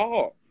first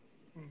car.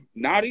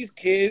 Now these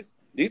kids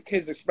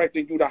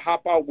expecting you to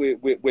hop out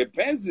with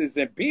Benzes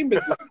and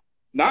Beamers.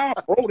 Nah,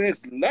 bro,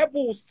 there's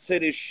levels to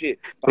this shit.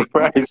 Like,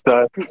 right,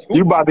 son.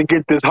 You about to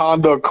get this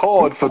Honda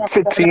Accord for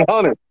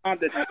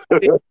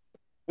 $1,500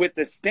 with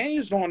the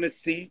stains on the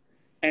seat,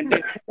 and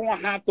then you're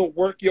gonna have to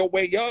work your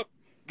way up.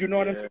 You know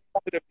what I mean?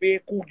 To the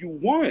vehicle you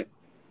want,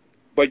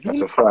 but you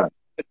That's a fact.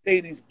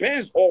 Mercedes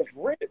Benz off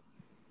rip.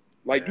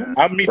 Like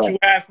I'll meet you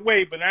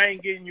halfway, but I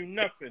ain't getting you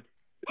nothing.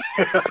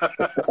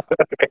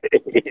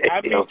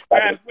 I'll meet you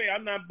halfway.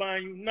 I'm not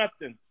buying you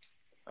nothing.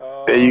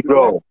 There you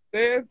go.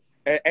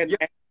 And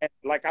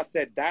like I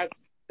said, that's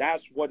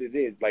what it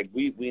is. Like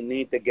we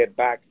need to get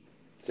back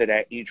to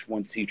that each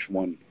one teach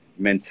one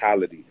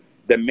mentality.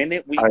 The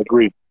minute we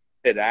agree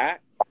to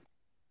that,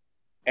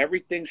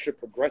 everything should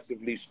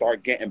progressively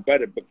start getting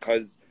better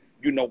because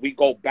we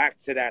go back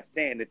to that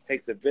saying it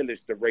takes a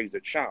village to raise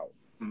a child.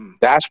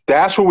 That's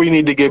what we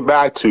need to get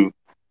back to.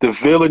 The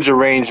village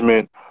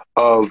arrangement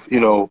of,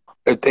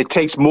 it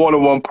takes more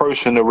than one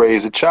person to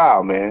raise a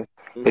child, man.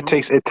 It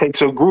takes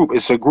a group.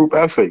 It's a group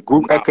effort,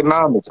 group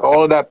economics.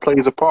 All of that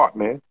plays a part,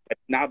 man.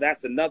 Now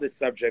that's another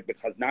subject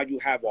because now you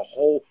have a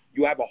whole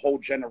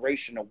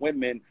generation of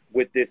women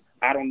with this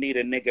I don't need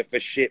a nigga for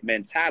shit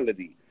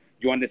mentality.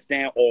 You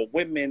understand? Or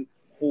women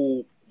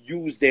who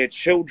use their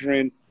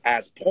children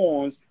as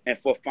pawns and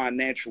for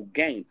financial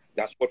gain.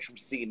 That's what you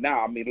see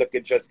now. I mean, look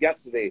at just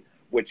yesterday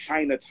with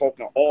China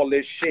talking all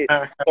this shit,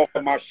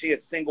 talking about she a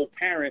single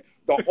parent.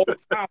 The whole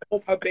time,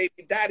 both her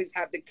baby daddies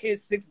have the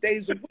kids 6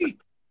 days a week.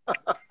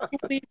 You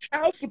need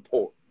child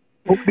support.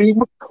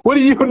 What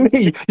do you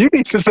need? You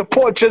need to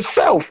support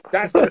yourself.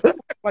 That's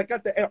like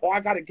at the end. Oh, I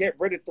got to get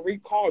rid of 3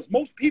 cars.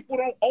 Most people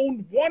don't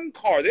own 1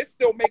 car. They're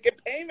still making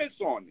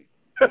payments on it.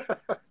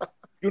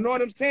 You know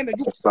what I'm saying? And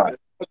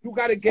you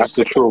got to get. That's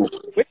the truth.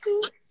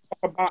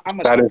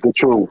 That is the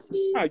truth.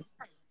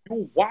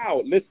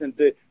 Wow. Listen,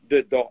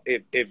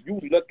 if you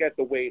look at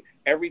the way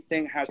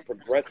everything has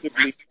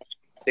progressively,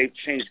 they've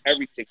changed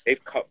everything.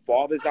 They've cut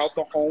fathers out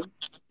the home.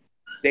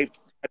 They've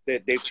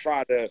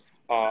tried to.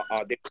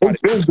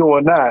 They've been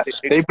doing that.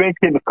 They've been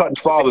cutting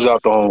fathers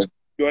out the home.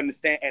 You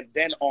understand? And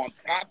then on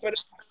top of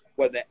it,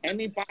 whether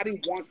anybody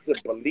wants to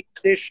believe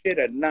this shit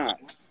or not,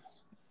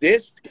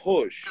 this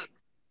push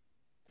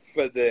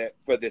for the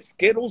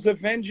Skittles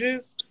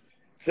Avengers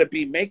to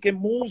be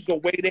making moves the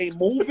way they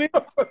moving,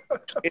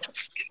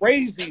 it's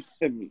crazy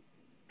to me.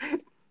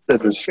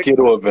 The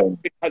Skittle Avengers.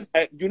 Because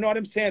you know what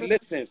I'm saying?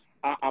 Listen,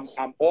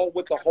 I'm all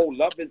with the whole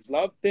love is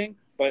love thing.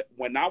 But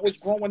when I was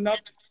growing up,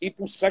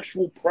 people's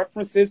sexual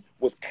preferences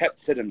was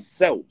kept to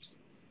themselves.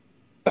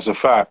 That's a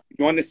fact.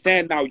 You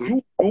understand? Now,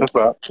 you knew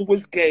who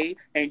was gay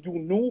and you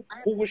knew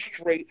who was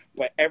straight,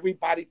 but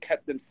everybody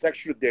kept their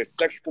sexual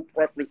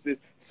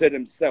preferences to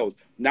themselves.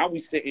 Now we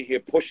sitting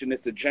here pushing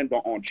this agenda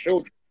on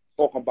children,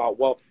 talking about,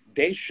 well,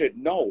 they should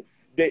know.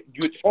 That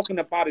you're talking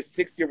about a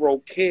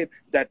 6-year-old kid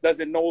that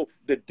doesn't know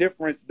the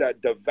difference,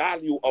 the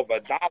value of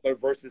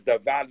 $1 versus the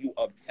value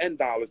of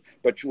 $10,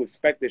 but you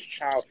expect this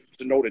child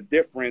to know the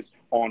difference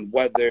on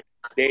whether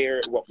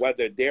they're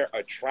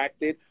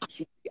attracted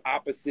to the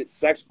opposite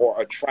sex or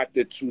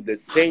attracted to the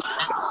same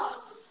sex.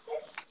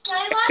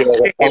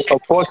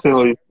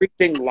 Unfortunately,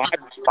 everything live,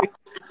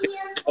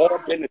 it's all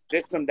been a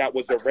system that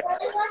was already,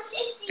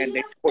 and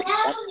they put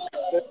to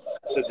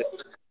the.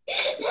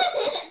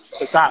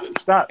 Stop.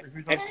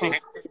 And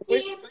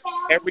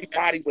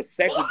everybody was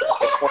segregated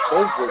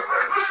over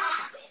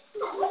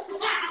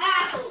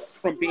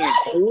from being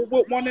cool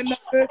with one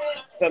another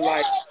to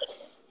like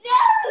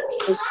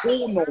so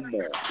cool no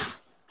more.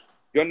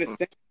 You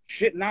understand?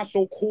 Shit not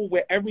so cool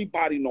with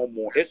everybody no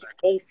more. It's a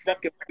whole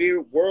fucking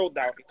weird world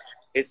out here.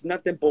 It's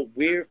nothing but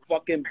weird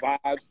fucking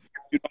vibes.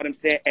 You know what I'm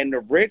saying? And the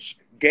rich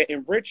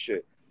getting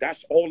richer.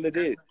 That's all it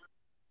is.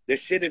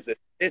 This shit is a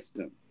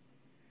system.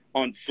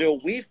 Until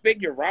we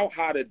figure out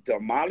how to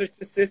demolish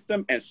the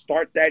system and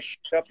start that shit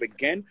up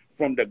again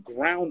from the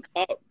ground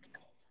up,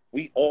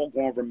 we all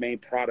going to remain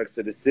products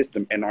of the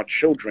system, and our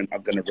children are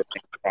going to remain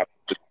products of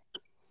the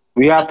system.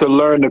 We have to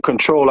learn to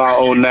control our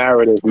own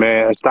narrative,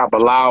 man, and stop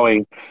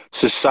allowing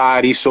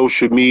society,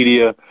 social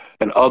media,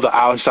 and other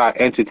outside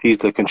entities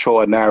to control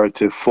a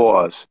narrative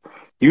for us.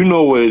 You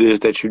know what it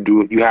is that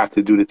you have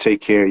to do to take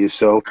care of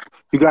yourself.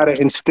 You got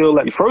to instill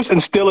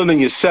it in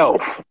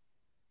yourself.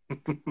 You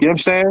know what I'm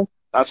saying?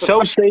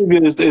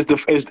 Self-savior is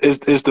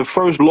the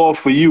first law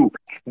for you.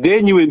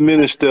 Then you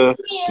administer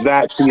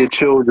that to your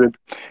children,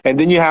 and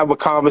then you have a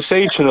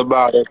conversation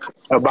about it,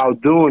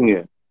 about doing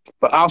it.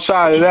 But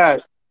outside of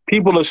that,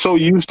 people are so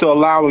used to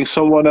allowing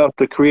someone else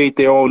to create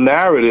their own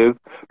narrative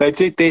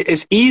that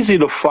it's easy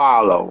to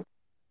follow.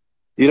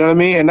 You know what I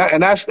mean?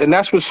 And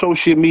that's what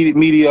social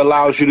media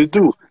allows you to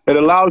do. It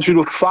allows you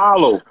to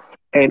follow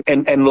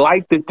and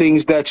like the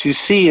things that you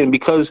see, and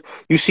because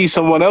you see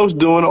someone else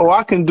doing, oh,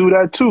 I can do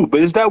that too.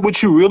 But is that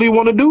what you really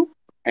want to do?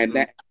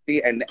 And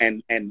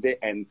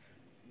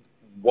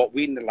what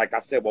we, like I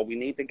said, what we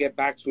need to get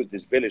back to is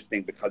this village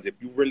thing, because if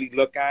you really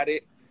look at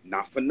it,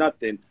 not for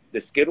nothing,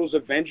 the Skittles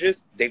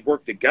Avengers, they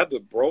work together,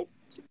 bro.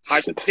 How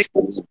you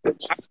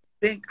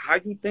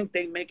think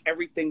they make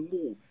everything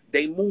move?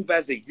 They move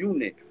as a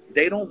unit.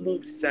 They don't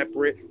move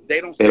separate.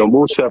 They don't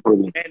move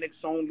separately.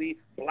 Hispanics only,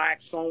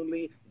 blacks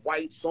only,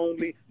 whites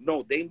only.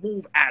 No, they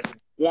move as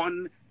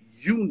one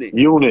unit.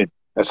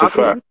 That's a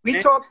fact.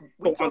 We talked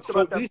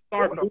until about we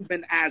start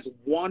moving as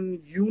one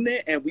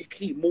unit and we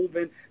keep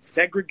moving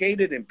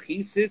segregated in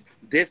pieces,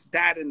 this,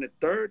 that, and the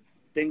third,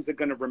 things are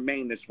going to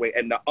remain this way.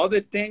 And the other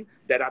thing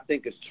that I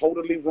think is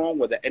totally wrong,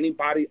 whether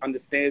anybody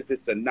understands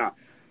this or not,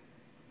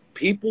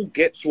 people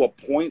get to a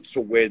point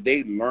to where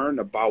they learn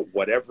about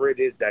whatever it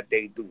is that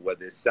they do,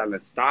 whether it's selling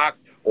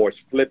stocks or it's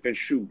flipping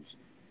shoes.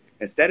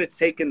 Instead of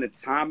taking the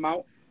time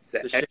out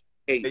to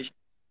educate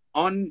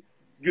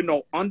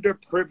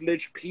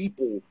underprivileged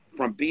people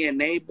from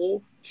being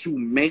able to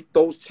make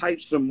those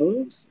types of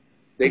moves,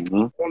 they give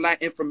all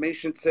that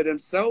information to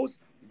themselves.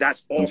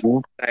 That's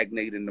also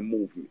stagnating the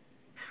movement.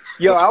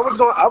 Yo, I was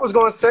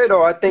going to say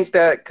though, I think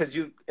that because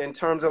in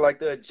terms of like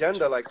the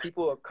agenda, like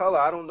people of color,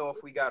 I don't know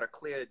if we got a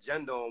clear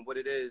agenda on what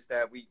it is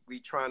that we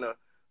trying to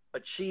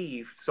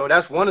achieve. So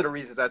that's one of the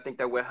reasons I think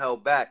that we're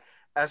held back.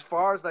 As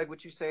far as like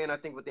what you're saying, I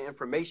think with the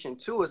information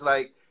too is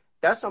like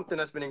that's something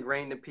that's been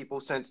ingrained in people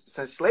since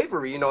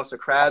slavery. You know, it's a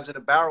crabs in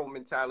a barrel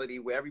mentality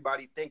where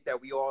everybody think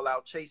that we all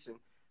out chasing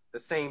the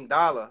same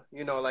dollar.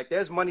 You know, like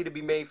there's money to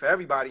be made for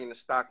everybody in the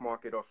stock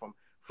market or from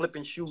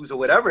flipping shoes or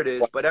whatever it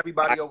is, but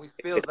everybody always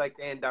feels like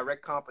they're in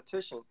direct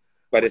competition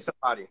with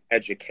somebody.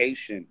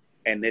 Education,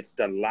 and it's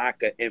the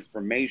lack of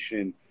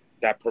information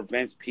that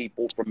prevents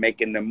people from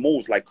making the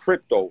moves. Like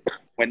crypto,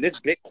 when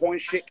this Bitcoin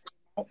shit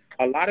came out,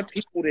 a lot of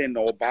people didn't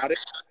know about it.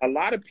 A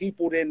lot of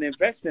people didn't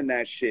invest in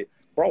that shit.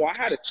 Bro, I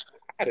had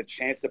a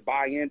chance to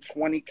buy in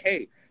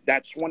 20K.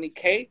 That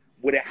 20K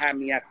would have had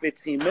me at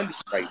 15 million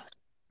right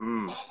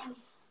now.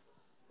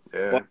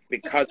 Yeah. But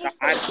because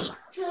I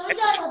didn't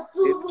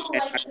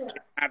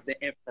have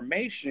the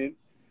information,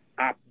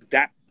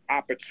 that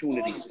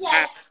opportunity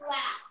happened.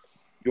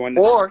 You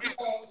understand?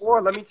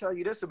 Or let me tell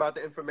you this about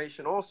the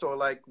information also.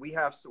 Like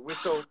we're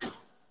so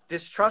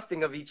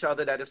distrusting of each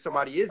other that if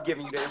somebody is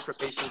giving you the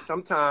information,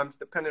 sometimes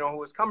depending on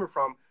who it's coming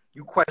from,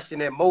 you question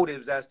their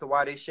motives as to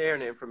why they're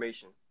sharing the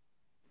information.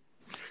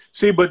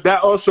 See, but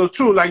that also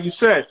too, like you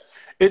said,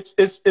 it's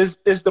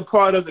the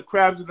part of the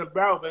crabs in the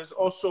barrel, but it's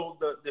also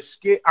the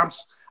scared.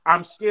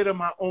 I'm scared of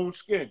my own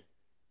skin,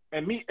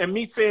 and me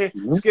saying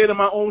scared of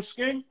my own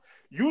skin.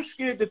 You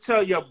scared to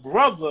tell your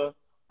brother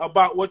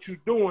about what you're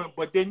doing,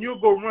 but then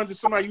you'll go run to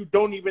somebody you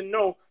don't even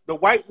know, the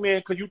white man,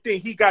 because you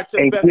think he got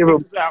your best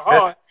interests at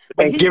heart.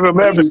 But give him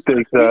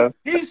everything, sir.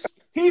 He's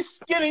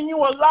skinning you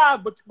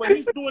alive, but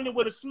he's doing it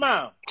with a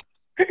smile.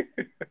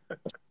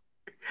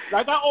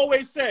 Like I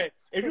always said,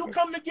 if you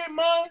come to get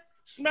mine,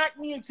 smack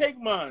me and take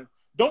mine.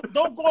 Don't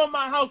go in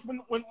my house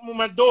when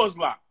my door's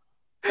locked.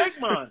 Take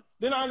mine.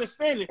 Then I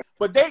understand it.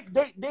 But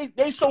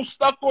they so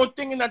stuck on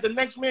thinking that the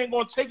next man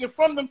gonna take it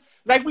from them.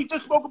 Like we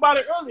just spoke about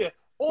it earlier.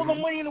 All the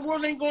money in the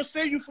world ain't gonna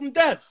save you from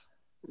death.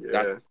 Yeah.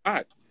 That's a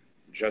fact.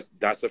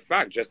 That's a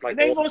fact. Just like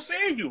it ain't gonna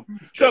save you.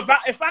 So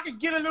if I could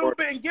get a little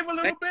bit and give a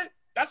little bit,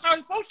 that's how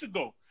it's supposed to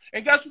go.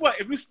 And guess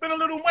what? If you spend a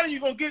little money, you're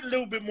gonna get a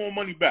little bit more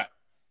money back.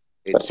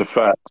 That's a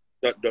fact.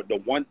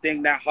 The one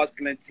thing that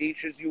hustling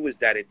teaches you is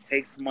that it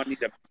takes money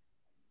to.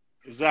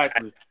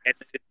 Exactly. At the end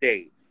of the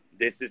day,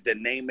 this is the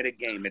name of the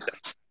game. It's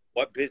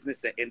what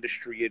business and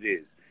industry it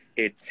is.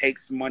 It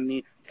takes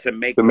money to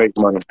make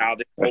money. Now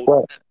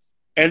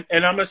And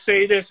I'm gonna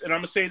say this, and I'm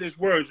gonna say these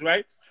words,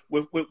 right?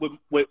 With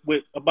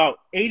about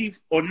 80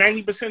 or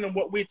 90% of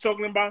what we're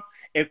talking about,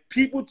 if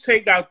people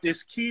take out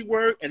this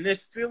keyword and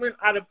this feeling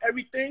out of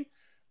everything,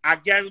 I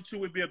guarantee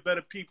we'd be a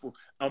better people.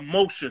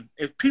 Emotion.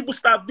 If people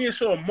stop being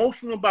so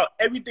emotional about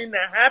everything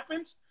that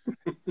happens,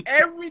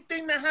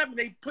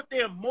 they put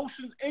their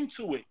emotions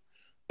into it.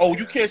 Oh,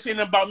 you can't say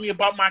nothing about me,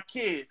 about my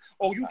kid.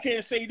 Oh, you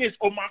can't say this,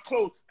 or my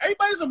clothes.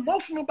 Everybody's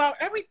emotional about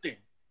everything.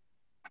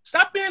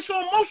 Stop being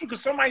so emotional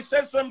because somebody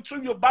said something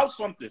to you about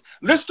something.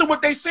 Listen to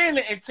what they're saying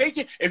and take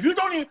it. If you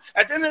don't even,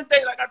 at the end of the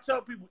day, like I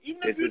tell people,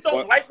 even if you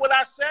don't like what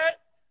I said,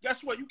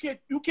 guess what?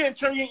 You can't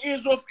turn your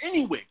ears off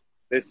anyway.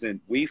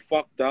 Listen, we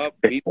fucked up.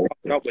 We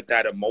fucked up with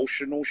that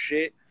emotional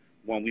shit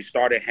when we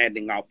started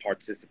handing out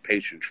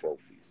participation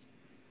trophies.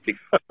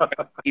 Because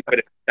keep it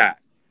at that.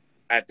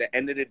 At the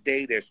end of the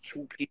day, there's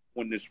two people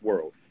in this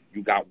world.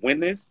 You got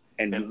winners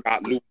and you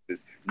got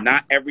losers.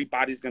 Not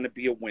everybody's going to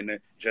be a winner,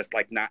 just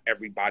like not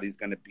everybody's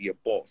going to be a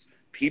boss.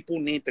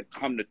 People need to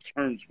come to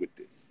terms with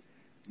this.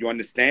 You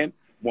understand?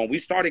 When we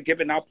started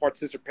giving out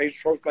participation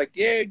trophies, like,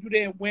 yeah, you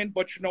didn't win,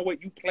 but you know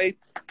what? You played.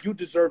 You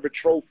deserve a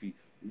trophy.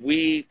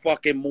 We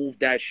fucking moved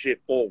that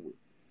shit forward.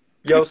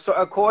 Yo, so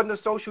according to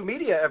social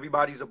media,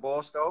 everybody's a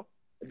boss, though.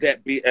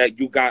 That be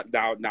you got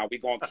now. We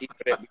gonna keep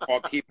it. We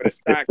gonna keep it a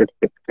stack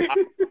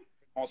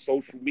on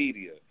social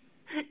media.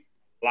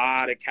 A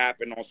lot of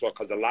capping also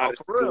because a lot of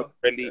people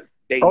really.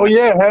 Hell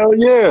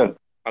yeah.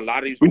 A lot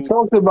of these. We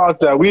talked about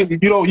that.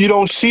 You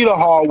don't see the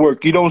hard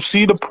work. You don't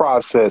see the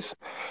process.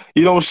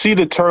 You don't see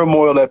the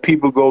turmoil that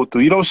people go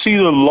through. You don't see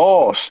the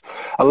loss.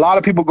 A lot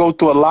of people go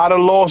through a lot of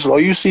losses. All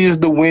you see is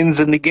the wins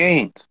and the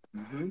gains.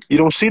 Mm-hmm. You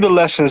don't see the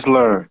lessons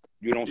learned.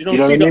 You don't see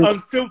the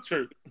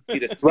unfiltered.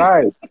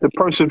 Right. The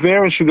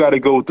perseverance you got to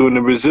go through and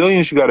the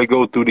resilience you got to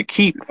go through to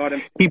keep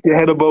your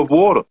head above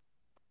water.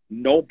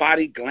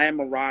 Nobody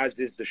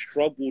glamorizes the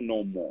struggle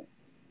no more.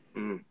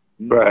 Mm.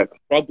 Right. The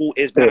struggle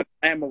is not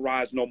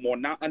glamorized no more.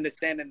 Not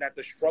understanding that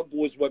the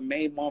struggle is what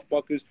made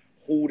motherfuckers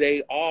who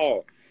they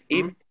are.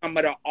 Even some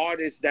of the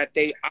artists that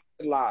they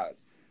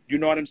idolize. You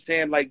know what I'm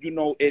saying? Like, you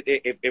know,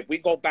 if we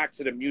go back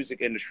to the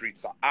music industry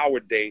to our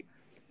day,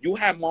 you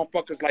have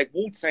motherfuckers like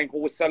Wu-Tang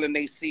who were selling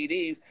their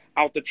CDs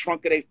out the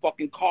trunk of their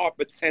fucking car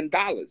for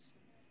 $10.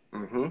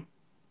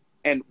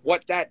 And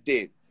what that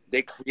did,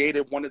 they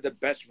created one of the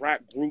best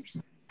rap groups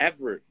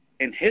ever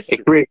in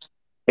history.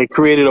 It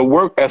created a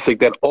work ethic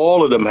that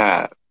all of them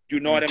have. You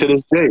know what I to mean?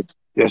 this day.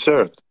 Yes,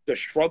 sir. The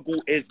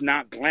struggle is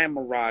not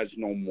glamorized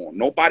no more.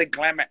 Nobody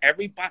glamour.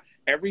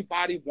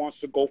 Everybody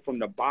wants to go from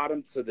the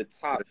bottom to the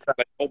top,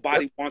 but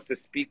nobody wants to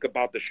speak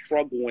about the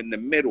struggle in the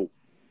middle.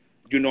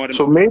 You know what I'm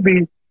saying? So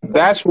maybe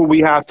that's what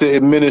we have to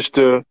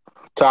administer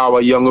to our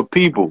younger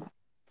people.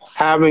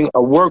 Having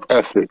a work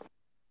ethic.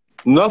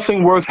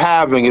 Nothing worth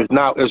having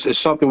is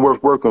something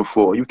worth working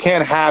for. You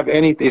can't have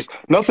anything. It's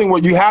nothing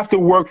worth. You have to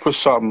work for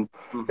something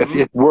if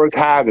it's worth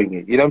having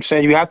it. You know what I'm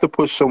saying? You have to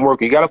put some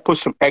work. You got to put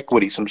some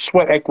equity, some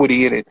sweat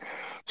equity in it,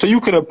 so you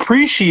can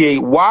appreciate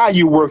why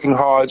you're working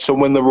hard. So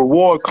when the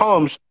reward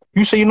comes,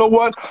 you say, you know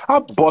what? I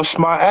bust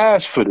my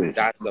ass for this.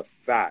 That's a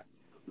fact.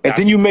 And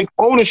then you make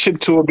ownership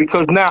to it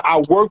because now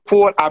I worked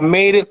for it. I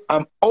made it.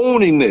 I'm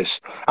owning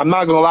this. I'm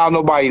not going to allow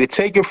nobody to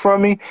take it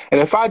from me.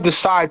 And if I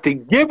decide to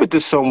give it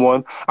to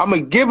someone, I'm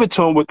going to give it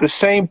to them with the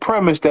same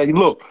premise that,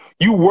 look,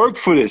 you worked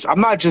for this.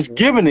 I'm not just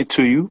giving it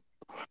to you.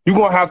 You're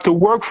going to have to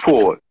work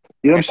for it.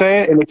 You know what I'm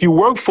saying? And if you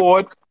work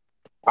for it,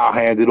 I'll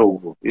hand it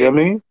over. You know what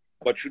I mean?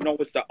 But you know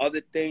what's the other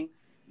thing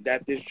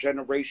that this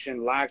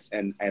generation lacks?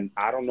 And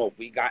I don't know if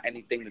we got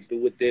anything to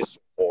do with this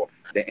or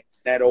the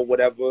internet or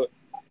whatever.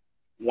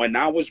 When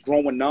I was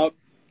growing up,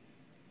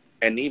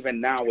 and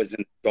even now as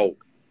an adult,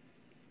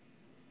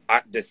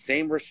 the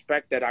same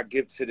respect that I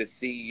give to the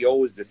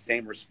CEO is the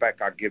same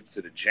respect I give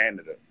to the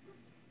janitor.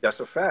 That's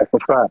a fact.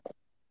 That's a fact.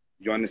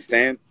 You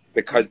understand?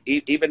 Because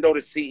even though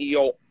the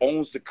CEO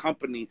owns the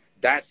company,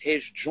 that's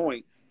his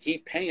joint. He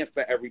paying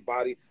for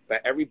everybody, but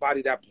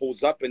everybody that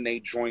pulls up in their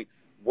joint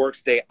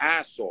works their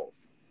ass off.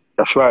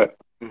 That's right.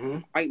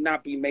 Might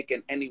not be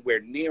making anywhere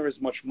near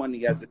as much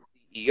money as the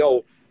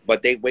CEO,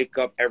 but they wake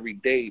up every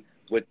day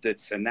with the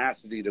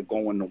tenacity to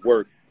go into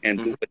work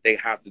and do what they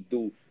have to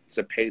do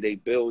to pay their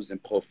bills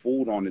and put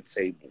food on the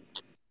table.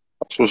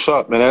 That's what's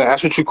up, man.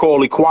 That's what you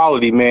call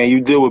equality, man.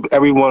 You deal with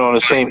everyone on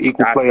the same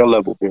equal player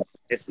level. Man.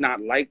 It's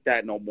not like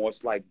that no more.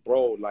 It's like,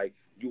 bro, like,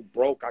 you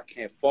broke, I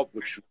can't fuck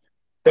with you.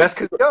 That's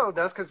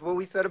because what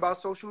we said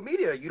about social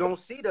media. You don't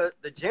see the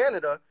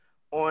janitor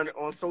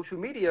on social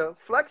media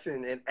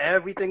flexing, and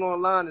everything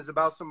online is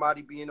about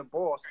somebody being a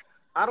boss.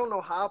 I don't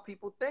know how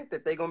people think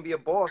that they're going to be a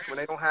boss when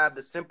they don't have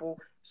the simple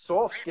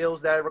soft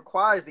skills that it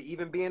requires to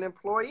even be an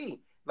employee.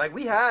 Like,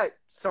 we had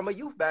Summer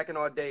Youth back in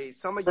our days.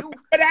 Summer Youth,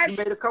 you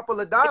made a couple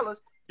of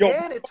dollars,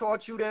 and it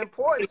taught you the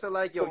importance of,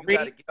 like, yo, you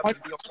got to get up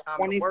and be on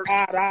time to work.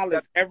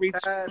 $25 every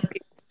time.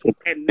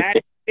 And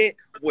that shit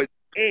was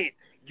it.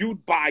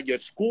 You'd buy your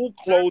school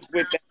clothes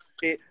with that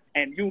shit,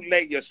 and you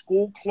lay your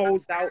school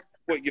clothes out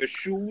with your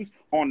shoes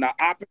on the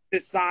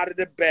opposite side of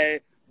the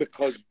bed,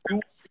 because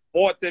you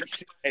bought them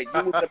shit and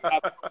you was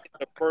about to get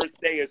the first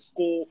day of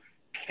school.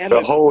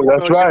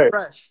 That's right.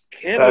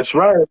 That's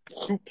right.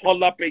 You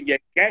pull up in your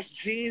Guess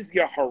jeans,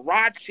 your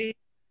Huarache,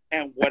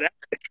 and whatever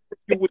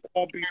you was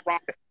going to be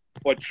rocking.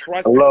 But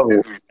trust me,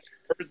 the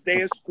first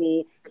day of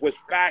school was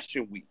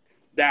Fashion Week.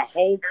 That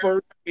whole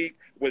first week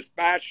was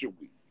Fashion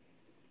Week.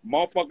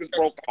 Motherfuckers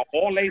broke out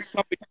all their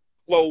summer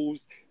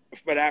clothes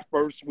for that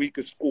first week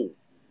of school.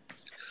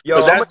 Yo,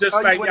 but that's just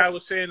like I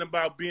was saying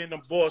about being a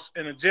boss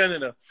and a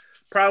janitor.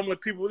 Problem with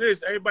people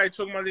is everybody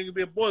talking about they can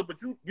be a boss, but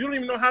you don't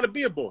even know how to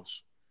be a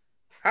boss.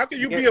 How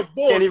can you be a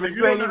boss if you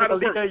don't know how to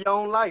work? Your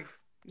own life.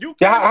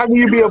 How can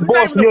you be a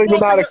boss? You don't even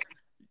know how to.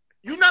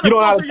 You're not a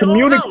boss of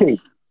your own house.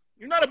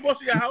 You're not a boss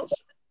of your house.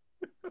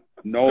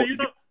 No, you're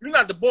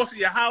not the boss of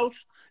your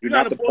house. You're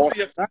not the boss of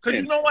your. Because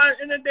you know what?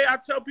 In the day, I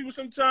tell people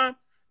sometimes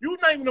you're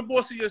not even the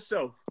boss of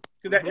yourself.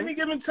 Because at any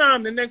given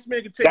time, the next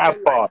man can take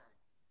that part.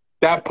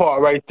 That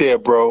part right there,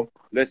 bro.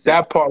 Listen,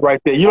 that part right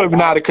there. You don't even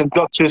know how to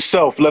conduct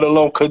yourself, let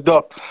alone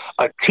conduct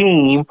a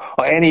team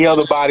or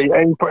anybody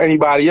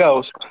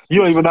else. You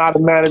don't even know how to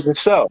manage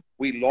yourself.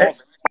 We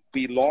lost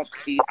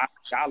key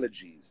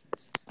ideologies.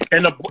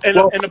 And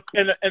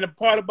the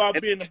part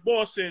about being a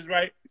boss is,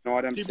 right? You know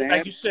what I'm saying?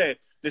 Like you said,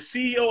 the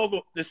CEO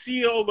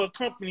of a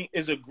company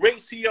is a great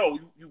CEO.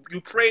 You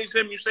praise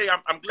him. You say,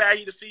 I'm glad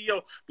you're the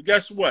CEO. But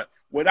guess what?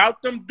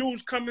 Without them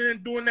dudes coming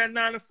in doing that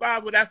 9 to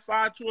 5 or that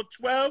 5 to a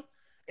 12.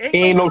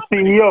 Ain't no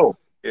CEO.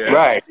 Yeah.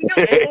 Right.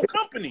 Ain't no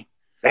company.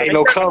 Ain't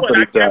no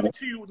company. I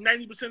guarantee you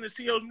 90% of the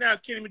CEOs now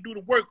can't even do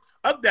the work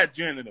of that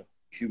janitor.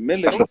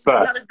 Humility. That's a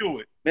fact. How to do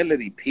it.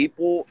 Humility.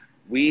 People,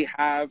 we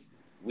have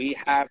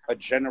a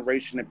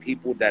generation of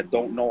people that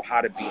don't know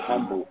how to be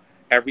humble.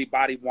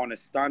 Everybody want to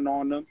stun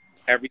on them.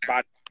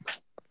 Everybody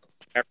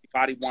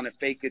want to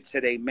fake it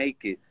till they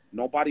make it.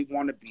 Nobody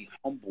want to be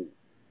humble.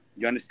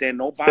 You understand?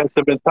 Nobody. Sense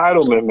of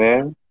entitlement,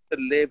 man. To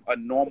live a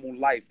normal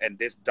life, and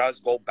this does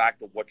go back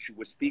to what you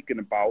were speaking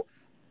about,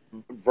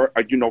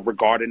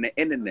 regarding the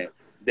internet.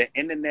 The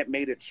internet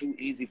made it too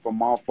easy for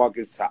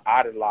motherfuckers to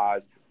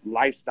idolize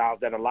lifestyles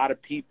that a lot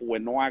of people,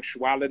 in no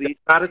actuality,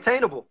 not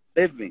attainable.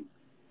 Living.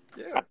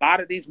 Yeah. A lot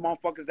of these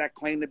motherfuckers that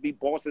claim to be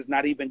bosses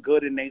not even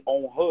good in their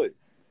own hood.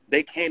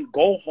 They can't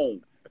go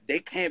home. They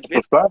can't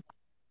visit.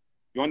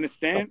 You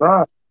understand? That's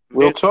right.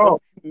 Real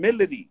talk. No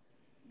humility.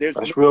 There's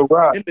That's no real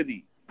right.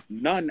 humility.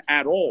 None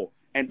at all.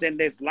 And then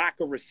there's lack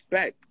of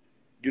respect.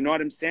 You know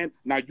what I'm saying?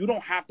 Now, you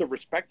don't have to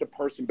respect a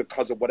person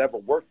because of whatever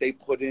work they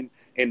put in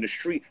the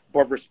street,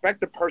 but respect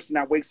the person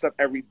that wakes up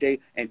every day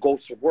and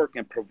goes to work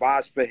and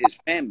provides for his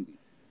family.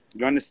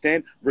 You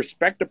understand?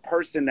 Respect the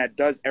person that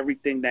does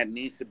everything that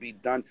needs to be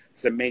done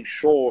to make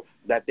sure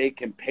that they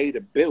can pay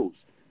the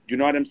bills. You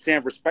know what I'm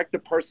saying? Respect the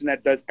person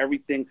that does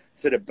everything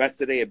to the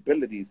best of their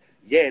abilities.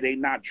 Yeah, they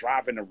not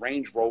driving a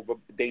Range Rover.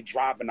 They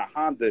driving a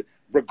Honda.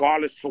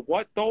 Regardless to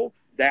what, though,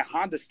 that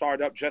Honda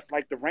start up just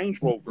like the Range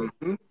Rover.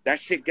 Mm-hmm. That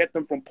shit get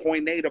them from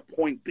point A to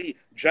point B,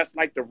 just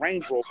like the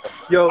Range Rover.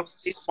 Yo,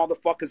 these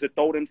motherfuckers that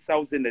throw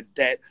themselves into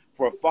debt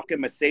for a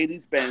fucking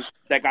Mercedes-Benz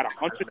that got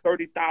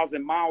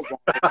 130,000 miles on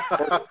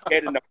it,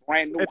 getting a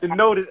brand new.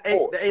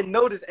 And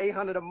notice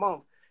 800 a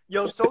month.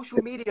 Yo,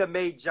 social media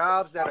made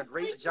jobs that are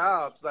great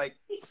jobs like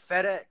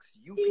FedEx,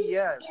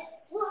 UPS,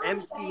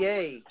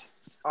 MTA,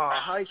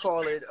 how you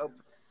call it,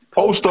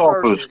 Post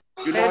office,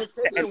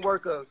 sanitation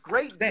worker,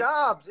 great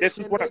jobs. This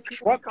is what a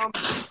truck.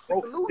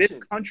 Bro, this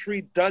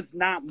country does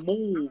not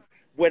move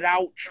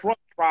without truck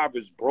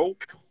drivers, bro.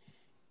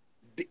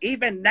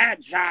 Even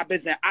that job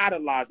isn't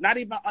idolized. Not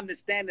even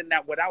understanding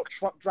that without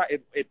truck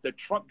drive, if the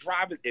truck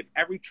drivers, if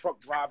every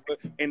truck driver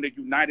in the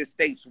United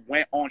States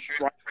went on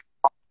strike,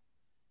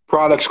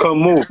 products come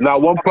move. Now,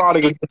 one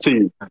product will get to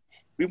you.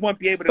 We wouldn't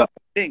be able to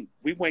think.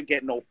 We wouldn't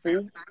get no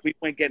food. We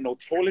wouldn't get no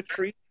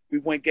toiletries. We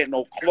wouldn't get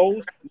no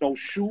clothes, no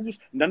shoes,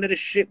 none of the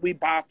shit we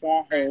buy for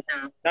our home.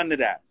 None of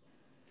that.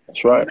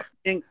 That's right.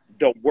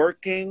 The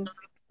working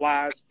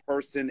class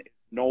person is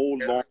no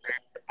longer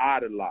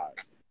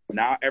idolized.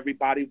 Now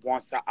everybody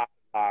wants to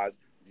idolize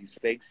these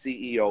fake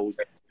CEOs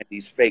and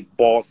these fake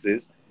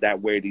bosses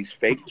that wear these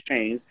fake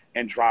chains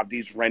and drive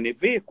these rented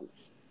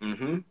vehicles.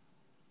 Mm-hmm.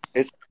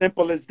 It's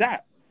simple as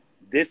that.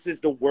 This is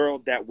the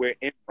world that we're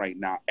in right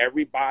now.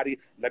 Everybody,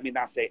 let me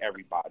not say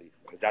everybody,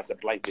 because that's a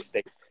blanket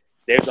statement.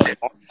 There's a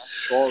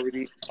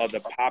majority of the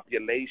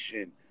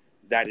population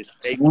that is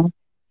faking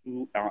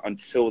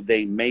until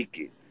they make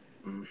it.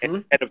 Mm-hmm.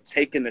 Instead of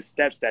taking the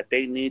steps that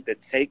they need to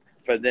take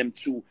for them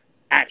to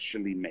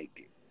actually make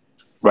it.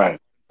 Right.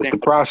 It's the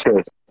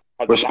process.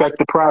 Respect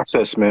the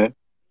process, man.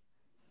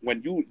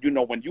 When you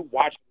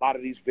watch a lot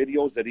of these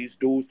videos of these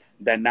dudes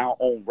that now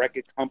own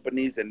record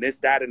companies and this,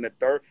 that, and the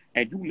third,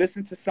 and you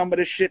listen to some of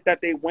the shit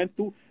that they went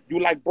through,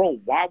 you like,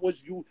 bro,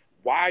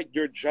 why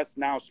you're just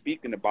now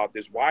speaking about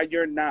this? Why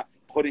you're not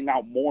putting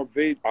out more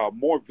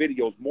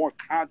videos, more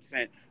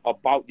content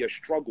about your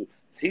struggle?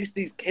 Teach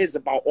these kids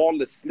about all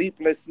the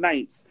sleepless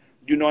nights,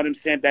 you know what I'm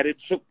saying, that it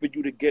took for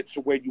you to get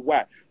to where you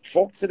at.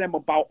 Talk to them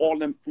about all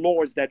them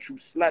floors that you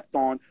slept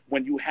on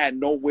when you had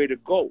nowhere to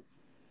go.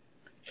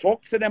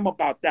 Talk to them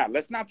about that.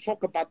 Let's not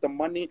talk about the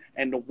money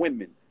and the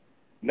women.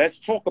 Let's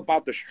talk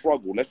about the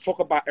struggle. Let's talk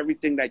about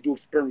everything that you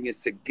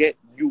experienced to get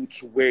you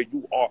to where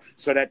you are,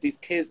 so that these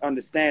kids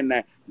understand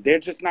that they're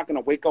just not going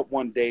to wake up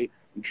one day,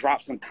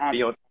 drop some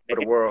content for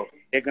the world.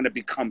 They're going to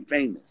become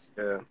famous.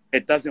 Yeah.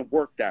 It doesn't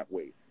work that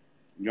way.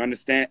 You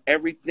understand?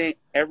 Everything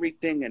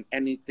and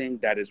anything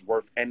that is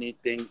worth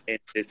anything in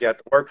this, you have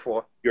to work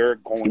for. You're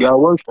going. You got to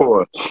work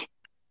for it.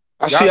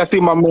 I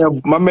think my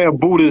man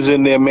Buddha's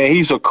in there, man.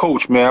 He's a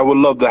coach, man. I would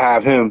love to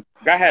have him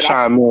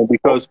chime in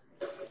because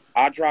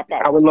I'll drop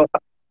out. I would love.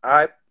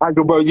 All right,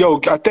 bro. Yo,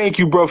 I thank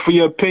you, bro, for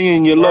your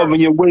opinion, your love,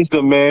 and your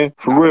wisdom, man.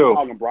 For real.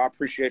 Problem, bro. I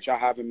appreciate y'all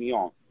having me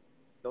on.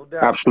 No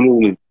doubt.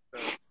 Absolutely.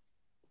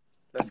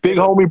 Big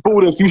homie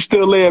Buddha, if you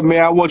still there,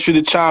 man, I want you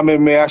to chime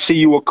in, man. I see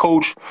you a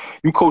coach.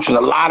 You coaching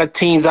a lot of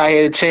teams out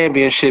here at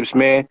championships,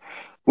 man.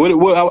 I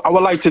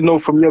would like to know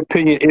from your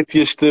opinion, if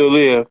you're still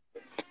there,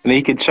 and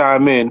he can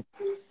chime in.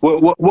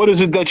 What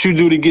is it that you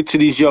do to get to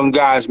these young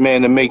guys,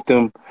 man, to make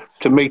them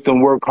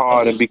work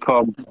hard and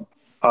become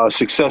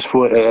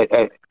successful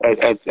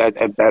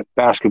at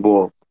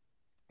basketball?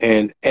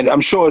 And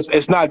I'm sure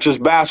it's not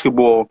just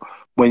basketball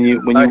when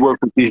you work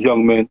with these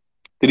young men.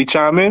 Did he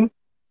chime in?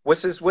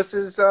 What's his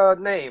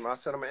name? I'll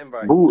send him an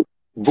invite.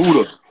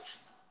 Buddha.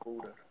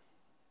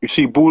 You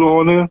see Buddha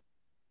on there?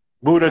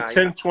 Buddha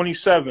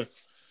 1027.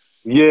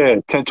 Yeah,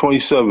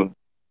 1027.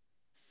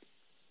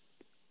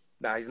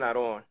 Nah, he's not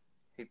on.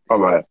 All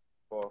right.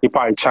 He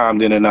probably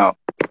chimed in and out.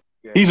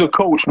 Yeah, he's a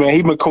coach, man.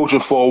 He's been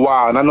coaching for a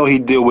while, and I know he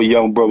deal with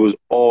young brothers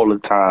all the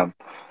time.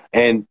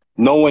 And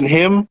knowing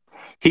him,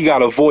 he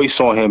got a voice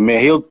on him, man.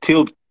 He'll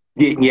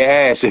get in your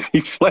ass if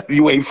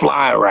you ain't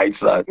flying right,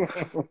 son.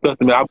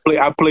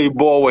 I play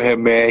ball with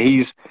him, man.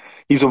 He's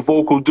a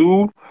vocal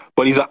dude,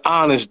 but he's an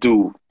honest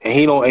dude,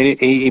 and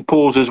he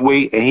pulls his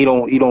weight, and he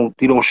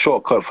don't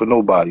shortcut for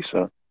nobody,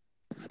 son.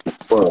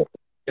 Well,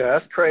 yeah,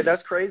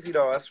 that's crazy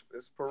though. It's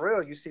for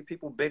real. You see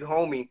people, big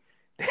homie.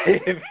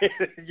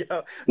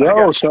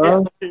 Yo,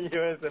 son.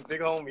 It's a big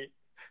homie.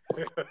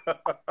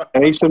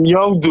 And he's some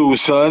young dude,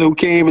 son, who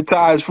can't even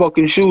tie his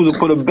fucking shoes and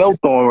put a belt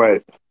on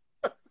right.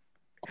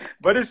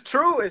 But it's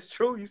true. It's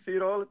true. You see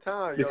it all the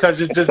time. Yo.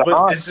 Because it's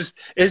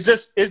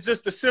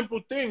just the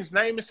simple things.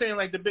 Not even saying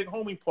like the big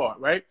homie part,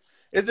 right?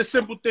 It's the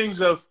simple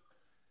things of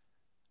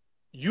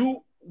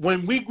you.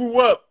 When we grew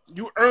up,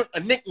 you earned a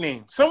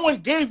nickname. Someone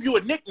gave you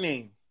a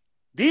nickname.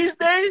 These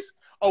days,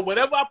 or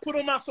whatever I put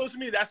on my social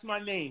media, that's my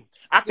name.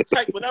 I can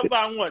type whatever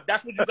I want.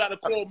 That's what you got to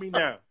call me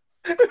now.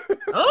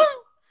 Huh?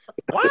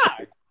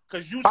 Why?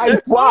 Because you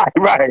said why?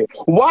 Right?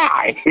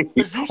 Why?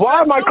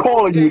 Why am I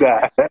calling you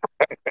that?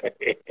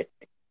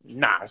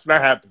 Nah, it's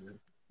not happening.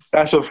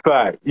 That's a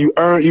fact. You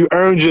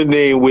earned your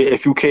name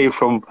if you came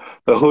from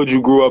the hood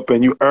you grew up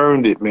in. You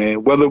earned it,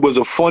 man. Whether it was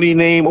a funny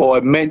name or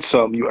it meant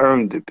something, you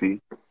earned it, P.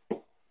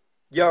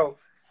 Yo,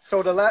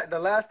 so the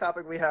last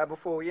topic we had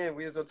before we end,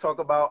 we was gonna talk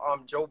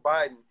about Joe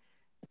Biden.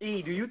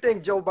 E, do you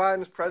think Joe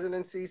Biden's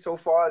presidency so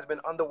far has been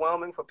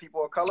underwhelming for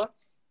people of color?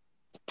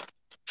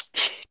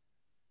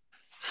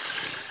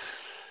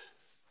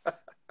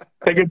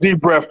 Take a deep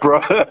breath,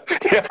 bro.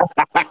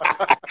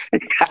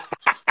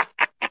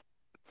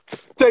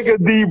 Take a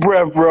deep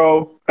breath,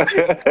 bro.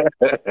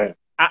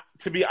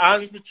 To be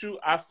honest with you,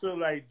 I feel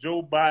like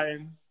Joe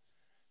Biden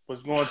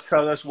was going to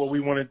tell us what we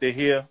wanted to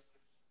hear.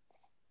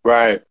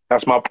 Right.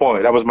 That's my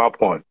point. That was my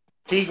point.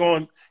 He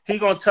going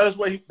to tell us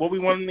what we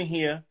wanted to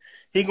hear.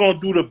 He going to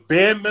do the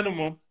bare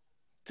minimum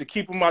to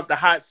keep him out the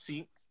hot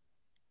seat.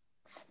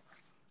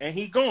 And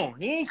he gone.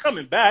 He ain't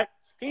coming back.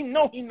 He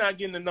know he not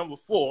getting the number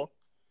 4.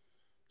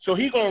 So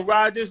he going to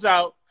ride this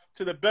out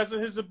to the best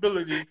of his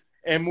ability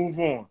and move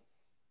on.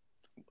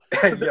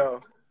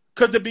 Yo.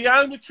 Because to be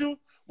honest with you,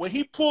 when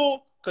he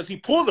pulled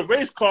the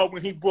race card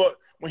when he brought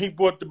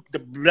the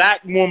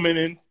black woman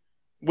in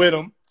with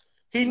him,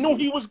 he knew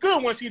he was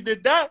good once he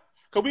did that.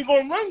 Because we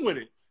going to run with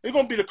it. We're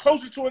going to be the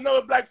closest to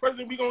another black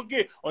president we're going to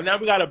get. Or now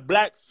we got a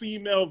black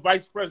female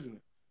vice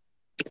president.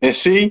 And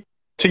see,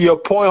 to your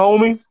point,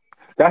 homie,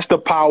 that's the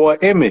power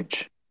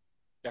image.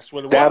 That's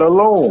what it was. That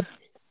alone.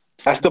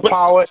 That's the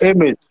power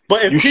image.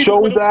 But you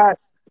show that.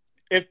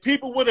 If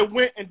people would have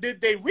went and did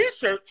their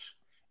research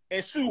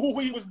and see who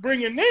he was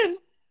bringing in,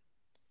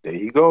 there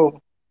you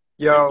go.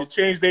 Yo, they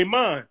changed their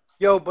mind.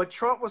 Yo, but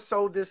Trump was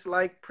so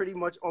disliked, pretty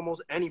much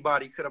almost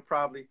anybody could have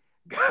probably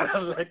got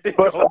elected.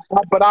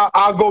 But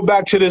I'll go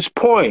back to this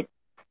point.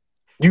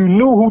 You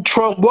knew who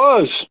Trump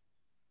was.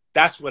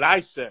 That's what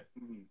I said.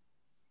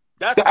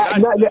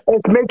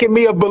 It's making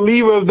me a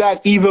believer of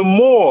that even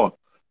more.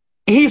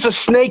 He's a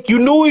snake. You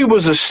knew he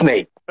was a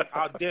snake.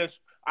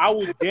 I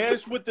will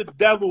dance with the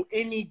devil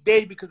any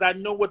day because I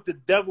know what the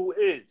devil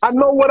is. I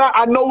know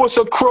what's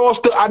across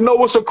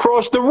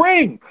the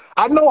ring.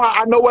 I know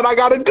what I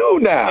got to do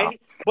now.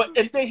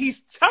 And then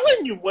he's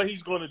telling you what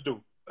he's going to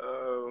do.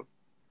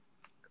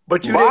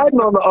 But Biden,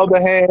 on the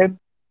other hand,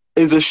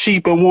 is a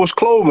sheep in wolf's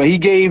clothing. He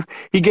gave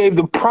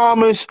the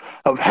promise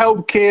of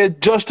healthcare,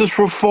 justice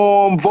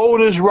reform,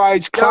 voters'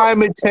 rights,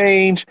 climate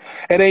change,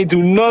 and ain't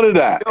do none of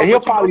that. And he'll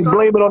probably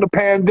blame it on the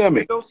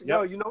pandemic.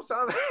 You know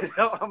something?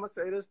 I'm gonna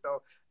say this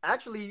though.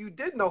 Actually, you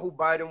did know who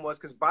Biden was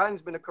because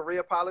Biden's been a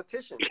career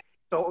politician.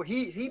 So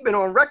he been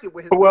on record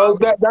with his. Well,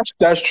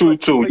 that's true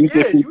too. You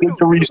did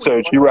the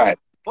research. You're right.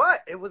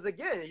 But it was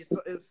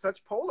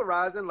such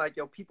polarizing. Like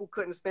people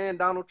couldn't stand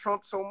Donald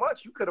Trump so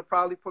much. You could have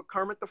probably put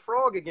Kermit the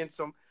Frog against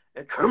him.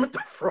 And Kermit the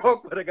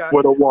Frog would have got.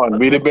 Would have won.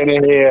 We'd have been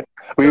in here.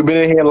 We've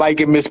been in here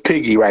liking Miss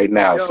Piggy right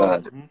now,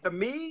 son. To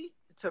me,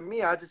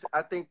 I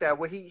think that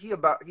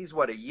he's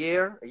what a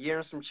year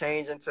and some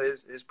change into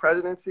his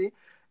presidency.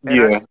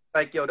 And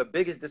the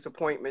biggest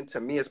disappointment to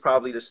me is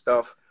probably the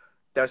stuff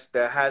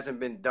that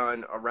hasn't been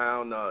done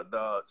around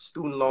the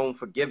student loan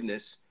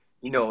forgiveness.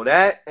 You know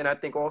that, and I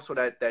think also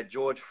that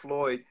George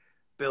Floyd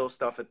bill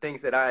stuff are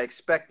things that I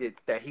expected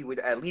that he would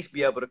at least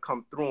be able to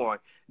come through on.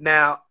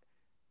 Now.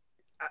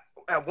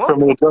 At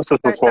one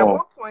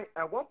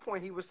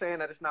point, he was saying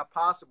that it's not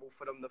possible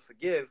for them to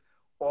forgive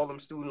all them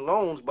student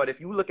loans. But if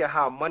you look at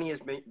how money is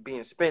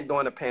being spent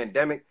during the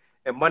pandemic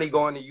and money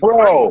going to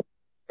Ukraine, bro,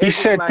 he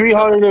sent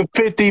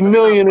 $350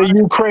 million to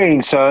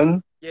Ukraine,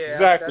 son. Yeah,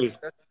 exactly.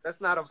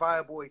 That's not a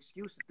viable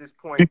excuse at this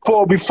point.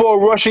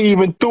 Before Russia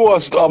even threw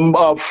us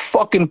a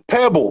fucking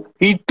pebble,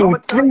 he threw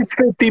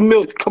 $350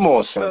 million. Come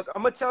on, son. Look,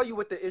 I'm gonna tell you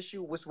what the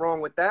issue. What's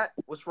wrong with that?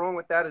 What's wrong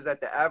with that is that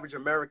the average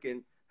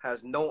American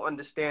has no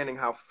understanding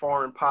how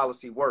foreign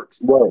policy works.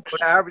 But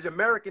the average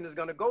American is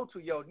going to go to,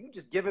 you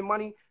just giving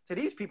money to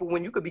these people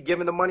when you could be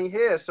giving the money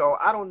here. So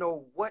I don't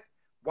know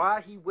why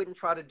he wouldn't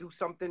try to do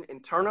something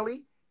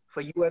internally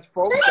for U.S.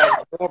 folks that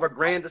was more of a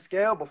grander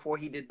scale before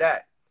he did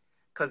that.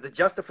 Because the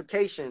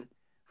justification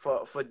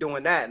for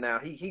doing that now,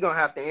 he going to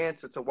have to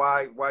answer to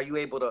why you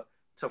able to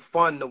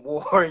fund the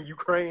war in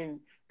Ukraine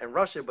and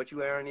Russia, but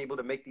you aren't able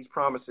to make these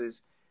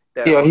promises.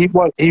 He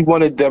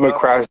wanted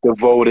Democrats to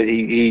vote.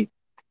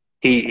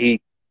 He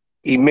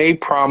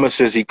made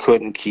promises he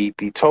couldn't keep.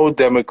 He told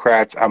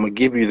Democrats, I'm going to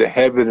give you the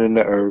heaven and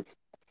the earth.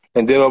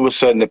 And then all of a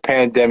sudden the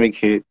pandemic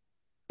hit.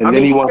 And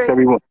then he wants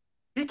everyone.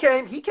 He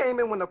came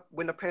in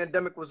when the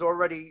pandemic was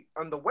already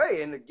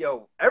underway, and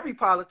every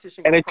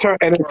politician And it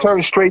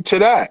turned straight to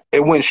that.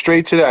 It went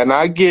straight to that. And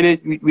I get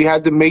it. We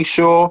had to make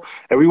sure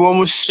everyone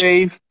was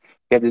safe.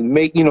 You had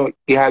to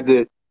you had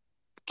to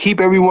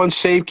keep everyone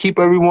safe, keep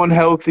everyone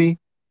healthy.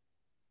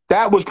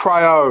 That was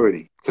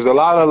priority because a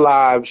lot of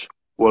lives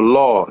were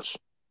lost.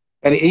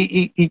 And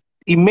he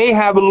may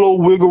have a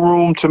little wiggle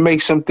room to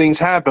make some things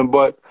happen,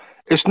 but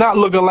it's not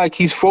looking like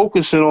he's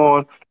focusing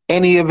on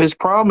any of his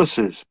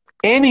promises.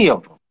 Any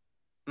of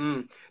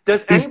them.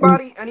 Does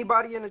anybody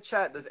in the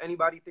chat, does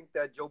anybody think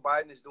that Joe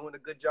Biden is doing a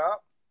good job?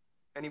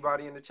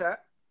 Anybody in the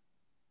chat?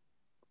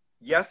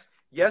 Yes,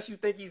 you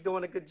think he's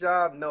doing a good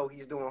job? No,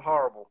 he's doing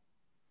horrible.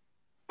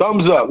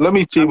 Thumbs up. Let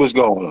me see what's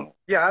going on.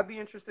 Yeah, I'd be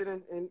interested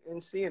in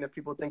seeing if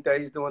people think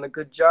that he's doing a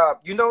good job.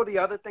 The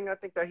other thing I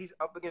think that he's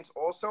up against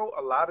also,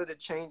 a lot of the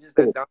changes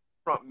that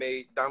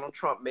Donald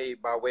Trump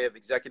made by way of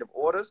executive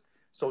orders.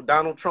 So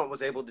Donald Trump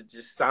was able to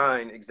just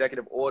sign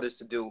executive orders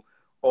to do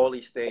all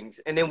these things.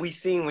 And then we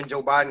seen when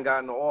Joe Biden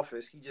got into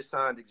office, he just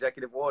signed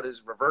executive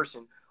orders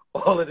reversing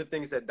all of the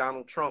things that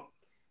Donald Trump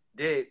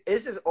did.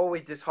 It's just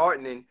always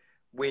disheartening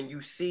when you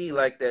see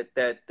like that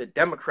the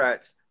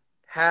Democrats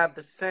have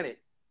the Senate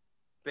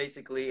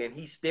basically, and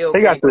he still they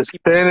got the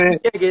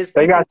Senate,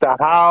 they got the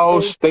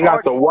House, they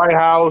got the White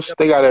House,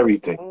 they got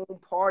everything. Own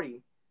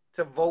party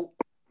to vote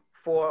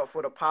for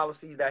the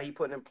policies that he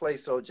put in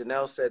place. So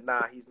Janelle said,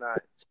 nah, he's not.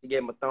 She gave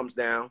him a thumbs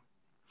down.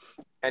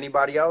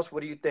 Anybody else?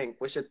 What do you think?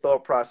 What's your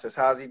thought process?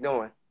 How's he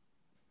doing?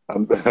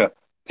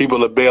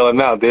 People are bailing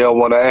out. They don't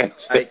want to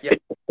answer. Like,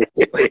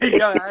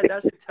 that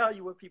should tell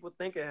you what people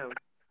think of him.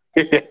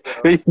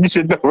 You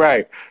should know,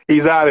 right?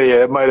 He's out of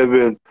here. It might have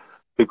been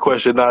the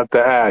question not to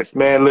ask.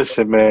 Man,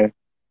 listen, man.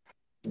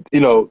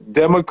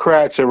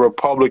 Democrats and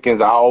Republicans,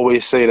 I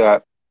always say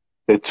that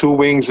they're two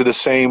wings of the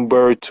same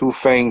bird, two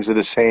fangs of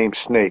the same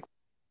snake.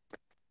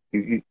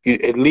 You,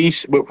 at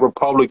least with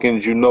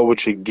Republicans, you know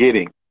what you're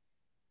getting.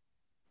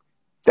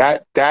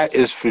 That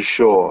is for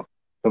sure.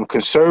 Them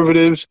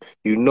conservatives,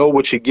 you know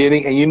what you're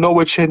getting, and you know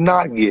what you're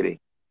not getting.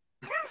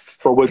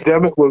 But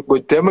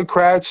with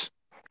Democrats,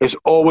 it's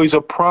always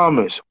a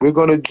promise. We're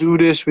going to do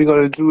this, we're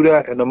going to do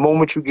that. And the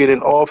moment you get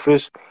in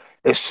office,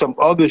 it's some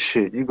other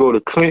shit. You go to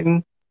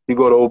Clinton, you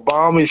go to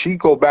Obama, you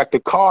go back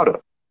to Carter.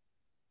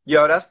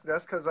 Yo, that's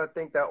because I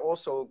think that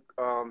also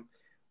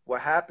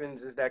what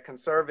happens is that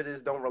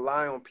conservatives don't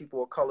rely on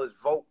people of color's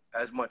vote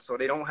as much, so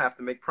they don't have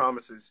to make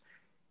promises.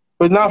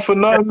 But not for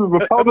nothing.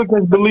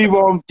 Republicans believe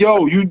you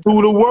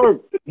do the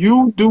work.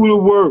 You do the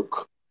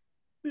work.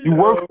 You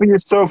work for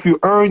yourself. You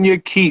earn your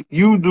keep.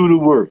 You do the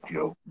work,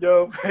 yo.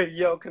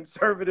 Yo,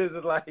 conservatives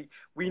is like,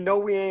 we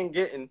know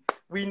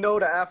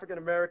the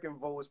African-American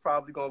vote is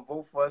probably going to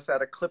vote for us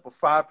at a clip of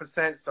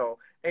 5%, so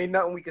ain't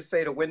nothing we can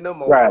say to win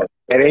them over. Right.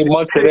 And ain't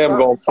much of them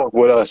going to fuck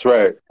with us,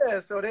 right? Yeah,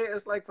 so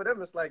it's like, for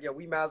them, it's like,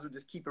 we might as well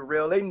just keep it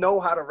real. They know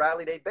how to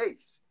rally their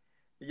base.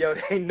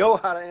 They know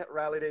how to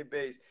rally their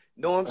base.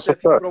 No, I'm sure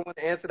people don't want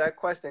to answer that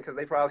question because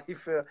they probably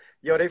feel,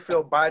 they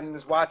feel Biden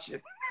is watching.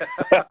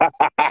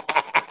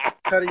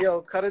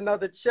 Cut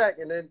another check,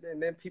 and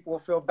then people will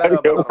feel better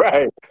about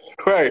it.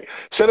 Right.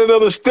 Send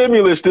another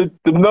stimulus. The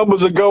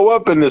numbers will go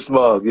up in this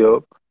mug,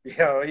 yo.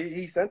 Yo,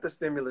 he sent the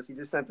stimulus. He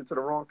just sent it to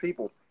the wrong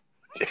people.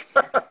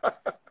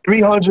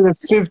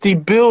 350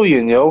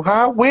 billion, yo.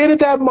 Huh? Where did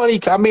that money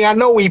come? I mean, I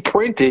know he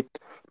printed,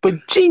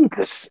 but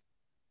Jesus,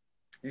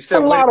 you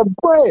said a lot of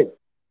bread.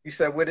 You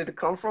said, where did it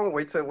come from?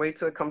 Wait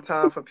till come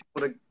time for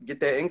people to get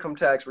their income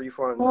tax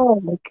refunds.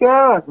 Oh my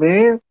God,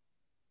 man!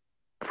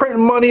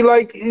 Printing money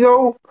like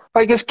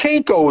it's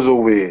Kinko's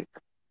over here.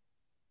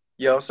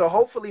 Yo, so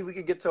hopefully we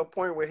could get to a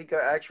point where he could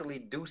actually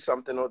do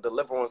something or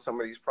deliver on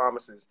some of these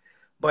promises.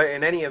 But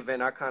in any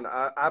event,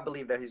 I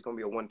believe that he's going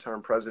to be a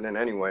one-term president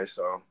anyway.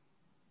 So.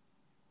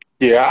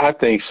 Yeah, I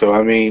think so.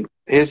 I mean,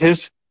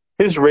 his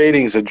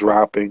ratings are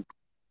dropping.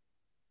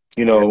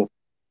 I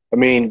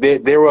mean,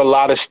 there were a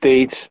lot of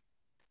states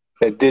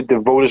that did the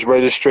voters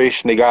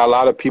registration. They got a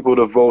lot of people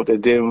to vote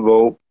that didn't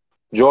vote.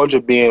 Georgia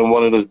being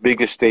one of those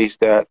biggest states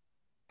that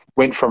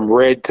went from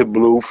red to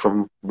blue,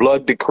 from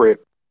blood to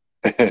crip.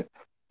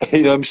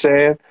 You know what I'm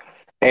saying?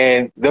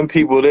 And them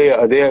people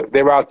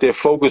they're out there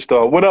focused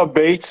on. What up,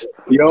 Bates?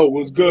 Yo,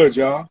 what's good,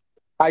 y'all?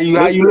 How you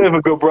living,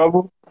 good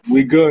brother?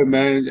 We good,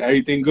 man.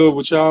 Everything good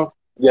with y'all?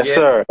 Yes,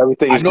 sir.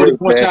 Everything is great,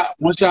 man.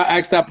 Once y'all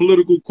asked that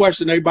political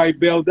question, everybody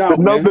bailed out.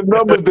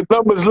 The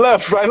numbers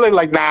left, right?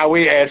 Like, nah,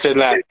 we ain't answering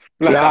that.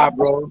 Nah,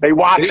 bro. They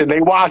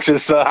watching,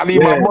 son. I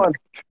need my money.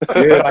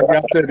 Yeah, like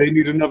I said, they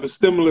need another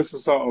stimulus or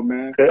something,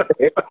 man.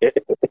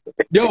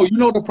 Yo,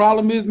 the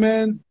problem is,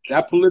 man,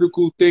 that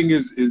political thing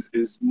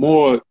is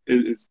more.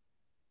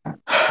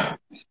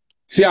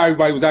 See how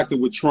everybody was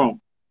acting with Trump.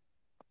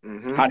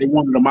 Mm-hmm. How they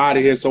wanted him out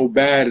of here so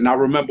bad. And I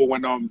remember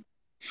when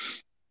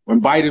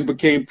Biden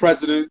became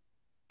president,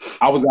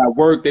 I was at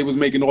work. They was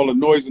making all the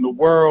noise in the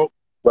world.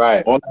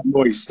 Right. All that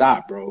noise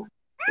stopped, bro.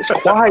 It's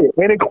quiet.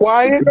 Ain't it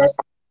quiet?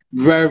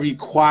 Very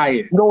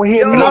quiet. You don't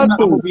hear nothing.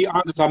 I'm gonna be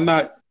honest. I'm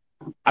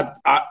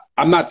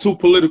not too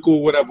political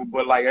or whatever,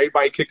 but like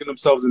everybody kicking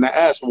themselves in the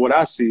ass for what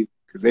I see.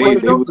 because Well, you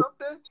they know was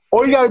something?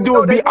 All you gotta do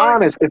is be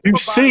honest. If you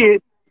see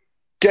it,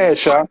 yeah,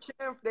 Sean.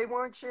 They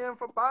weren't cheering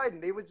for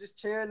Biden. They were just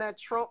cheering that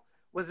Trump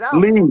was out.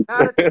 Leave. So now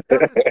that the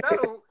dust is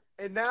settled,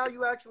 and now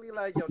you actually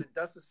like, yo, the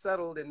dust is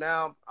settled, and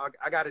now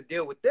I got to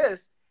deal with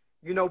this.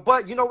 You know,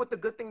 but you know what the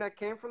good thing that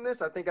came from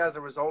this? I think as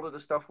a result of the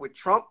stuff with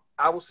Trump,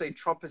 I will say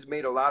Trump has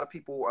made a lot of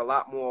people a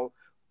lot more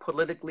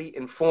politically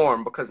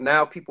informed, because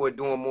now people are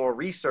doing more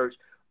research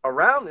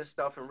around this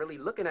stuff and really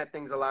looking at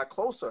things a lot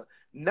closer.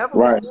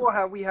 Never before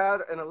have we had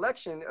an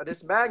election of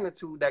this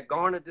magnitude that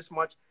garnered this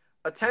much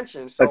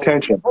attention. So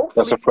hopefully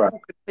that's a fact. People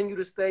continue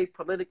to stay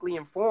politically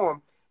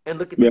informed and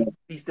look at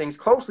these things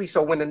closely.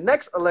 So when the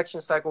next election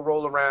cycle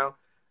roll around,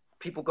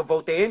 people can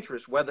vote their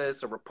interest, whether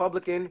it's a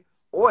Republican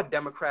or a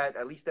Democrat.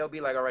 At least they'll be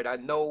like, all right, I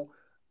know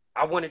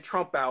I wanted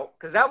Trump out,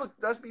 because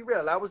let's be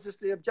real, that was just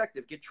the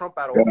objective, get Trump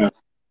out of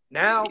office.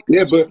 Now,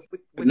 but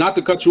not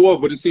to cut you off,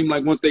 but it seemed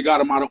like once they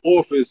got him out of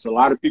office, a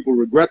lot of people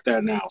regret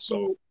that now.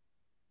 So,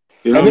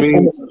 you know what I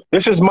mean?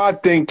 This is my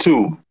thing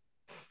too.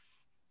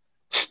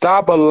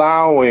 Stop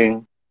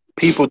allowing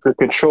people to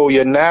control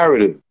your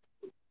narrative.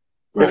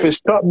 Right. If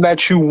it's something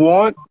that you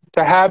want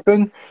to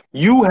happen,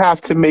 you have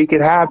to make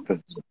it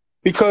happen.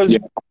 Because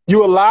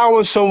you're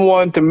allowing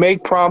someone to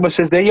make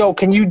promises that, yo,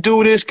 can you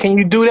do this? Can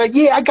you do that?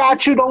 Yeah, I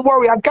got you. Don't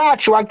worry. I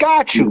got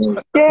you.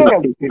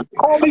 Yeah,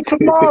 call me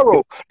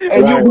tomorrow.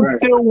 And you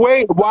still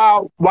wait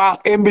while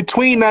in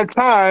between that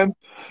time,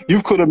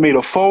 you could have made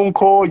a phone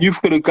call. You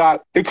could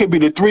have it could be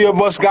the three of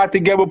us got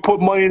together,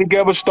 put money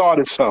together,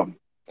 started something.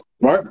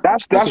 Right.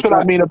 That's what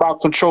I mean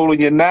about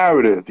controlling your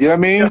narrative. You know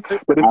what I mean?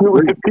 But if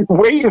you're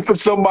waiting for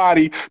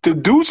somebody to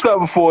do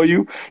something for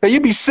you, then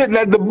you be sitting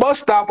at the bus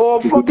stop all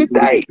fucking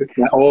day.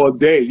 All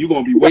day. You're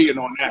going to be waiting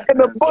on that. And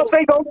the bus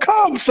ain't going to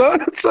come,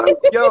 son.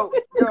 Yo.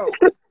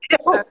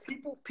 As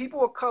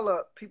people of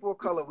color,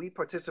 we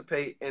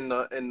participate in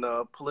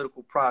the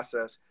political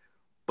process.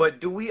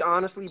 But do we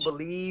honestly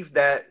believe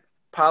that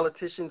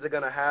politicians are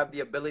going to have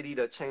the ability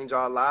to change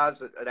our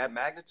lives at that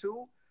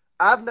magnitude?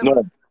 I've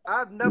never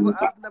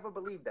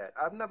believed that.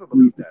 I've never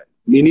believed that.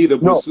 Me neither.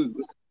 But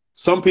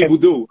some people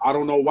do. I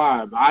don't know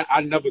why.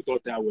 I never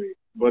thought that way.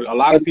 But a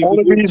lot of people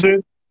do.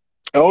 The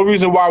only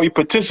reason why we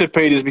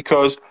participate is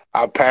because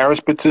our parents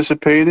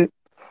participated,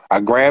 our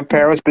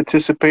grandparents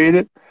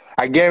participated.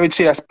 I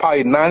guarantee that's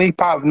probably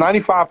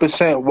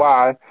 95%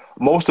 why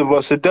most of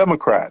us are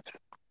Democrats.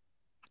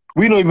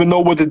 We don't even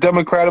know what the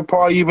Democratic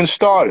Party even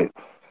started.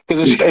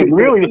 Because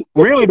really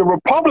the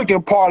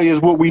Republican Party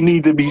is what we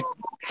need to be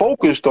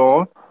focused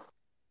on.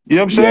 You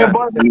know what I'm saying? Yeah.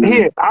 But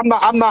here,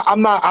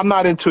 I'm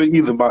not into it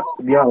either, but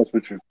to be honest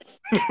with you.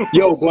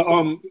 Yo, but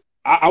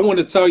I want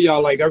to tell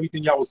y'all, like,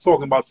 everything y'all was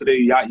talking about today,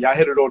 y'all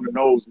hit it on the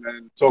nose,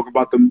 man. Talking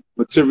about the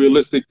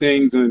materialistic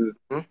things and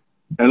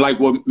like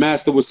what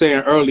Master was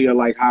saying earlier,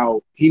 like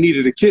how he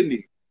needed a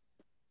kidney.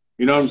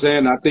 You know what I'm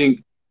saying? I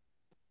think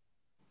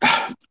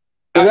I'm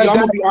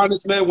gonna be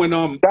honest, man, when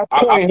that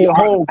point hit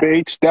home,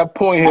 Bates. That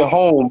point hit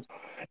home.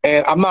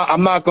 And I'm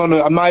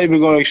not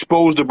even gonna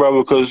expose the brother,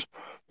 because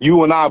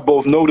you and I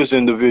both know this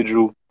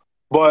individual,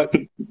 but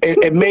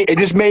it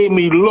just made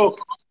me look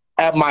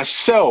at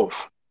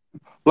myself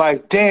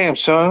like, damn,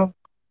 son,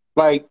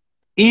 like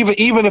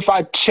even if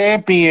I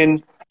champion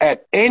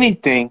at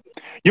anything,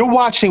 you're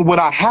watching what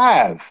I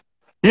have.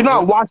 You're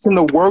not watching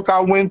the work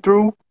I went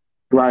through.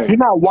 Right. You're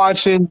not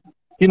watching,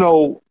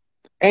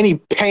 any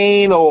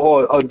pain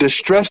or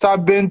distress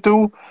I've been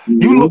through.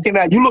 You looking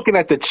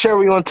at the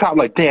cherry on top,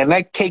 like, damn,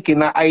 that cake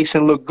and that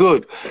icing look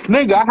good.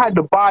 Nigga, I had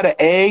to buy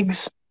the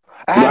eggs.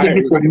 I had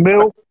to get the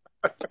milk.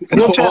 You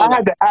know what I'm saying? I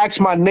had to ask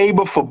my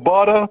neighbor for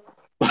butter.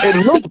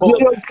 And look,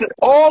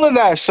 all of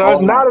that,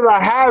 son. Now that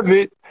I have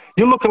it,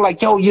 you're looking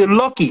like, yo, you're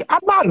lucky. I'm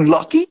not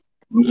lucky.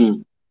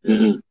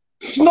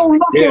 There's no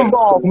luck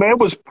involved, man. It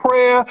was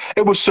prayer.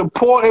 It was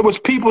support. It was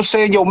people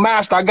saying, yo,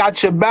 Master, I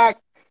got your back.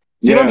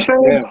 You know what I'm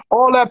saying? Yeah.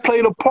 All that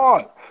played a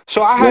part.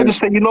 So I had to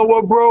say, you know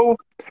what, bro?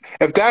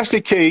 If that's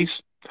the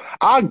case,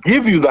 I'll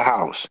give you the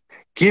house.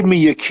 Give me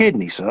your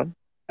kidney, son.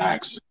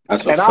 That's a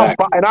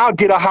fact. I'll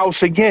get a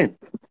house again.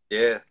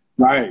 Yeah.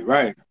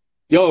 Right.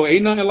 Yo,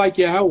 ain't nothing like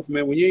your health,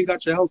 man. When you ain't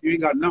got your health, you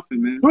ain't got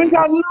nothing, man. You ain't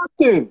got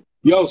nothing.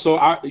 Yo, so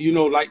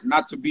like,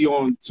 not to be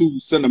on too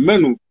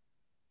sentimental,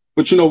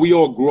 but we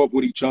all grew up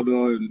with each other,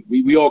 and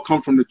we all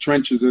come from the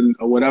trenches and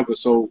or whatever.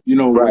 So,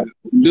 when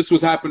this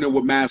was happening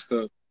with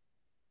Master,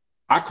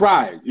 I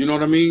cried, you know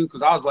what I mean?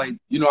 Because I was like,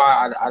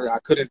 I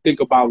couldn't think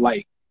about,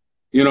 like,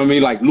 you know what I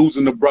mean? Like,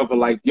 losing the brother,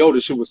 like, yo,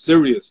 this shit was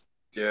serious.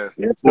 Yeah.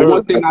 But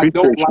one thing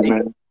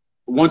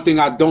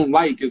I don't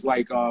like is,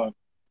 like, it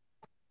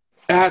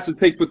has to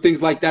take for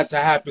things like that to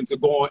happen to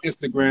go on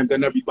Instagram.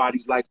 Then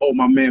everybody's like, oh,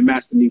 my man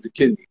Master needs a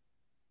kidney.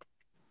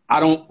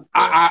 I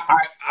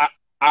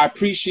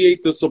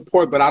appreciate the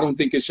support, but I don't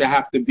think it should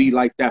have to be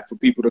like that for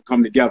people to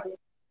come together.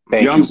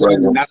 You know what I'm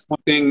saying? And that's one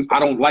thing I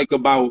don't like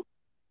about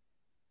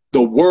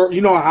the world.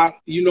 How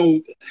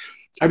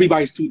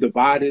everybody's too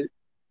divided.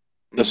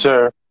 Yes,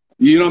 sir.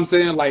 You know what I'm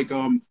saying? Like,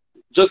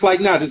 just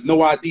like now, this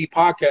No ID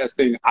podcast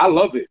thing. I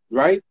love it,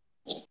 right?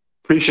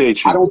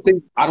 Appreciate you.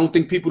 I don't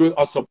think people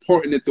are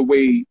supporting it the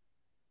way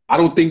I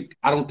don't think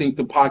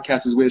the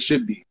podcast is where it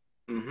should be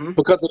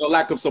because of the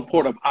lack of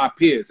support of our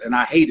peers, and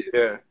I hate it.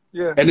 Yeah,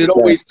 yeah. And it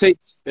always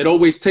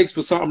takes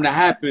for something to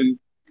happen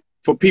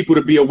for people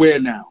to be aware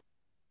now.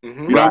 You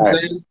know what I'm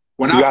saying?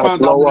 When I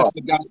found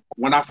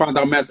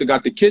out Master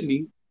got the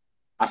kidney,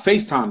 I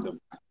FaceTimed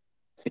him.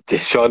 It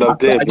just showed up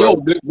there, bro.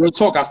 Yo, real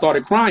talk, I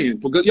started crying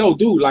because, yo,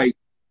 dude, like,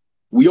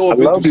 we all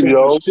been through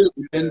so much shit,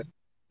 man.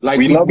 Like,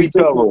 we love each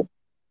other.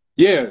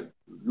 Yeah,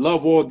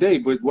 love all day.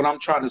 But what I'm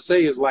trying to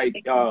say is, like,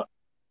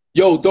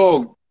 yo,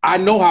 dog, I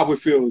know how it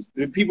feels.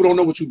 People don't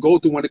know what you go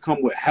through when it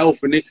comes with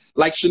health. And it,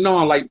 like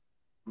Shannon, like,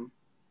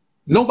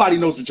 nobody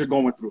knows what you're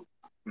going through.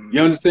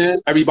 You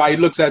understand? Everybody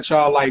looks at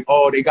y'all like,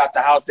 oh, they got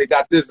the house, they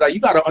got this. Like, you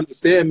got to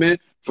understand, man,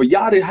 for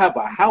y'all to have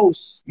a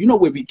house, you know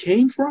where we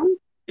came from?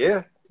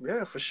 Yeah,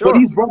 yeah, for sure. So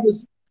these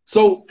brothers,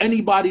 so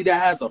anybody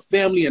that has a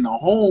family and a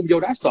home, yo,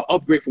 that's the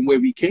upgrade from where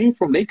we came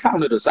from. They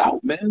counted us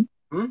out, man.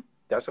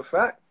 That's a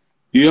fact.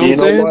 You know what I'm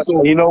saying?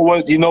 So, you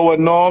know what,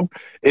 Norm?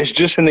 It's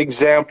just an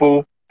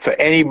example for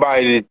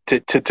anybody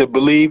to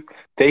believe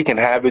they can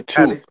have it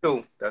too.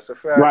 That's a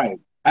fact. Right.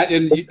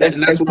 And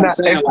that's what I'm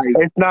saying.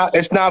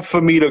 It's not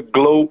for me to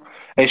gloat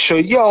and show,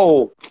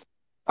 yo,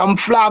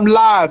 I'm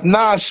live.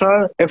 Nah,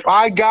 son. If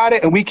I got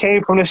it and we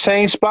came from the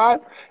same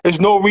spot, there's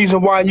no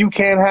reason why you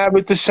can't have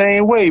it the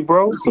same way,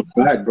 bro. That's a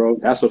fact, bro.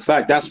 That's a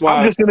fact. That's why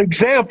I'm just an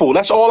example.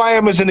 That's all I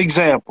am, is an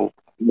example.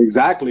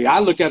 Exactly. I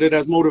look at it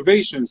as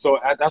motivation. So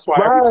that's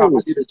why every time I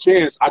get a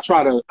chance, I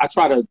try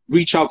to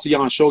reach out to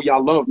y'all and show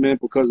y'all love, man,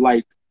 because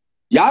like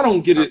y'all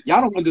don't get it.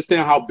 Y'all don't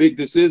understand how big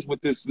this is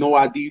with this no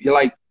ID. You're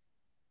like,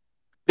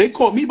 they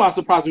caught me by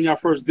surprise when y'all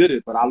first did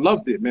it, but I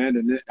loved it, man.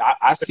 And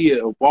I see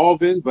it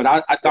evolving, but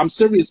I'm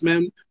serious,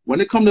 man.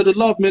 When it comes to the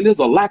love, man, there's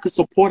a lack of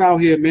support out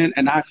here, man.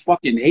 And I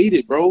fucking hate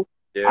it, bro.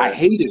 Yeah. I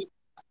hate it.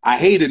 I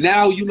hate it.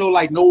 Now, you know,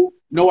 like no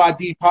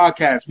ID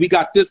podcast. We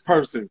got this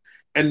person.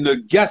 And the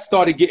guests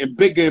started getting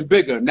bigger and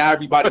bigger. Now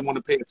everybody want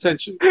to pay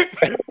attention.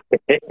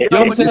 You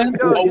know what I'm saying?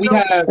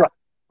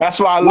 That's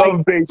why I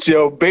love Bates,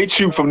 yo. Bates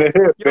you from the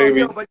hip,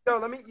 baby. But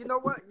let me. You know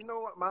what?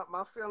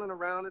 My feeling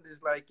around it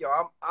is like,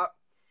 yo,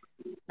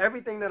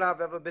 everything that I've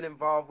ever been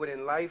involved with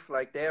in life,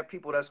 like there are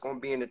people that's gonna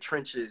be in the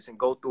trenches and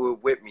go through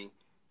it with me,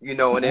 you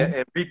know,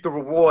 and reap the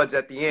rewards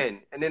at the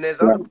end. And then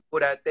there's other people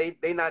that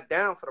they not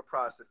down for the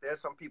process. There's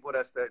some people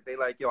that they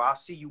like, yo, I'll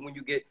see you when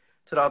you get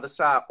to the other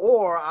side,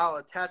 or I'll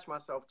attach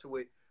myself to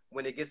it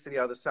when it gets to the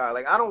other side.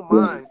 Like, I don't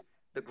mind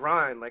the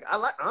grind. Like, I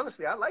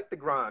like the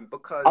grind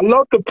because I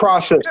love the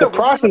process. The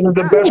process is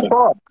the best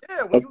part.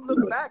 Yeah, when you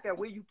look back at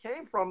where you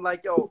came from,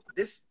 like, yo,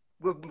 this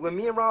what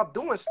me and Rob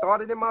doing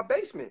started in my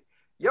basement.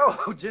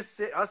 Yo, just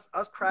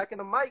us cracking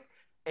the mic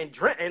and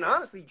drink, and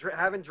honestly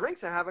having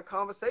drinks and having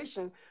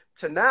conversation.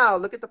 To now,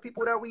 look at the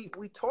people that we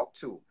talk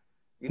to.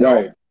 You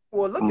know.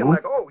 Or looking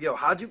like, oh, yo,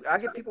 I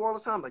get people all the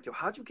time like, yo,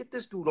 how'd you get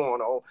this dude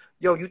on? Oh,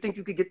 yo, you think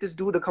you could get this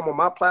dude to come on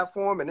my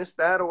platform and this,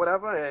 that, or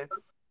whatever? And,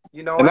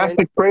 you know. And that's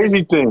the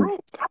crazy thing.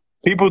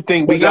 People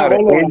think we got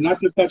it. Not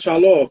to cut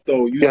y'all off,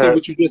 though. You said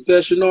what you just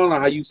said, Shannon,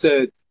 how you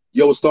said,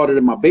 yo, it started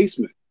in my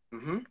basement.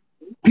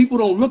 People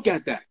don't look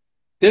at that.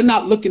 They're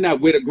not looking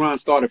at where the grind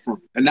started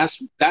from. And that's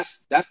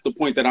the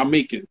point that I'm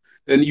making.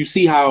 And you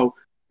see how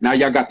now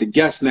y'all got the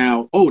guests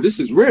now. Oh, this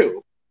is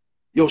real.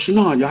 Yo,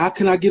 Shannon, yo, how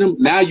can I get him?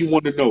 Now you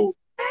want to know.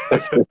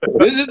 And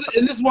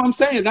this is what I'm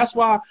saying. That's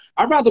why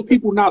I'd rather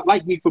people not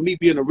like me for me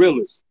being a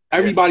realist.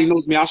 Everybody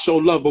knows me. I show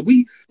love, but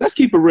let's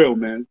keep it real,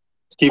 man.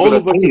 All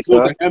of us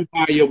the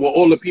empire with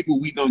all the people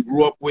we done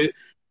grew up with.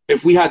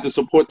 If we had the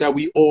support that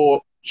we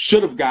all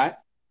should have got,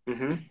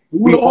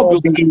 we all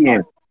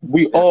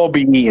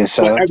be eating,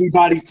 son. But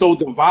everybody's so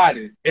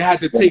divided. It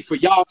had to take for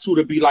y'all two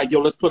to be like, yo,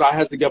 let's put our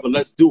heads together.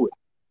 Let's do it.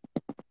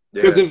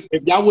 Because if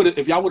y'all would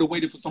have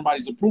waited for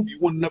somebody's approval, you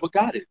would have never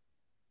got it.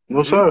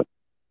 No, sir.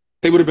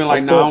 They would have been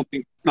like, no, I don't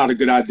think it's not a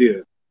good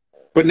idea.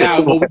 But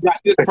now, we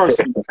got this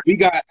person. We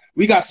got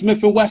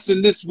Smith &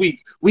 Wesson this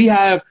week. We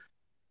have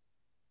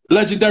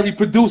legendary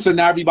producer.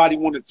 Now everybody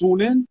want to tune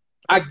in.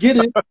 I get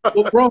it.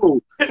 But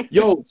bro,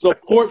 yo,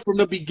 support from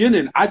the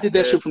beginning. I did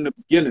that shit from the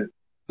beginning.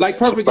 Like,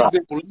 perfect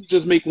example. Let me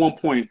just make one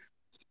point.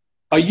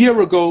 A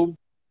year ago,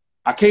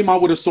 I came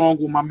out with a song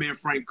with my man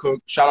Frank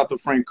Cook. Shout out to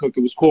Frank Cook.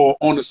 It was called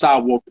On the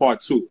Sidewalk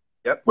Part 2.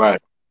 Yep.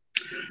 Right.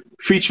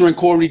 Featuring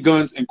Corey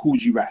Guns and Cool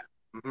G Rap.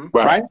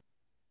 Right?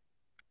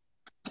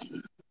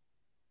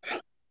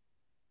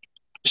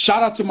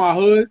 Shout out to my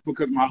hood,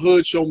 because my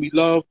hood showed me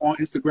love on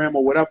Instagram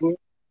or whatever.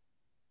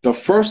 The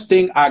first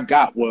thing I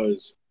got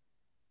was,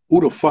 who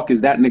the fuck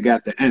is that nigga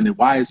at the end, and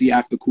why is he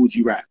after Cool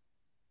G Rap?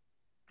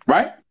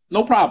 Right?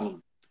 No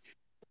problem.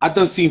 I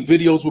done seen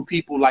videos with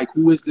people like,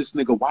 who is this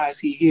nigga? Why is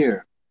he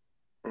here?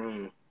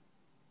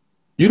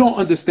 You don't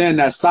understand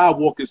that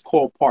Sidewalk is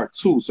called Part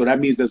 2, so that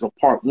means there's a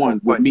Part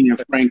 1 with me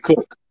and Frank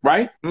Cook,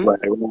 right?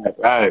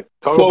 Right.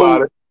 Talk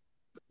about it.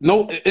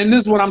 No, and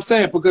this is what I'm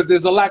saying, because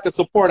there's a lack of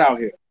support out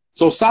here.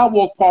 So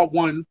Sidewalk Part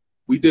 1,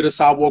 we did a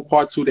Sidewalk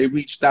Part 2. They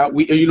reached out.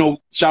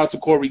 Shout out to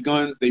Corey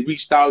Guns. They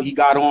reached out. He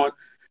got on.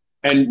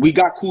 And we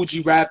got Cool G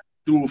Rap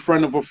through a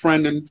friend of a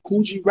friend. And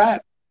Cool G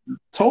Rap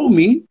told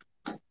me,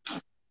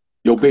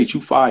 yo, Bates,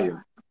 you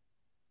fire.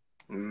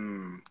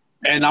 Mm.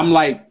 And I'm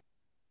like,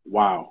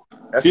 wow.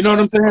 That's, you know what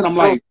I'm saying? I'm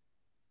like,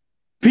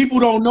 people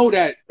don't know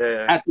that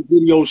at the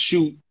video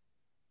shoot.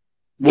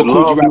 The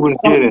love you was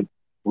getting.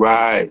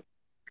 Right.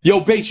 Yo,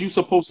 Bates, you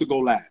supposed to go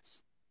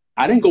last.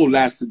 I didn't go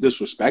last to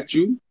disrespect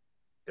you.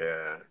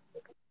 Yeah.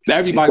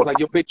 Everybody's like,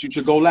 yo, Bates, you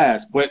should go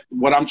last. But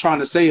what I'm trying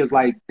to say is,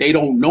 like, they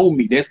don't know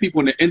me. There's people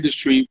in the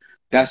industry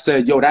that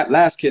said, yo, that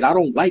last kid, I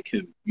don't like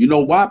him. You know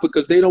why?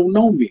 Because they don't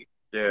know me.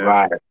 Yeah.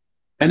 Right.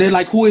 And they're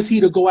like, who is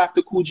he to go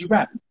after Kool G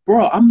Rap?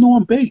 Bro, I'm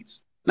Norm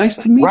Bates. Nice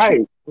to meet you.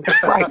 Right.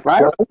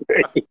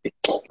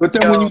 But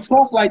then when you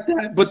talk like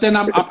that, but then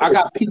I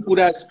got people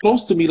that's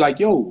close to me like,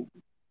 yo,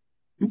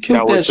 you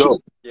killed that shit.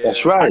 Yeah.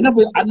 That's right.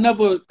 I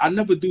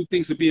never do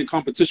things to be in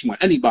competition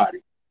with anybody.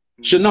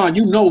 Shannon,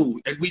 you know,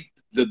 and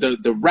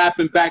the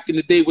rapping back in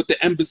the day with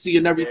the embassy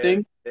and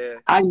everything. Yeah.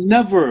 I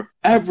never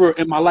ever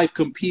in my life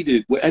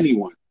competed with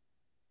anyone.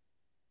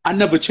 I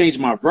never changed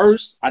my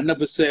verse. I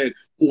never said,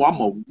 "Oh,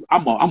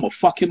 I'm a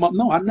fuck him up."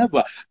 No, I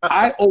never.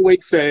 I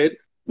always said,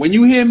 when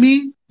you hear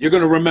me, you're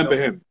gonna remember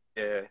him.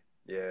 Yeah,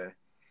 yeah.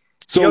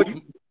 So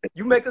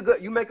you make a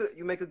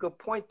good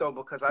point though,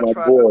 because I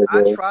try to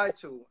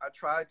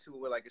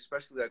like,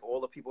 especially like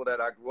all the people that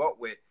I grew up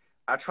with,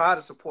 I try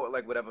to support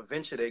like whatever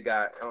venture they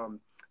got.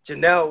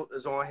 Janelle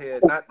is on here,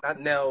 not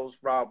Nell's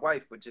Rob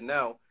wife, but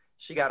Janelle.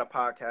 She got a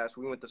podcast.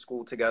 We went to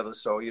school together,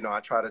 so you know I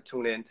try to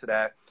tune into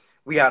that.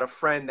 We had a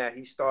friend that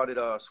he started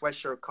a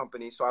sweatshirt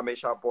company, so I made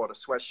sure I bought a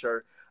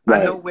sweatshirt.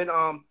 Right. I know when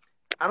I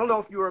don't know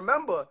if you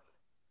remember,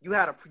 you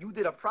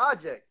did a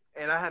project,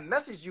 and I had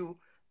messaged you,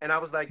 and I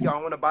was like, yo, I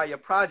want to buy your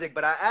project,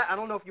 but I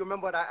don't know if you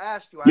remember what I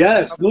asked you.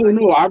 Yes,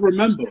 I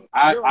remember.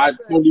 I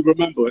totally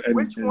remember. And,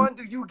 which one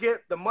do you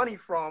get the money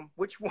from?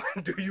 Which one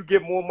do you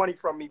get more money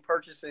from me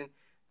purchasing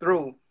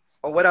through?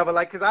 Or whatever,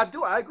 like, because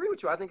I agree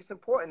with you. I think it's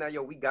important that,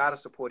 yo, we got to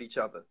support each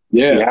other.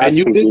 Yeah, and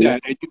you did that.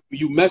 And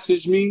you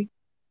messaged me,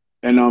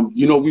 and,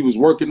 you know, we was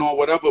working on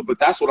whatever, but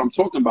that's what I'm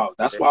talking about.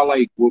 That's why,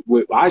 like,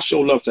 I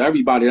show love to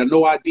everybody. I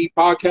know ID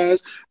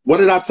podcast. What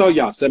did I tell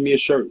y'all? Send me a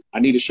shirt.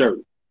 I need a shirt.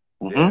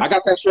 I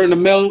got that shirt in the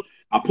mail.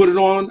 I put it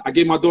on. I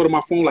gave my daughter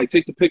my phone, like,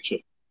 take the picture.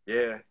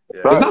 Yeah.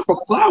 It's not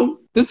for clout.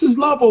 This is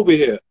love over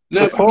here.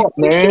 Support,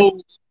 man.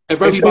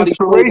 If everybody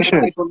shows that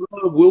type of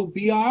love, we'll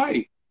be all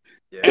right.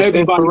 Yeah.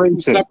 Everybody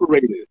is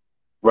separated.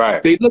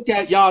 Right. They look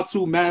at y'all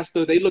two,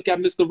 Master. They look at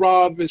Mr.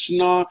 Rob and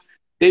Shannon.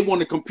 They want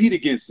to compete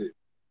against it.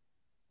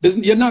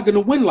 You're not going to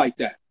win like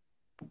that.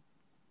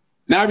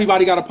 Now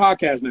everybody got a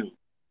podcast now.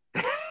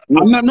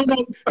 I'm not,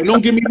 no, and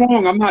don't get me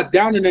wrong. I'm not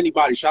downing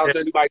anybody. Shout out to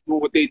anybody doing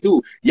what they do.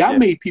 Y'all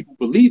made people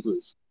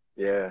believers.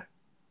 Yeah.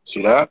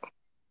 See that?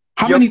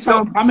 How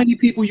many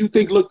people you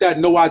think looked at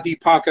No ID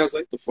podcast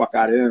like the fuck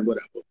out of here and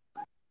whatever?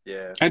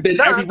 Yeah. And then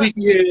every week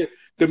you hear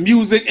the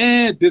music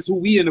and this who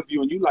we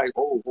interviewing. You like,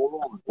 oh,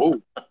 hold on,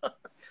 whoa.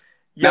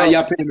 Now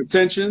y'all paying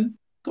attention.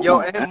 Come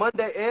on,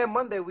 and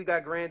Monday we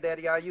got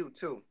Granddaddy IU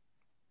too.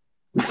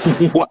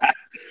 What?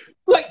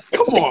 Like,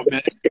 come on,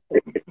 man.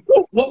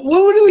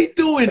 What are we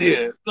doing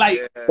here?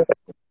 Like,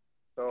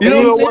 you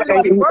know what?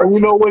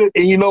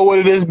 And you know what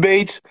it is,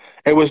 Bates?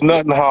 It was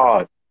nothing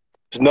hard.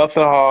 It's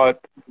nothing hard.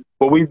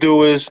 What we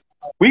do is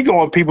we go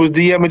on people's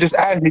DM and just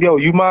ask me, yo,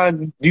 you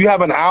mind? Do you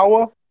have an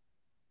hour?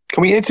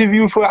 Can we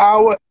interview for an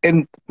hour?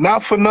 And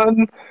not for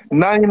nothing,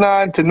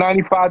 99 to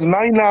 95 to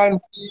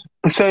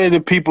 99% of the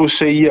people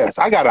say yes.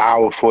 I got an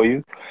hour for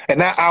you.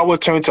 And that hour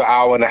turned to an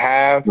hour and a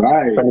half,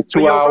 right?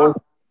 2 hours.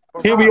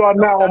 Here we are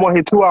now. I'm on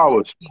here 2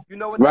 hours. You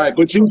know what? Right,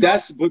 but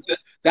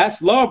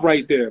that's love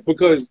right there.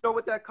 Because you know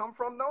what that come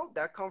from though?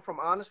 That come from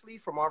honestly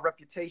from our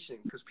reputation.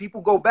 Because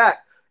people go back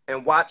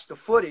and watch the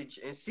footage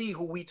and see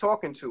who we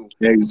talking to.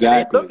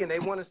 Exactly. And they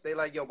want to stay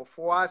like, yo,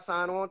 before I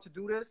sign on to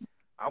do this,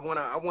 I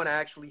wanna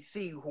actually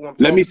see who I'm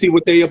talking Let me see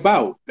what they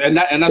about. And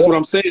that's what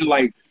I'm saying.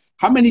 Like,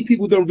 how many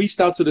people done reached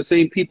out to the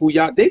same people?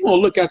 Y'all, they gonna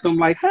look at them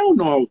like, hell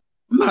no.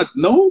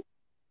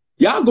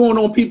 Y'all going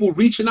on people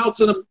reaching out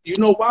to them. You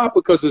know why?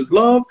 Because it's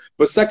love.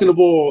 But second of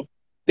all,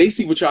 they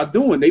see what y'all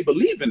doing. They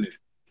believe in it.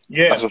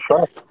 Yeah. That's a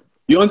fact.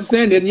 You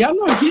understand? And y'all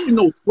not getting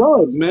those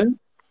plugs, man.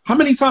 How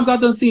many times I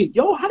done seen,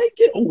 yo, how they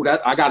get,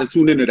 that I got to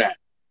tune into that.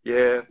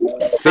 Yeah.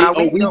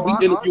 We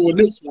interviewing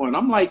this one.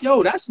 I'm like,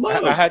 yo, that's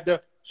love. I had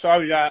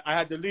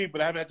to leave,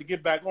 but I had to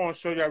get back on and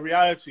show y'all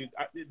reality.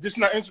 This is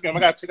not Instagram.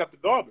 I got to take out the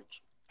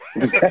garbage.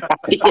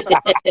 See?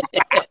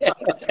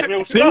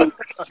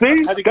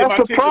 That's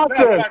the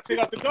process. Take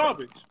out the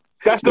garbage.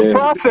 That's the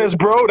process,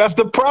 bro. That's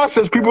the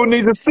process. People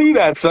need to see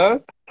that,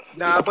 son.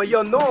 Nah, but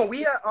yo, no,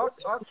 we have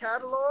our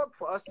catalog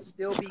for us to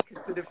still be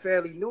considered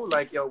fairly new.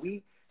 Like, yo,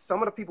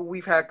 some of the people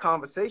we've had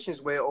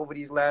conversations with over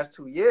these last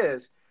 2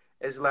 years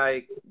is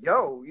like,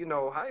 yo, you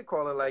know, how you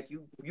call it? Like,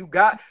 you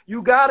got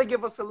to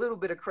give us a little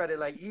bit of credit.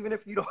 Like, even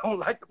if you don't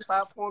like the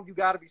platform, you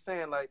got to be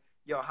saying like,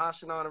 yo,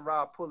 Hashanon and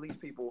Rob pull these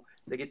people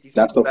to get these.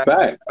 That's people a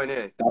back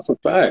fact. That's a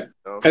fact.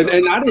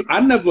 And I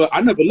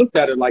never looked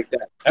at it like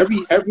that.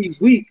 Every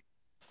week,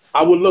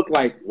 I would look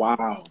like,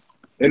 wow,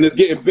 and it's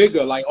getting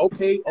bigger. Like,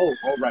 okay, all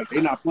right,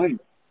 they're not playing.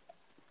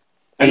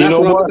 And that's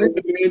what I'm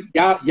saying,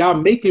 man. Y'all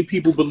making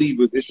people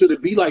believe it. It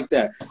shouldn't be like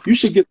that. You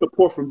should get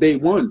support from day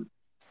one.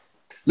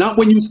 Not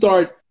when you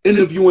start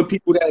interviewing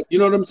people that, you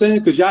know what I'm saying?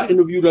 Because y'all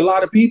interviewed a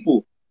lot of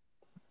people.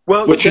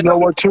 Well, but you know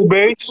what, too,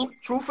 Bates?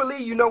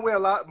 Truthfully, you know where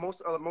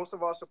most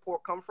of our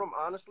support come from,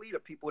 honestly, the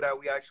people that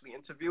we actually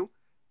interview.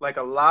 Like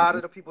a lot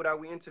of the people that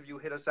we interview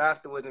hit us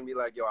afterwards and be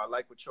like, yo, I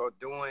like what y'all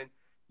doing.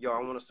 Yo,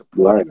 I want to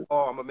support you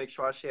all. I'm going to make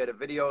sure I share the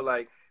video.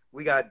 Like,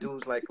 we got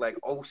dudes like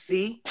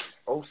OC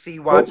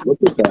watch.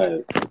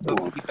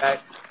 Back.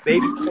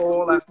 Baby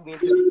Paul, after we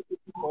interviewed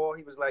Paul,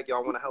 he was like, yo, I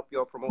want to help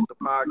y'all promote the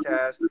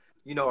podcast.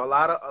 You know, a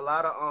lot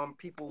of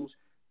people's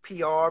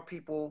PR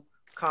people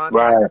contact.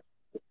 Right.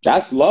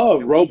 That's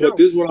love, bro. But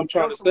this is what I'm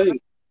trying to say.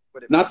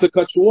 Not to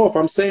cut you off.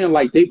 I'm saying,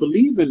 like, they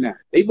believe in that.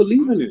 They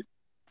believe in it.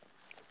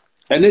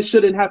 And it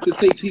shouldn't have to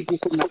take people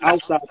from the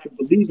outside to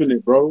believe in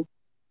it, bro.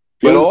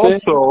 But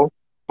also,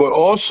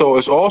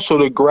 it's also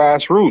the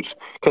grassroots.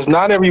 Because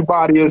not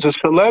everybody is a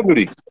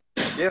celebrity.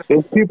 Yeah.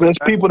 There's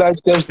people that's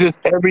just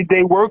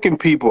everyday working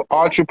people,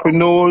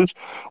 entrepreneurs.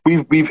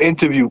 We've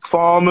interviewed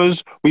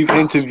farmers. We've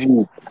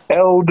interviewed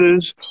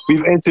elders.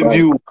 We've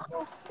interviewed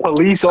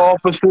police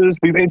officers.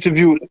 We've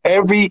interviewed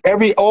every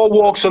all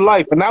walks of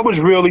life, and that was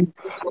really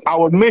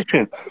our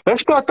mission.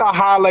 Let's start to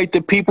highlight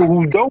the people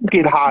who don't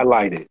get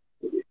highlighted,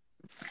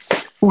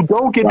 who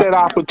don't get that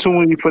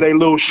opportunity for their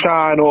little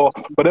shine or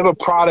whatever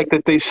product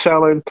that they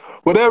selling,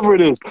 whatever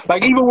it is.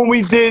 Like even when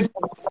we did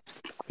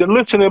the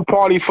listening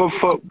party for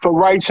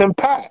Rice and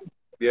Pat,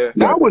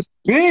 that was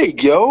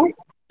big, yo.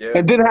 Yeah.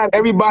 And then have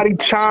everybody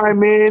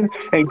chime in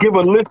and give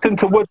a listen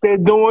to what they're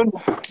doing,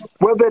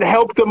 whether it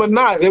helped them or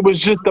not. It was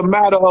just a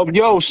matter of,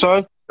 yo,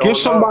 son, give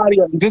somebody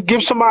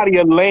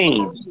a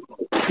lane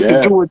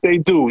to do what they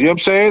do. You know what I'm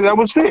saying? That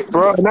was it,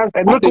 bro. And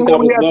look at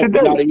what we have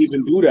today. Gotta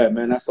even do that,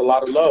 man. That's a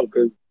lot of love.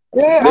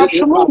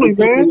 Absolutely,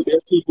 man.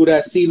 There's people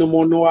that seen them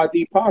on No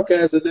ID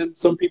podcast, and then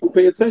some people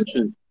pay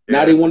attention.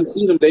 Now they want to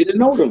see them. They didn't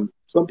know them.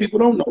 Some people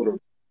don't know them.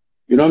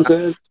 You know what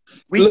I'm saying?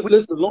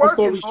 Listen, long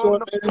story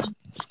short, man.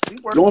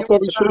 Long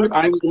story short,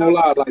 I ain't gonna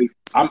lie. Like,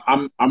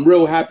 I'm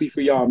real happy for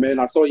y'all, man.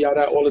 I tell y'all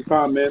that all the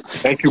time, man.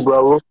 Thank you,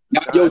 brother.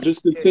 Yo,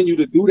 just continue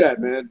to do that,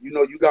 man. You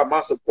know, you got my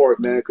support,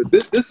 man. Because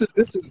this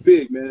is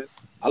big, man.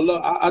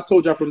 I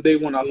told y'all from day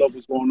one I love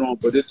what's going on,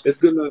 but it's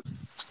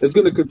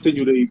gonna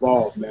continue to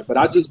evolve, man. But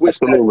I just wish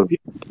that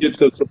people get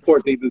the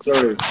support they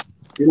deserve.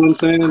 You know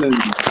what I'm saying?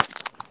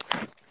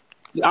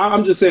 And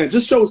I'm just saying,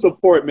 just show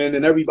support, man,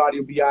 and everybody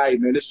will be all right,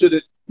 man.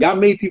 Y'all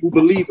made people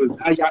believers.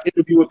 Now y'all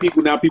interviewing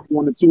people. Now people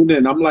want to tune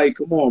in. I'm like,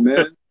 come on,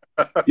 man.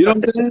 You know what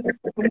I'm saying?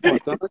 Come on,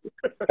 son.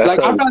 Like,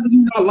 I'm not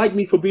you not like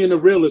me for being a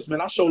realist,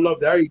 man. I show love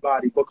to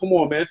everybody, but come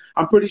on, man.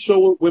 I'm pretty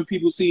sure when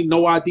people see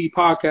No ID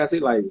podcast, they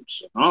like,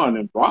 Sean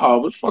and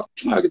Bob, what the fuck?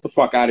 Get the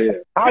fuck out of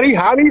here. How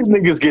these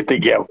niggas get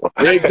together?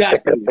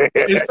 Exactly.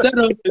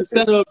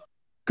 Instead of,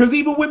 because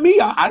even with me,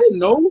 I didn't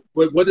know.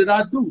 But what did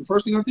I do? The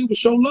first thing I did was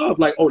show love.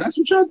 Like, oh, that's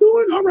what y'all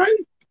doing? All right.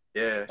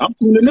 Yeah. I'm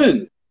tuning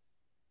in.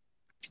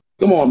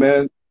 Come on,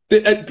 man.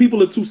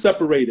 People are too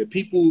separated.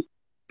 People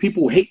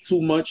hate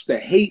too much. The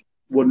hate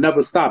will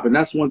never stop. And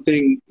that's one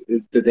thing,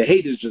 is that the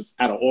hate is just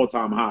at an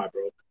all-time high,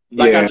 bro.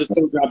 Like I just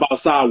told you about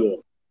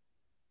Sidewalk.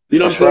 You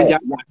know what I'm saying? Y'all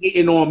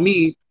hating on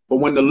me, but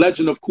when the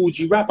legend of Kool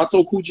G Rap, I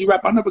told Kool G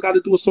Rap I never got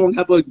to do a song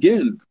ever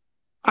again.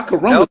 I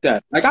could run with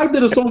that. Like, I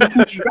did a song with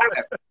Kool G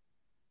Rap.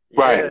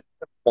 Right.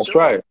 That's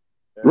right.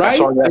 Right?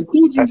 And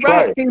Kool G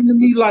Rap came to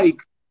me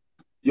like,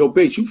 yo,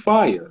 Bates, you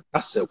fire.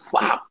 I said,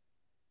 wow.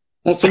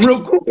 On some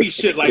real groupie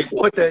shit, like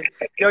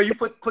you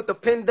put the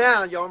pin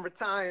down, yo. I'm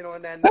retiring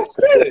on that. That's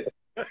it.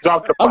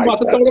 I'm about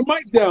to throw the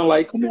mic down,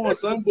 like, come on,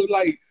 son. But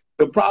like,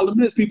 the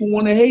problem is people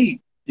want to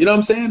hate. You know what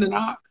I'm saying? And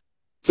like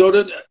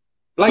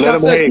I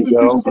said,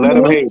 let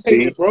them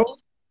hate, bro.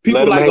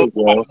 People like,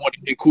 oh, I don't want to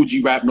hear Kool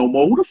G Rap no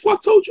more. Who the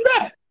fuck told you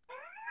that?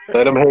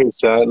 Let them hate,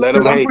 son. Let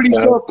them hate. I'm pretty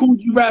sure Kool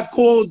G Rap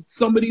called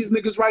some of these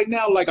niggas right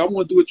now, like, I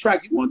want to do a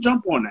track. You want to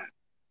jump on that?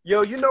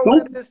 Yo, you know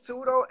what it is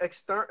too, though.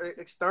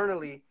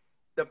 Externally,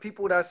 the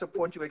people that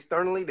support you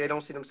externally, they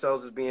don't see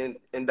themselves as being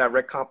in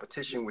direct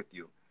competition with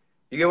you.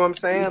 You get what I'm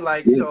saying?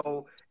 Like,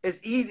 so it's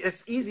easy.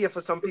 It's easier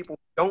for some people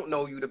who don't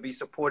know you to be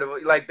supportive.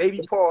 Like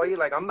Baby Paul, he's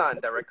like, I'm not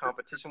in direct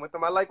competition with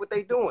them. I like what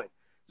they doing,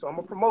 so I'm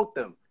gonna promote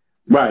them.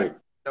 Right.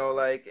 You know,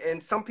 like,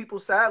 and some people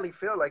sadly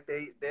feel like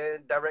they're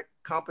in direct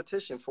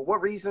competition. For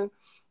what reason?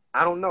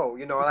 I don't know.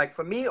 You know, like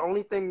for me,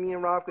 only thing me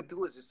and Rob could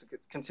do is just to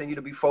continue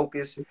to be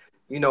focused.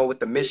 You know, with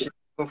the mission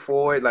moving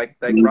forward. Like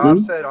Rob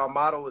said, our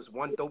motto is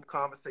one dope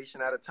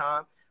conversation at a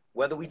time.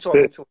 Whether we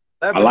talking to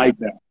I like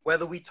that.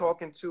 Whether we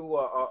talking to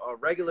a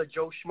regular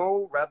Joe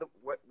Schmo,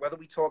 whether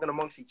we talking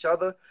amongst each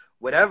other,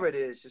 whatever it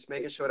is, just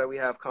making sure that we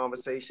have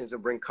conversations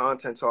and bring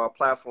content to our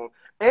platform.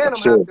 And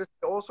I'm happy to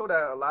say also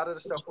that a lot of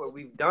the stuff what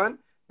we've done,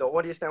 the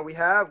audience that we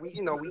have, we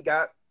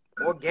got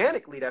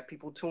organically that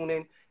people tune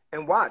in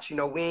and watch. You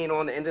know, we ain't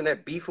on the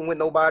internet beefing with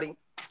nobody.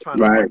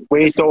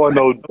 We ain't throwing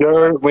no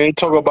dirt. We ain't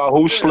talking about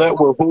who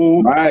slept with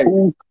who. Right.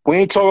 We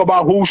ain't talking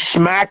about who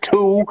smacked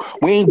who.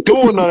 We ain't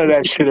doing none of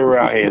that shit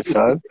around here,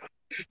 son.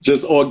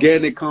 Just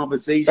organic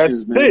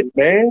conversations. That's it,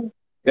 man.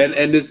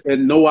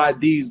 And no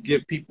IDs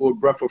give people a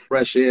breath of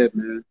fresh air,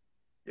 man.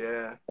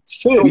 Yeah.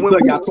 So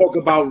y'all talk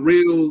about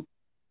real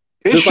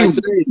just like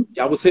today,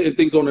 y'all was hitting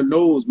things on the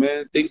nose,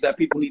 man. Things that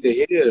people need to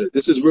hear.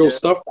 This is real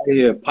stuff right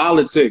here.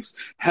 Politics,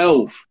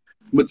 health,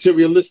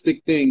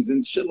 materialistic things,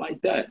 and shit like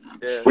that.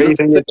 Yeah.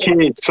 Raising your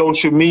kids,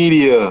 social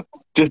media,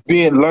 just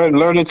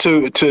learning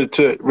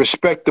to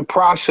respect the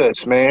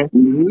process, man.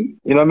 You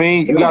know what I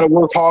mean? You got to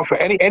work hard for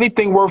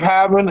anything worth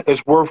having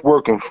is worth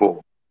working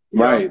for.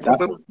 Right.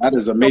 That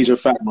is a major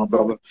fact, my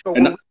brother. So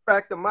when we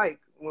crack the mic,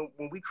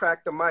 when we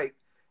crack the mic,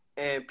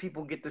 and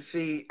people get to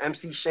see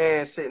MC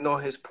Shan sitting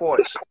on his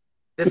porch,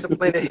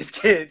 disciplining his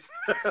kids.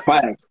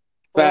 Facts.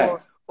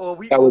 That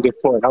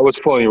was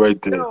funny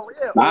right there.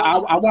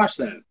 I watched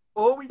that.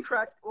 Or we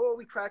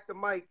crack the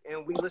mic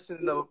and we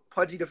listen to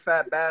Pudgy the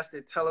Fat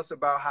Bastard tell us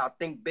about how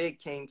Think Big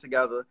came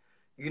together.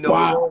 You know,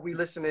 or we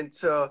listening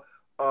to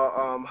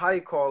how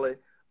you call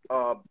it,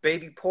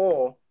 Baby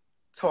Paul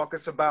talk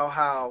us about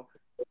how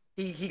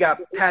he got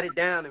patted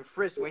down and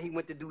frisked when he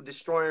went to do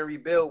Destroy and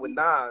Rebuild with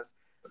Nas.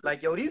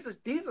 Like, yo, these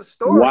are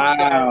stories.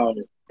 Wow.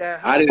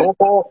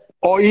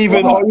 Or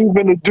even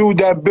the dude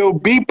that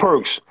built B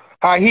Perks,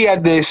 how he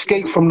had to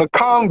escape from the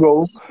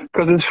Congo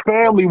because his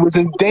family was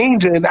in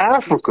danger in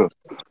Africa,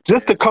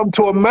 just to come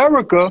to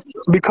America,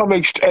 become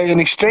an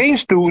exchange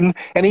student,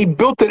 and he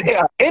built an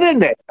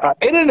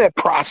internet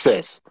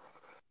process.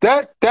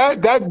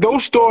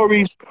 Those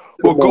stories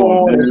will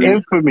go on in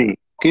infamy.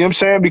 You know what I'm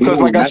saying? Because,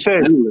 like I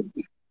said,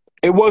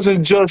 it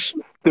wasn't just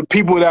the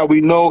people that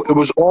we know. It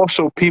was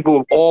also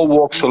people of all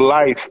walks of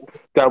life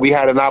that we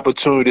had an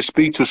opportunity to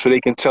speak to so they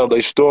can tell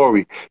their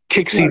story.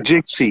 Kixie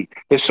Jixie.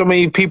 There's so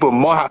many people.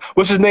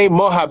 What's his name?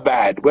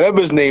 Mohabad. Whatever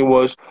his name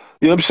was.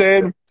 You know what I'm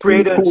saying?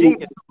 Creator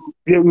genius.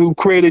 Yeah,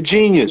 created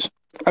genius.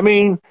 I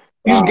mean,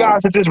 these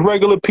guys are just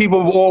regular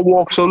people of all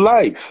walks of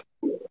life.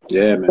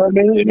 Yeah, man. You know what I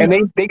mean?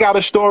 And they got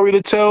a story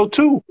to tell,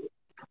 too.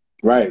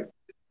 Right.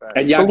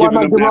 And y'all giving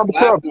them that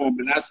platform,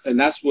 and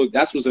that's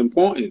what's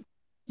important.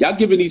 Y'all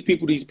giving these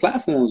people these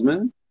platforms,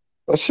 man.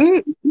 That's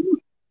it.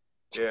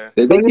 Yeah.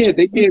 They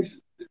can't.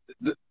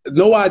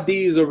 No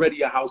ID is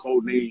already a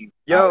household name.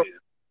 Yo,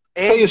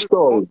 tell your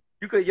story.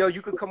 You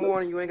could come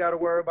on and you ain't got to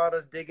worry about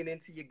us digging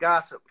into your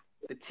gossip.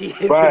 The tea.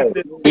 Right.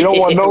 You don't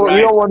want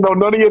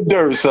none of your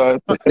dirt, son.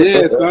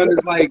 Yeah, son.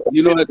 It's like,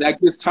 you know,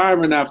 that gets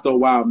tiring after a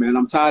while, man.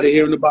 I'm tired of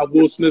hearing about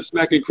Will Smith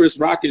smacking Chris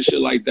Rock and shit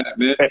like that,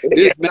 man.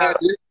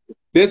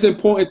 There's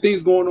important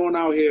things going on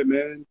out here,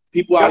 man.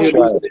 People out here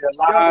losing their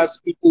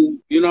lives. People,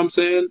 you know what I'm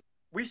saying?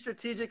 We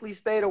strategically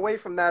stayed away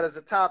from that as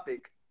a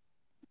topic.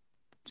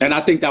 And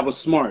I think that was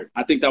smart.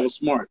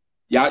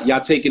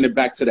 Y'all taking it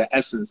back to the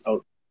essence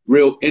of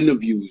real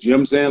interviews. You know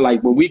what I'm saying?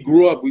 Like when we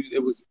grew up,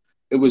 it was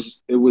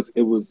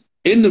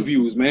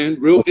interviews, man.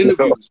 Real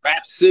interviews,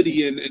 Rap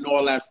City and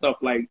all that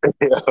stuff. Like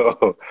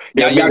y'all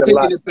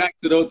taking it back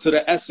to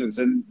the essence,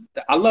 and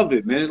I love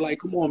it, man. Like,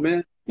 come on,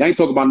 man. Y'all ain't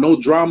talking about no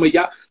drama.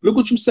 Y'all look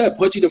what you said,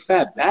 Pudgy the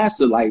Fat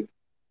Bastard. Like,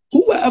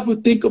 who would ever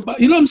think about,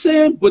 you know what I'm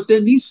saying? But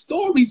then these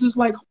stories is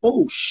like,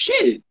 oh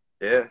shit.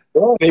 Yeah.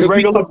 They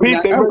regular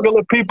people. They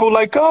regular people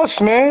like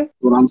us, man.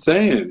 What I'm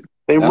saying.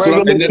 They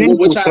regular people.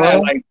 What y'all had,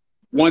 like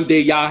one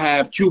day y'all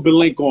have Cuban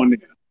Link on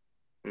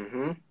there.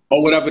 Mm-hmm.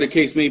 Or whatever the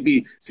case may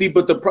be. See,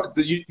 but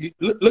you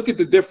look at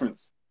the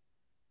difference.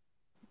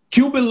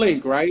 Cuban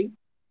Link, right?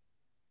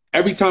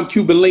 Every time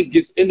Cuban Link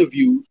gets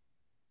interviewed,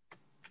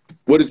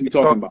 what is he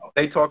talking about?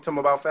 They talk to him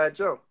about Fat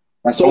Joe.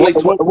 That's all they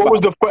talk about.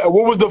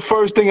 What was the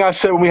first thing I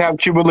said when we have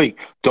Cuban Link?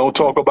 Don't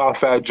talk about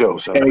Fat Joe.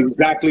 Son.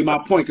 Exactly my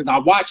point, because I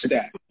watched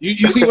that.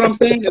 You see what I'm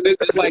saying? And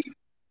it's like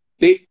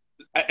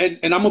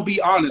and I'm gonna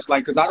be honest,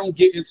 like, because I don't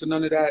get into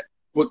none of that.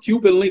 But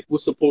Cuban Link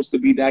was supposed to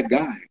be that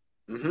guy.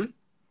 Mm-hmm.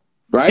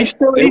 Right? He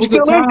still ain't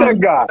that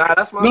guy. Nah,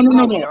 that's my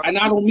no. And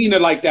I don't mean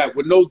it like that.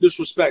 With no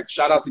disrespect.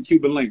 Shout out to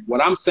Cuban Link.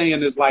 What I'm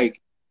saying is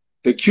like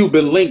the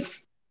Cuban Link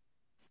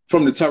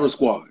from the Terror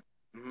Squad.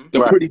 Mm-hmm.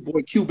 The pretty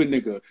boy Cuban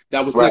nigga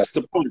that was next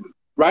to Pun.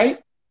 Right?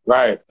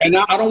 Right. And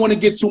I don't want to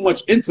get too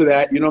much into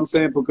that, you know what I'm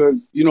saying?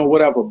 Because, you know,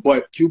 whatever.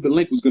 But Cuban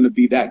Link was going to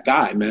be that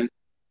guy, man.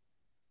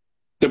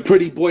 The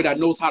pretty boy that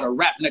knows how to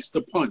rap next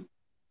to Pun.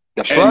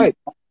 That's right.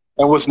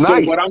 And was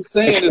nice. So what I'm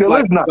saying is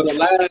like for the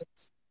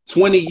last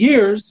 20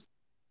 years,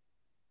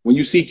 when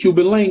you see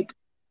Cuban Link,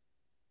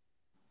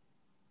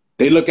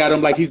 they look at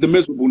him like he's the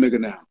miserable nigga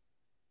now.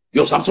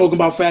 Yo, stop talking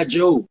about Fat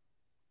Joe.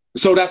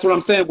 So that's what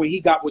I'm saying. When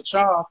he got with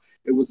Cha,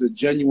 it was a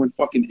genuine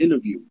fucking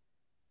interview.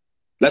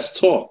 Let's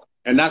talk.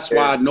 And that's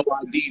why No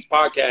ID's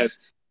podcast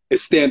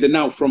is standing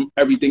out from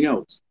everything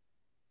else.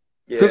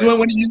 Because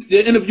when you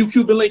interview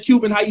Cuban Link,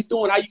 Cuban, how you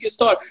doing? How you get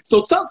started?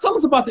 So tell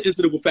us about the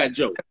incident with Fat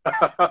Joe.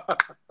 That's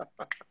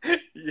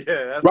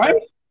right?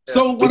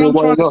 So what I'm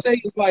trying to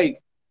say is like,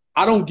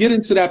 I don't get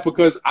into that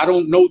because I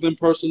don't know them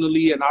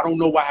personally and I don't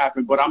know what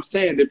happened. But I'm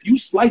saying if you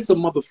slice a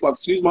motherfucker,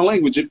 excuse my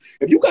language,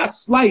 if you got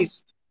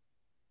sliced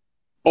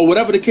or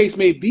whatever the case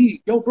may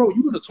be, yo, bro,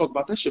 you're going to talk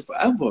about that shit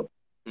forever.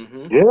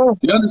 Mm-hmm. Yeah.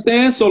 You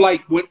understand? So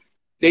like when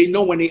they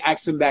know when they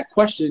ask him that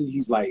question,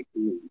 he's like,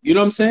 you know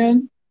what I'm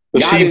saying?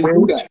 But see,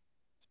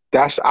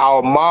 that's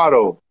our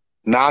motto.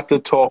 not to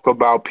talk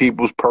about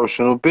people's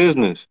personal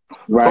business.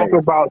 Right.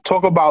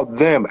 Talk about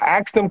them.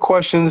 Ask them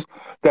questions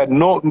that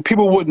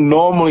people wouldn't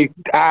normally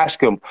ask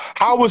them.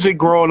 How was it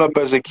growing up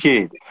as a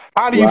kid?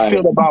 How do you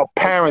feel about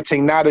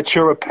parenting now that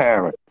you're a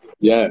parent?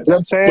 Yes. You know what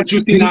I'm saying? But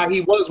you seen how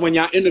he was when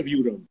y'all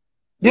interviewed him.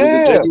 It was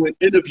a genuine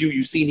interview.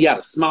 You seen he had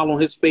a smile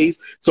on his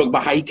face, talking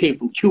about how he came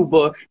from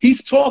Cuba.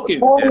 He's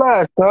talking. All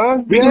that,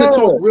 son. We're gonna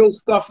talk real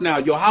stuff now.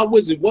 Yo, how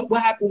was it? What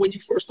happened when you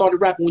first started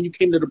rapping when you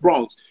came to the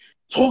Bronx?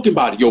 Talking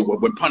about it. Yo,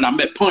 when Pun, I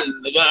met Pun.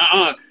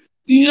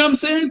 You know what I'm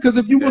saying? Because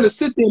if you want to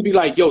sit there and be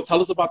like, yo,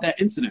 tell us about that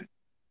incident.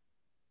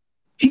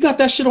 He got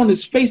that shit on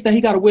his face that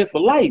he got to wear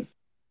for life.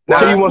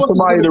 So you want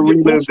somebody to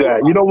relive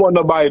that. You don't want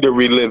nobody to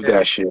relive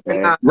that shit,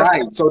 man.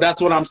 Right. So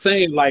that's what I'm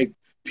saying. Like,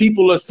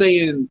 people are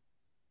saying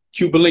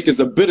Cuban Link is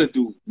a bitter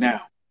dude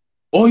now.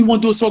 All he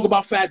want to do is talk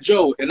about Fat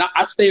Joe. And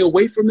I stay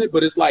away from it,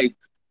 but it's like,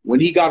 when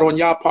he got on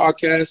y'all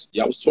podcast,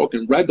 y'all was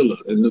talking regular.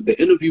 And the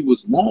interview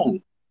was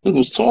long. He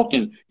was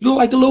talking. You look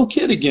like a little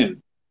kid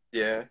again.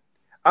 Yeah.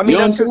 I mean,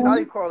 that's just how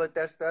you call it.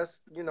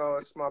 That's you know,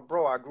 it's my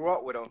bro. I grew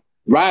up with him.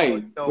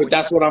 Right. But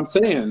that's what I'm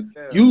saying.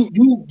 Yeah.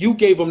 You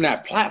gave him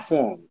that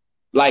platform.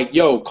 Like,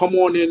 yo, come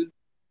on in.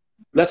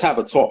 Let's have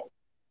a talk.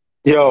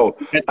 Yo,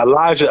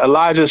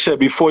 Elijah said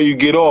before you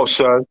get off,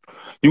 son,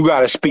 you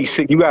gotta spit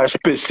 16,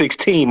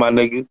 my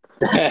nigga.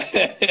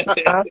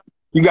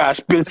 You gotta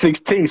spit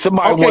 16.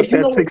 Somebody want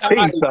that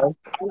 16, son. All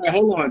right,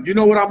 hold on. You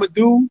know what I'm gonna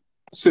do?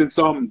 Since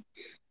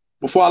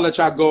before I let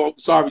y'all go,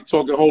 sorry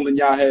talking holding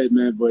y'all head,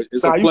 man, but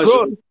it's a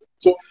pleasure.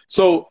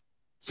 So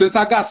since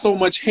I got so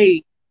much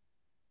hate,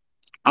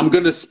 I'm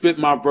gonna spit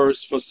my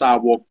verse for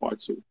Sidewalk Part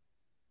 2.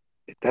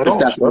 Hit that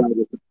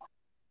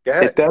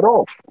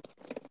off.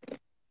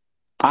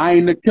 I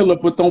ain't a killer,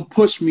 but don't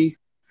push me.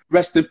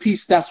 Rest in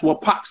peace, that's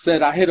what Pac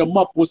said. I hit him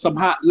up with some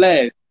hot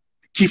lead.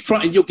 Keep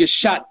fronting, you'll get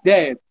shot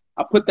dead.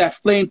 I put that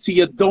flame to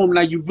your dome,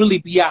 now you really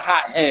be a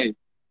hothead.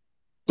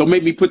 Don't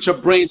make me put your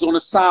brains on the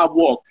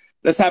sidewalk.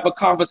 Let's have a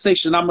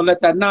conversation, I'ma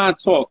let that 9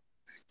 talk.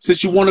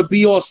 Since you wanna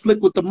be all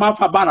slick with the mouth,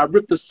 how about I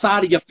rip the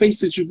side of your face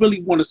since you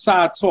really wanna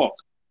side talk?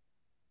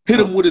 Hit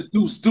him with a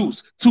deuce,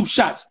 2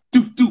 shots,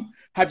 doop.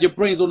 Have your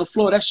brains on the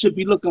floor, that should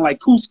be looking like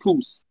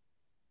couscous.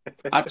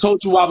 I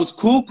told you I was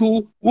cool,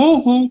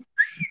 woohoo.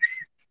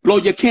 Blow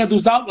your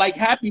candles out like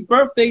happy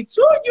birthday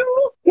to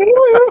you.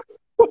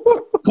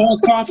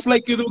 Cause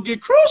conflict, it'll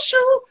get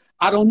crucial.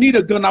 I don't need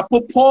a gun, I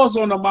put paws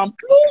on them, I'm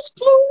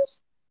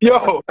clues.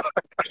 Yo,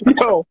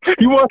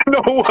 you want to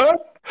know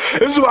what?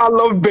 This is why I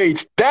love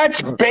Bates.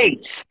 That's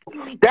Bates.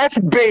 That's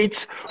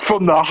Bates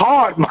from the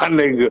heart, my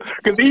nigga.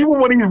 Because even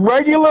when he's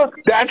regular,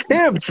 that's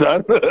him,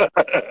 son.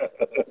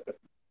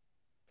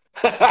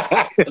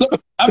 So,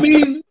 I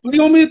mean, what do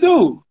you want me to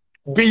do?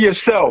 Be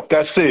yourself.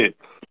 That's it.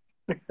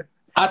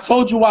 I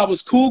told you I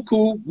was cool,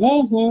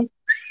 woohoo.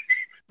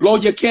 Blow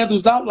your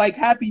candles out like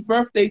happy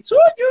birthday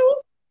to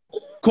you.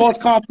 Cause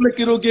conflict,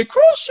 it'll get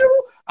crucial.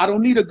 I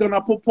don't need a gun,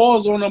 I put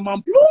paws on them,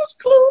 I'm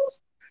clues.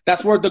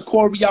 That's word the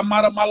Corey, I'm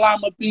out of my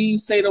llama bean.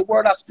 Say the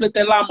word, I split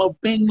that llama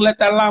bing, let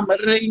that llama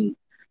ring.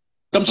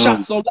 Them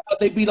shots so loud,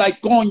 they be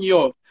like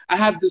Gonyo. I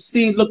have the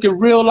scene looking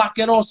real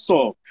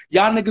asqueroso.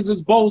 Y'all niggas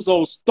is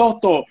bozos,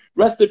 Toto.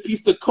 Rest in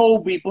peace to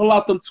Kobe. Pull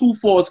out them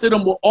 2-4s, hit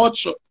them with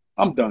Orchard.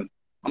 I'm done.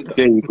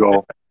 There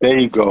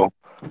you go.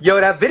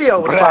 Yo, that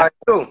video was fire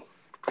too.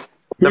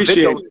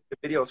 The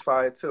video's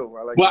fire too.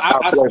 I like. Well,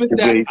 I spit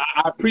that.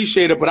 I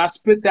appreciate it, but I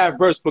spit that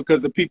verse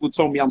because the people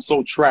told me I'm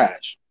so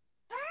trash.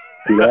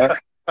 Yeah.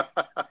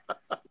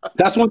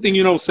 That's one thing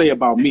you don't say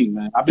about me,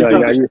 man. I've been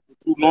doing this for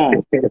too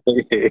long.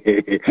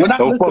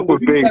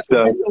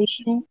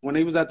 When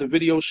they was at the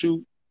video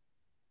shoot,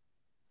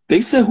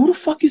 they said, "Who the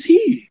fuck is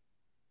he?"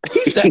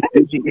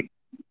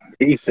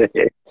 He said,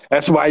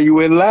 "That's why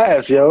you in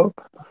last, yo."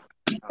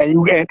 And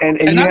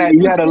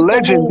you had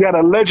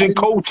a legend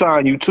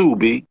co-sign you too,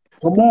 B.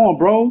 Come on,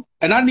 bro.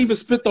 And I didn't even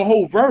spit the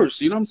whole verse.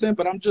 You know what I'm saying?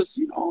 But I'm just,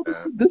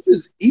 this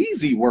is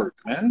easy work,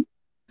 man.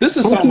 This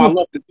is something I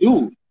love to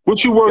do.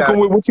 What you working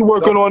with? What you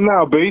working on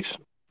now, Bates?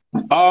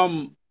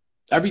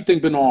 Everything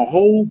been on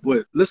hold,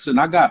 but listen,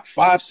 I got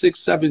 5, 6,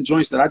 7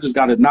 joints that I just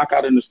got to knock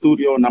out in the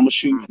studio, and I'm gonna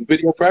shoot a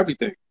video for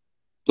everything.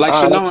 Like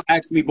Shannon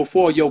asked me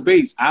before, yo,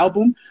 Bates,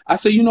 album? I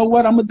said, you know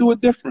what? I'm gonna do it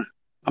different.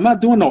 I'm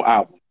not doing no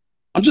album.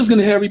 I'm just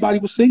gonna hit everybody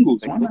with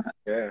singles. Why not?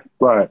 Yeah.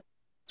 Right.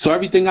 So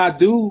everything I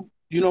do,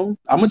 I'm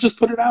gonna just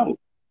put it out.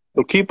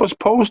 So keep us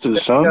posted,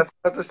 son. That's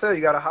what to say.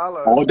 You gotta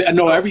holler.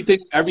 No, everything.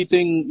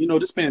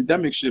 This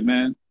pandemic shit,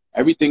 man.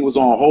 Everything was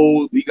on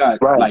hold. We got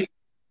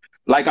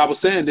like I was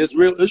saying, there's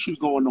real issues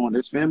going on.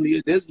 There's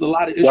family. There's a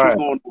lot of issues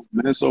going on,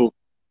 man. So,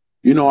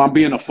 I'm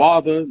being a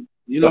father.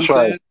 You know what I'm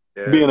saying?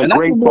 Yeah. Being a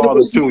great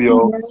father too,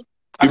 yo.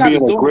 You're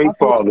being a great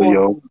father,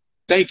 yo.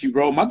 Thank you,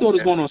 bro. My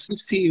daughter's going on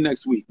 16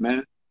 next week,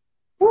 man.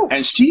 Woo.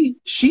 And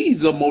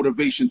she's a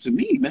motivation to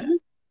me, man.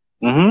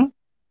 Mm-hmm.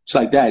 It's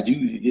like, Dad,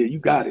 you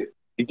got it.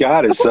 You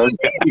got it, son.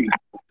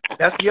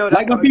 That's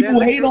like when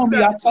people hate on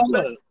me, I tell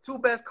her. 2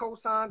 best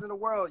co-signs in the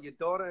world, your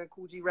daughter and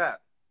Coogee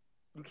Rap.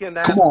 You can't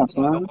come on,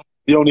 son.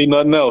 You don't need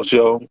nothing else,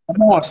 yo.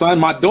 Come on, son.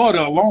 My daughter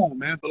alone,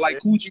 man. But like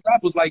Kool G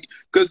Rap was like,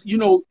 because you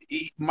know,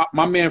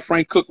 my man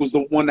Frank Cook was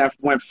the one that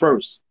went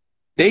first.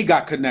 They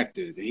got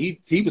connected.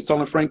 He was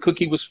telling Frank Cook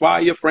he was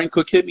fire. Frank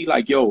Cook hit me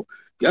like, yo,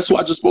 guess who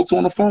I just spoke to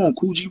on the phone?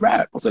 Kool G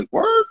Rap. I was like,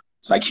 word?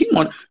 It's like he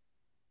won.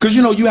 Because,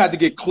 you know, you had to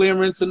get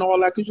clearance and all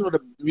that. Because, you know, the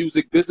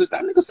music business.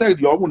 That nigga said,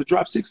 yo, I want to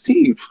drop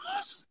 16.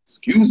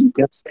 Excuse me?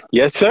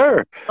 Yes,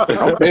 sir.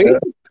 Okay.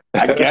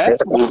 I guess.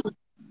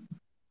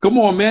 Come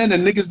on, man.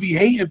 And niggas be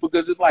hating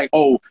because it's like,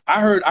 oh,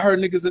 I heard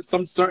niggas and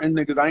some certain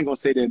niggas, I ain't going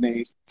to say their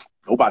names.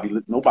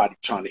 Nobody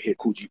trying to hit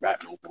Kool G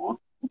Rap no more.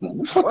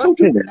 That's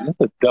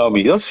a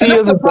dummy. Don't see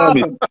as a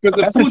dummy.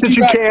 That's the shit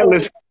you can't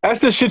listen. That's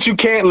the shit you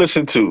can't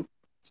listen to.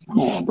 Come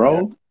on,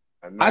 bro.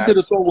 I did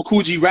a song with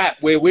Kool G Rap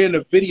where we're in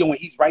the video and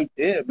he's right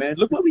there, man.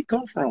 Look where we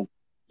come from.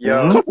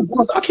 Yeah.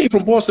 I came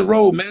from Boston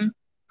Road, man.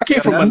 I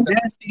came from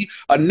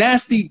a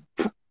nasty,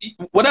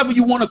 whatever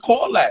you want to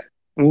call that.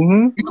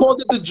 You called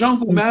it the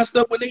jungle,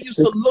 master. When they used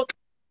to look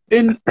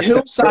in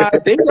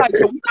Hillside, they like,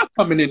 yo, we're not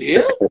coming in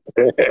here.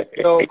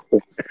 So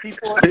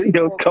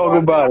people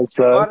talk about it,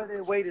 son. Why did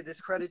they way to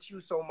discredit you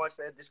so much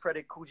that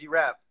discredit Kool G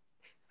Rap?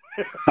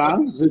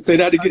 Huh? Say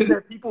that again. I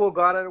said people will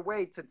go out of their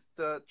way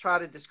to try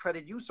to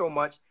discredit you so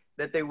much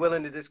that they're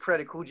willing to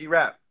discredit Kool G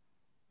Rap.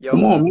 Yo,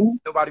 come on, man.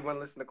 Nobody want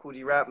to listen to Kool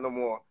G Rap no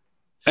more.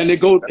 And it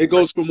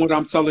goes from what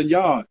I'm telling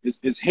y'all.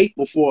 It's hate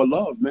before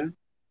love, man.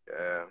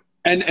 Yeah.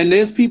 And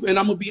there's people, and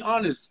I'm gonna be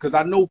honest, because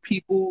I know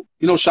people.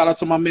 You know, shout out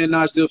to my man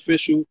Naj the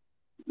Official,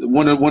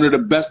 one of the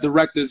best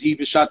directors. He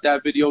even shot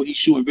that video. He's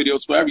shooting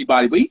videos for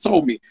everybody. But he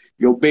told me,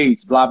 yo,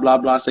 Bates, blah blah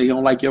blah, say he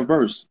don't like your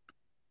verse.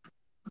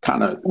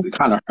 Kind of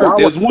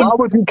hurt. Why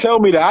would you tell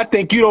me that? I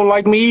think you don't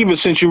like me either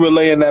since you're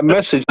relaying that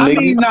message, nigga. I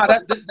mean, nah,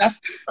 that's.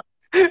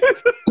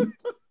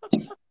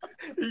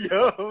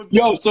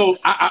 Yo, so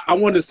I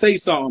want to say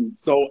something.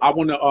 So I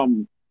want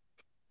to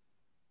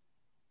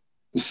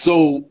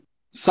So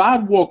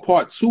Sidewalk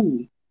Part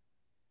 2,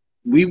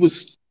 it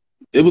was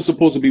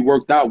supposed to be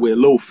worked out where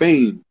Lil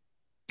Fame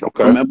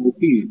from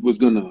MOP was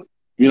gonna,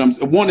 you know what I'm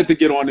saying, wanted to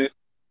get on it.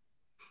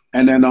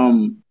 And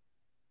then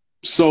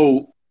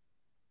so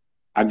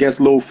I guess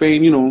Lil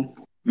Fame, you know,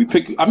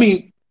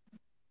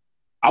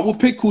 I would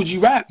pick Kool G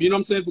Rap, you know what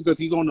I'm saying, because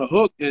he's on the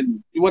hook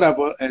and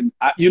whatever. And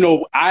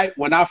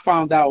when I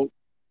found out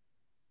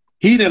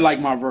he didn't like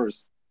my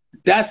verse,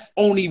 that's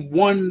only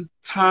one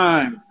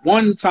time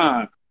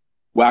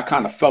where I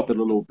kind of felt it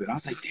a little bit. I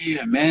was like,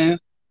 damn, man,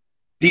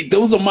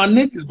 those are my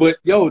niggas. But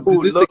yo,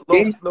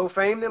 Lil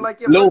Fame didn't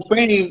like your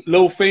verse?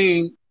 Lil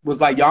Fame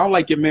was like, y'all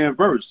like your man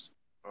verse.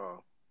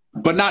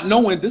 But not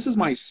knowing this is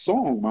my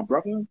song, my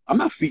brother. I'm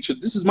not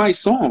featured. This is my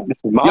song. This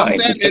is mine. You know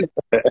what I'm saying?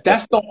 And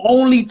that's the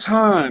only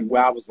time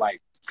where I was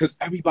like, because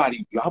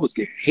everybody, I was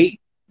getting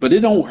hate, but it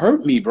don't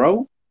hurt me,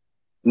 bro.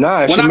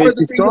 Nah, it should make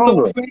you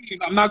stronger.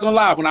 I'm not gonna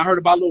lie. When I heard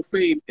about Lil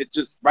Fame, it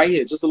just right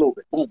here, just a little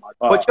bit. Oh my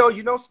God. But yo,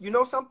 you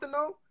know something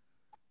though?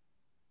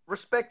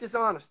 Respect is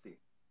honesty.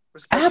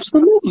 Respect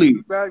Absolutely.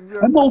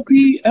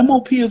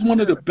 MOP is one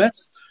of the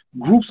best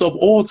groups of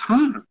all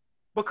time.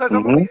 Because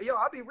I'll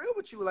be real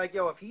with you. Like,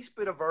 yo, if he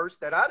spit a verse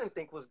that I didn't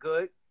think was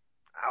good,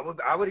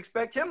 I would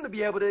expect him to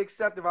be able to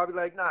accept it. I'll be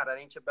like, nah, that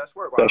ain't your best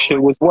work. That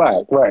shit was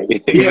whack, right?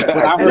 Yeah, but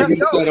I heard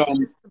he said,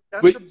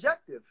 that's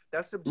subjective.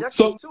 That's subjective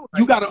so too.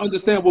 You got to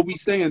understand what we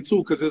saying too,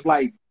 because it's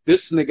like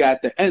this nigga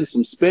at the end,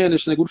 some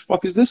Spanish nigga. Who the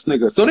fuck is this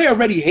nigga? So they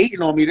already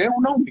hating on me. They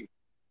don't know me.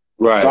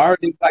 Right. So I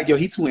already like, yo,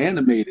 he too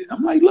animated.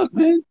 I'm like, look,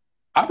 man,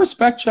 I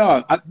respect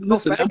y'all.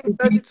 Listen,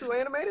 you too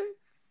animated?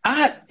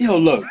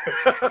 Look,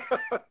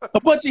 a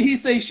bunch of he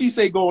say, she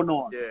say going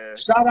on. Yeah.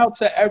 Shout out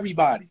to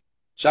everybody.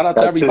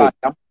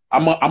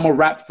 I'm a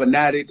rap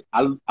fanatic.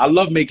 I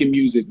love making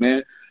music,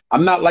 man.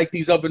 I'm not like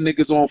these other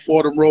niggas on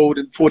Fordham Road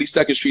and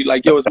 42nd Street.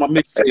 Like, yo, it's my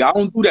mixtape. I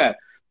don't do that.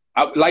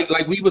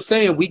 Like we were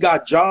saying, we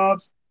got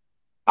jobs.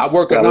 I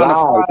work a 9 to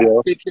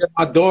 5, take care of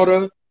my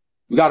daughter.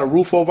 We got a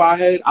roof over our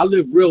head. I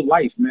live real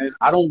life, man.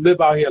 I don't live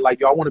out here like,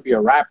 yo, I want to be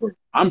a rapper.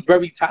 I'm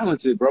very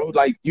talented, bro.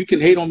 Like, you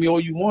can hate on me all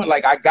you want.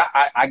 Like, I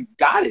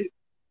got it.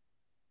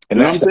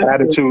 And that's the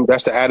attitude.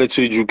 That's the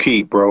attitude you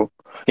keep, bro.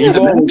 And you've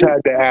always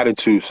had that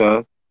attitude,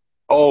 son.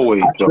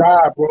 Always. I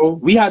try, bro.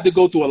 We had to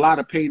go through a lot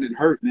of pain and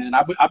hurt, man.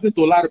 I've been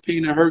through a lot of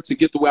pain and hurt to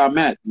get to where I'm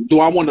at. Do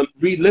I want to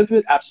relive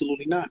it?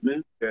 Absolutely not,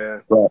 man.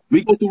 Yeah. Right.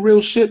 We go through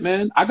real shit,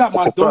 man. I got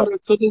my daughter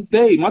to this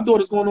day. My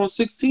daughter's going on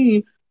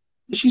 16.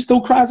 She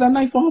still cries at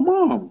night for her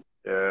mom.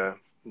 Yeah.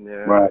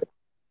 Right.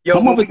 Yo,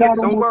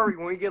 don't worry.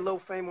 When we get Lil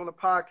Fame on the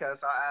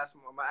podcast, I'll ask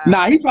him.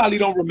 Nah, he probably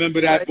don't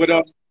remember that. But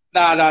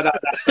nah.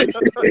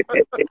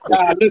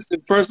 Nah,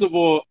 listen. First of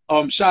all,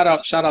 shout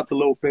out to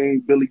Lil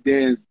Fame, Billy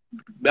Dan's.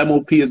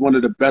 MOP is one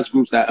of the best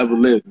groups that ever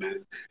lived,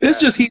 man. It's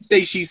just he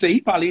say, she say. He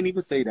probably didn't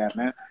even say that,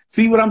 man.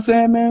 See what I'm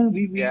saying, man?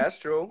 Yeah, that's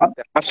true.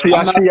 I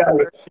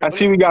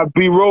see. We got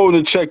B-Roll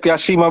to check. I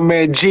see my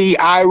man G,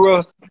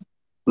 Ira,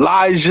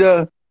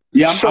 Elijah.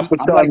 Yeah, I'm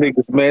with y'all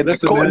niggas, man. The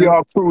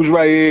Courtyard Crews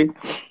right here.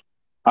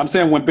 I'm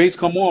saying when bass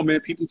come on,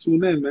 man, people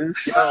tune in, man.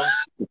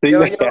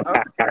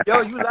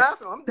 Yo, you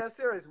laughing? I'm dead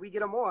serious. We get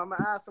them on. I'm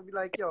gonna ask them, be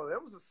like, yo,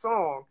 there was a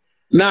song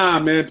Nah,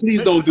 man,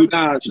 please don't do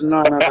that.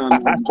 No.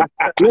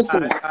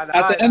 Listen,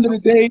 at the end of the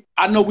day,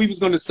 I know we was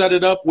gonna set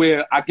it up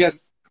where I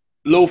guess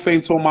Lil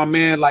Fame told my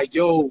man like,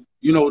 "Yo,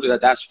 you know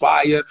that's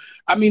fire."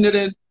 I mean, it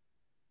didn't.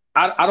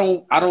 I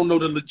don't know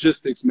the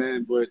logistics,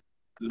 man, but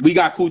we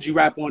got Coogee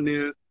Rap on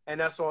there, and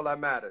that's all that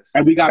matters.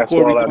 And we got that's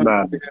Corey all that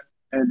Guns matters.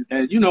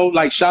 and you know,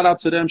 like shout out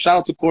to them, shout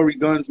out to Corey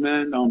Guns,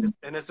 man.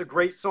 And it's a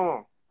great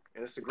song.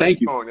 And it's a great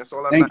song. That's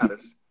all that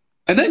matters.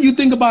 And then you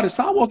think about it,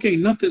 Sidewalk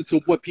ain't nothing to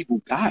what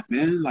people got,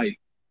 man. Like,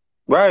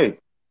 right.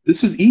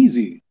 This is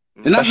easy.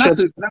 And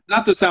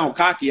not to sound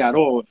cocky at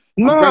all.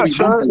 No,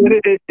 son,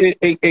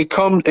 it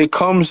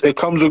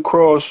comes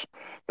across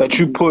that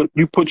you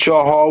put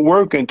your hard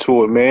work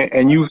into it, man.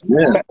 And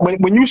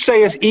when you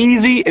say it's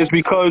easy, it's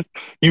because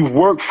you've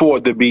worked for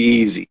it to be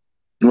easy.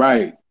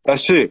 Right.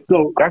 That's it.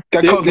 So that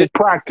comes with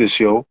practice,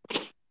 yo.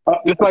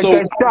 Just like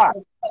that shot.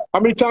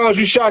 How many times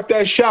you shot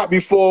that shot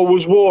before it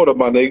was water,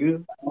 my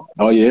nigga?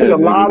 Oh yeah. A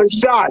lot of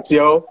shots,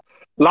 yo.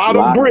 A lot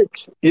of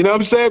bricks. You know what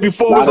I'm saying?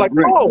 Before it was like,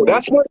 oh,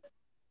 that's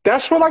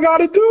what I got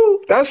to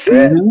do. That's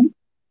it.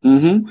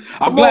 I'm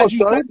glad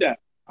you said that.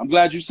 I'm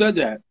glad you said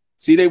that.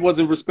 See, they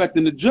wasn't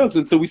respecting the jokes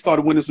until we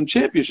started winning some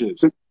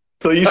championships.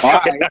 So you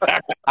all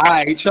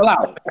right, chill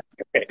out.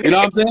 You know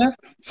what I'm saying?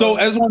 So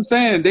as what I'm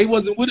saying, they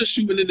wasn't with us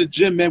shooting in the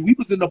gym, man. We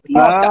was in the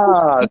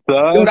park.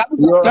 That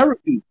was our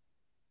therapy.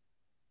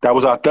 That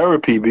was our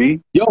therapy,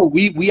 B. Yo,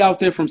 we out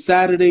there from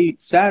Saturday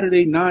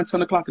 9,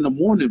 10 o'clock in the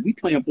morning. We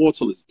playing ball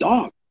till it's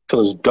dark.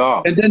 Till it's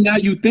dark. And then now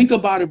you think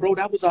about it, bro.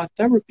 That was our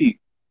therapy.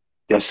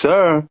 Yes,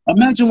 sir.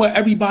 Imagine what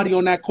everybody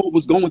on that court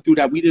was going through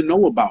that we didn't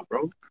know about,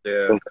 bro. Yeah.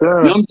 Yes, you know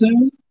what I'm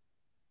saying?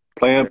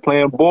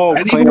 Playing ball.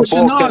 And playing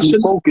even ball.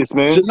 Focus,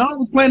 man. Shannon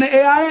was playing the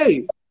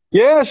AIA.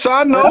 Yes,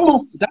 I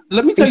know.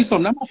 Let me tell you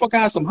something. That motherfucker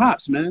had some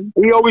hops, man.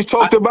 He always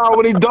talked about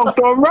when he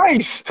dunked on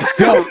Rice.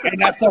 Yo, and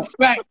that's a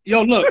fact.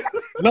 Yo, look.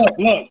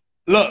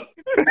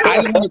 I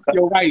like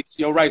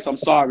your Rice. I'm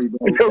sorry,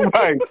 bro.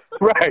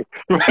 Right.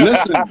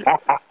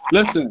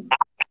 Listen.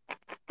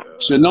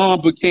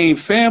 Shannon became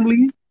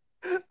family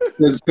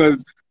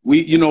because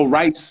we, you know,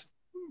 Rice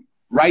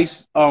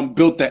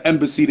built the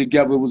embassy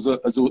together. It was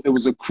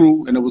a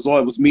crew, and it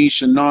was me,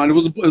 Shannon. It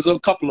was a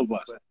couple of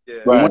us. Yeah.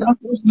 Right. When I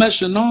first met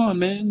Shannon,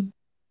 man,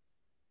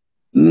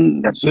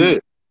 that's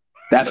it.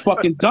 That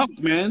fucking dunk,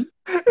 man.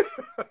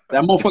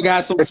 That motherfucker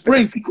had some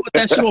springs. He caught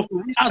that shit off the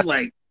rim. I was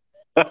like,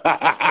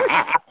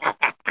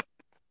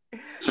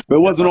 but it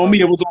wasn't on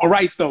me. It was on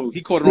Rice though.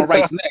 He caught it on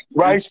Rice's neck.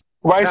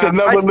 Rice had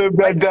never lived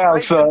that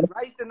down, son.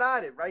 Rice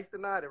denied it. Rice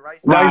denied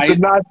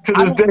to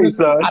this day,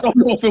 son. I don't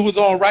know if it was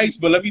on Rice,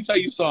 but let me tell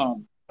you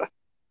something.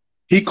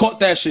 He caught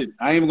that shit.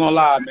 I ain't even gonna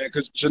lie, man,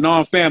 because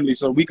Shannon family,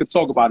 so we could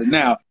talk about it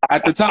now.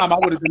 At the time, I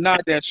would have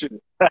denied that shit.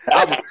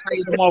 I was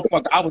tight the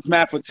motherfucker. I was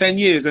mad for 10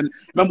 years. And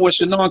remember when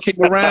Shannon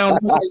came around? I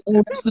was like,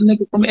 oh, that's the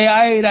nigga from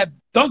AIA that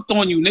dunked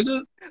on you,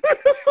 nigga.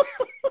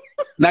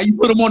 Now you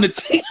put him on the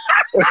team.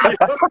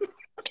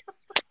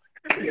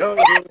 Yo,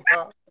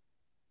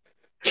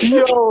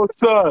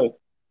 son.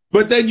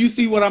 But then you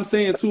see what I'm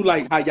saying too,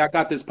 like how y'all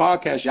got this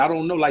podcast. Y'all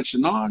don't know, like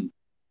Shannon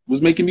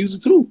was making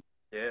music too.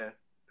 Yeah,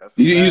 that's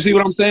you see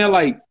what I'm saying?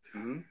 Like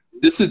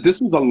this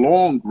is a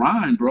long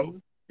grind,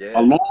 bro. Yeah,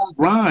 a long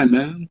grind,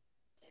 man.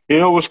 You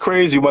know what's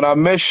crazy? When I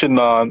met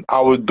Shannon,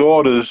 our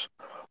daughters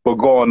were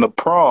going to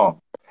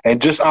prom,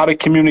 and just out of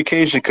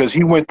communication, because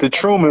he went to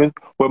Truman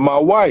with my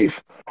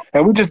wife,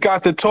 and we just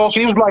got to talk.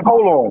 He was like,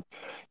 "Hold on,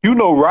 you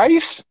know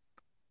Rice?"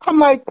 I'm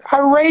like, "I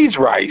raised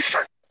Rice.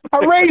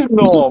 I raised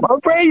Norm. I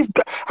raised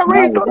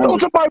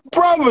those are my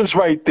brothers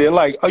right there.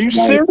 Like, are you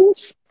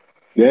serious?"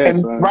 Yeah.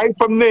 And right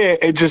from there,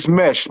 it just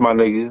meshed, my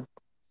nigga.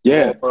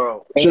 Yeah,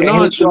 bro.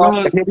 Shannon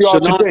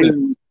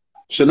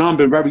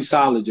been very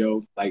solid,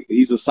 yo. Like,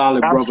 he's a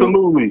solid brother.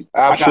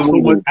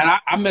 Absolutely. And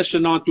I met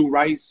Shannon through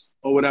Rice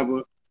or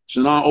whatever.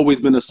 Shannon always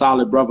been a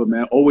solid brother,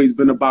 man. Always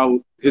been about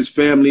his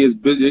family, his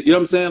business. You know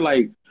what I'm saying?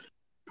 Like,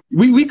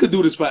 we could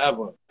do this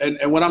forever.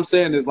 And what I'm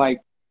saying is,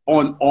 like,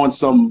 on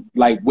some,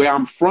 like, where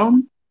I'm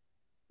from,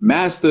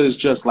 Master is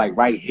just like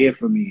right here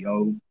for me,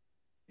 yo.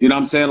 You know what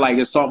I'm saying? Like,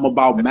 it's something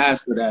about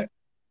Master that,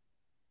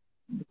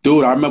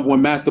 dude, I remember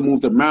when Master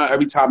moved to Maryland,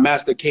 every time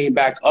Master came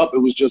back up, it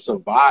was just a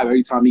vibe.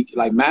 Every time he,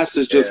 like,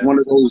 Master's just one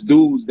of those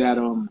dudes that,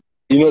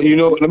 You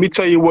know, let me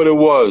tell you what it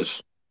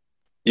was.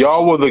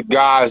 Y'all were the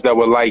guys that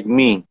were like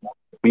me.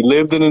 We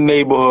lived in the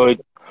neighborhood,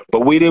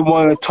 but we didn't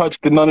want to touch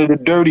none of the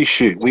dirty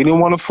shit. We didn't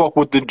want to fuck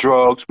with the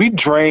drugs. We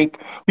drank.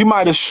 We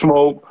might have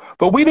smoked.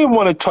 But we didn't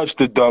want to touch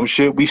the dumb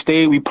shit. We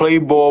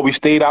played ball, we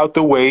stayed out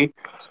the way.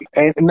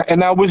 And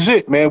that was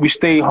it, man. We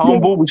stayed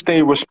humble, we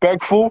stayed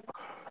respectful.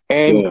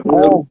 And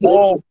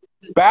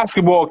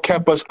basketball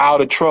kept us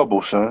out of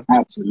trouble, son.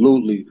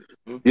 Absolutely.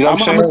 You know what I'm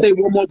saying? I'm gonna say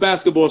one more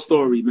basketball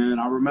story, man.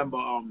 I remember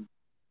I'm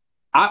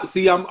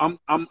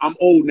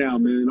old now,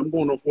 man. I'm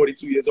going on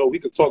 42 years old. We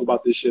could talk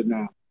about this shit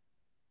now.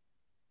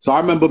 So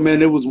I remember, man,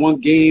 there was one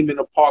game in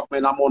the park,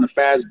 man. I'm on a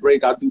fast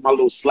break. I do my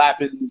little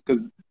slapping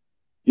because,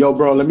 yo,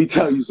 bro, let me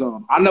tell you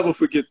something. I'll never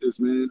forget this,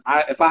 man.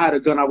 If I had a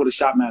gun, I would have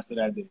shot Master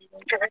that day,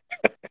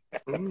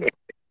 bro.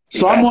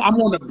 So I'm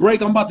on a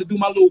break. I'm about to do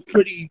my little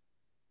pretty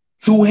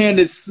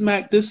two-handed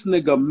smack. This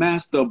nigga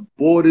master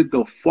boarded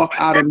the fuck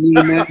out of me,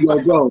 man.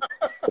 Yo, bro.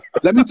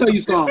 Let me tell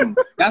you something.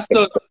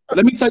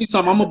 Let me tell you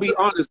something. I'm gonna be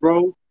honest,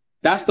 bro.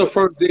 That's the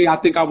first day I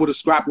think I would have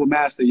scrapped with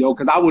Master, yo,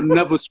 because I would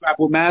never scrap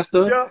with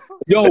Master.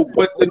 Yo,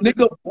 but the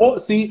nigga,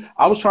 see,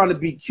 I was trying to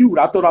be cute.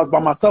 I thought I was by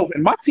myself,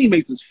 and my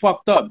teammates is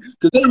fucked up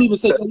because they didn't even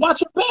say, yo,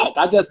 watch your back.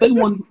 I guess they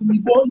wanted me,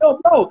 boy. Yo,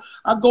 bro,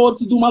 I go up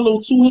to do my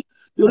little two-hand.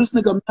 Yo, this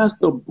nigga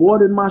Master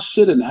boarded my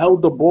shit and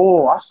held the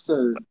ball. I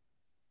said,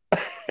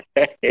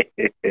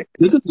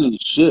 niggas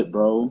ain't shit,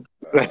 bro.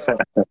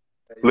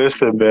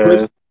 Listen,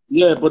 man.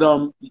 Yeah, but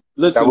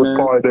listen, man.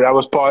 That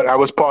was part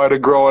of the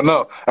growing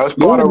up. That was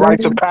part of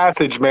rites of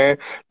passage, man.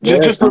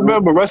 Just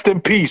remember, rest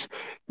in peace.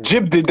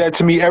 Jip did that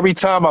to me every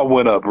time I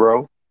went up,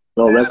 bro.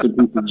 No, rest in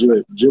peace to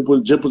Jip.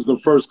 Jip was the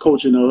first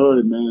coach in the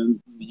hood,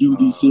 man.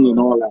 UDC and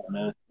all that,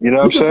 man. You know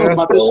what I'm saying? Talk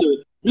about this shit.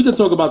 We can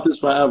talk about this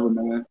forever,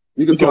 man.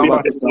 We can talk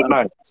about this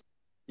forever.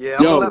 Yeah,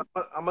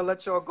 I'm gonna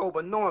let y'all go.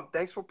 But Norm,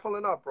 thanks for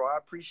pulling up, bro. I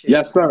appreciate it.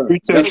 Yes, sir.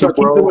 Yes, sir.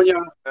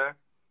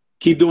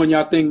 Keep doing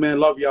y'all thing, man.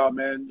 Love y'all,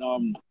 man.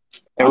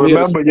 And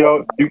remember,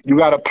 yo, you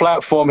got a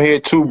platform here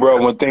too,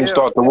 bro. When things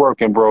start to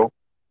working, bro.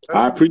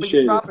 I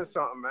appreciate it.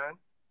 Something, man.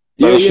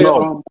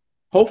 Yeah.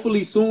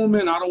 Hopefully soon,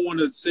 man. I don't want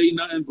to say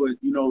nothing, but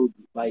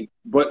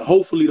but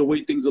hopefully the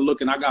way things are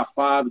looking, I got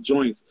 5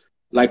 joints,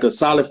 like a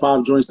solid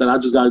 5 joints that I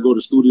just got to go to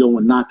the studio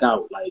and knock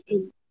out. Like,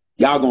 and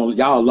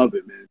y'all love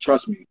it, man.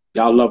 Trust me,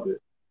 y'all love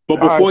it. But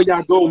before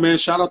y'all go, man,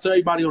 shout out to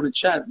everybody on the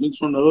chat. Niggas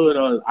from the hood,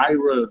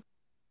 Ira,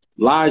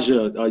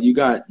 Elijah, you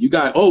got you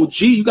got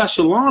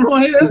Shalon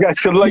on here. You got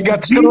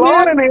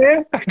Shalon in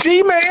here.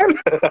 G-Man.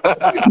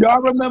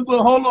 Y'all remember,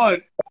 hold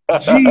on.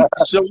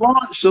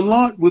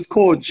 Shalon was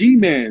called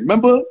G-Man.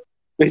 Remember?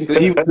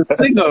 He was the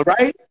singer,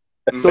 right?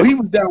 So he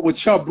was down with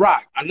Chubb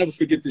Rock. I never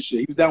forget this shit.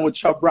 He was down with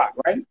Chubb Rock,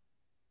 right?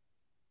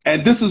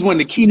 And this is when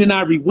the Keenan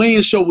Ivory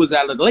Wayans show was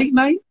at a late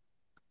night.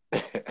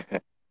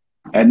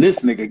 And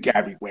this nigga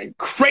Gary went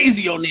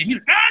crazy on there. He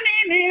was,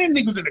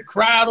 niggas in the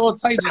crowd, all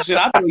types of shit.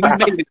 I thought he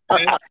made it,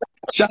 man.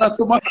 Shout out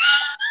to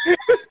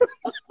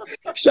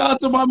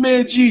my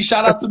man G.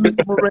 Shout out to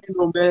Mr.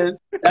 Moreno, man.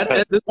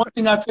 That one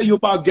thing I tell you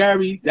about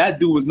Gary, that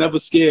dude was never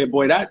scared,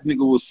 boy. That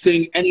nigga will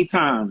sing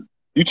anytime.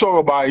 You talk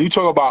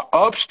about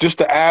ups, just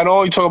to add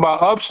on, you talk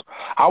about ups.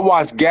 I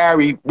watched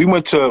Gary, I think we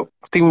went to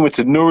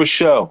New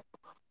Rochelle.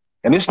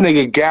 And this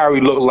nigga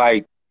Gary looked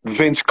like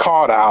Vince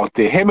Carter out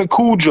there. Him and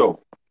Cujo.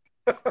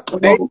 At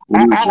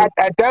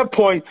that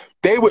point,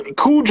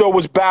 Cujo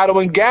was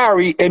battling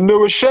Gary in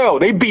New Rochelle.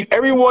 They beat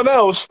everyone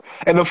else,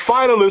 and the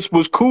finalist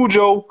was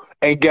Cujo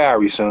and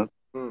Gary, son.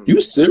 You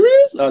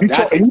serious?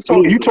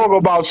 You talk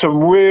about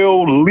some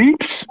real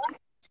leaps.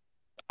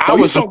 I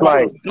was just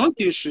like,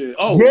 donkey shit.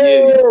 Oh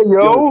yeah,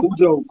 yo.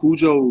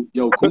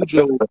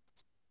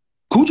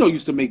 Cujo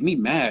used to make me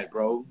mad,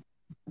 bro.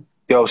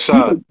 Yo,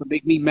 son, he used to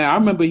make me mad. I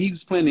remember he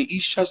was playing in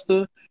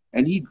Eastchester.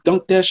 And he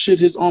dunked that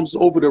shit, his arms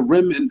over the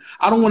rim. And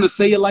I don't want to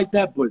say it like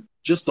that, but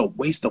just a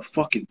waste of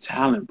fucking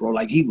talent, bro.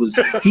 Like, he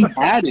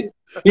had it.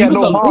 He was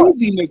a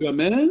lazy nigga,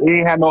 man. He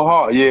ain't had no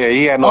heart. Yeah,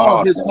 he had no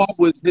heart. His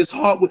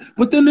heart was,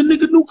 but then the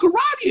nigga knew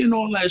karate and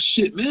all that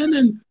shit, man.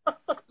 And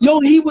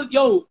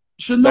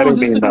should know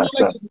this nigga was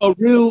like a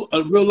real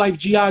life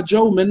G.I.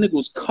 Joe, man. Nigga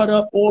was cut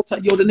up all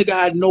time. Yo, the nigga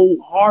had no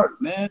heart,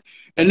 man.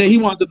 And then he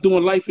wound up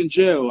doing life in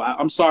jail.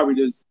 I'm sorry,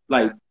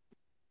 right?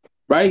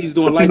 He's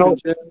doing life in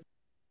jail.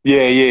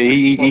 Yeah,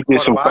 he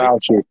did some foul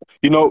shit.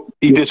 He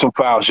did some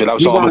foul shit. No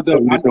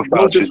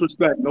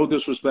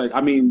disrespect.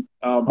 I mean,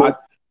 I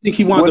think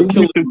he wanted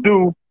to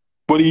kill.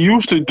 What he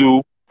used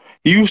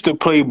to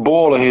play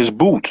ball in his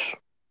boots.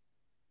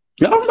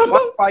 Yeah, I remember.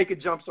 That's why he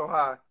could jump so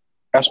high.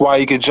 That's why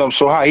he could jump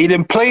so high. He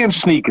didn't play in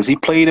sneakers. He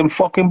played in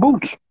fucking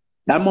boots.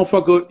 That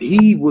motherfucker,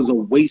 he was a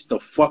waste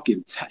of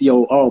fucking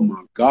oh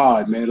my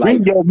God, man. Like,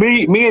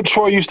 me and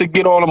Troy used to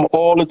get on him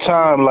all the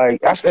time.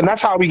 Like,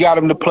 that's how we got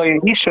him to play in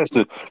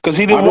Eastchester, because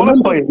he didn't want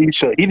to play in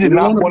Eastchester. He did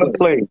not want to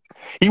play.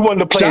 He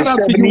wanted to play. Shout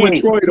out to you and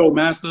Troy, though,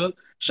 Master.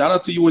 Shout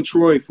out to you and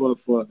Troy for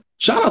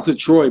shout out to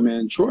Troy,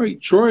 man. Troy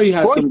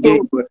has some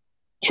game, but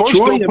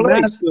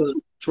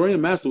Troy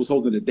and Master was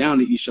holding it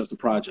down in Eastchester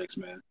Projects,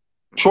 man.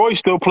 Troy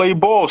still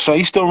played ball, son.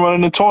 He's still running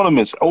the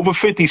tournaments. Over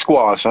 50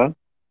 squads, son.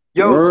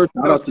 Yo,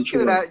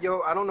 speaking of that,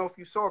 I don't know if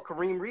you saw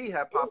Kareem Reed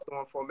had popped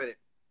on for a minute.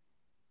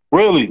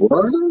 Really?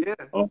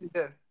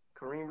 Yeah.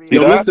 Kareem Reed.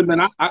 Yo, listen,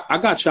 man, I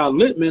got y'all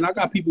lit, man. I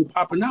got people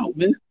popping out,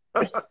 man.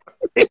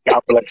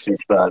 God bless you,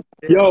 son.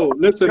 Yo,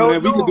 listen,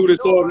 man, we can do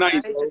this all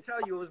night. I hate to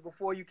tell you, it was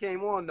before you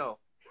came on, though.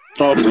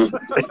 Oh,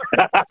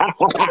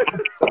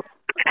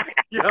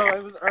 Yo,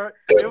 it was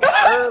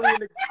early in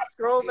the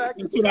scroll back.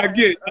 That's what I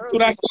get. That's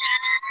what I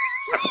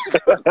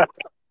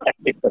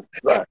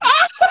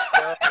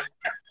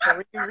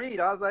Kareem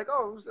Reed. I was like,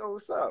 oh,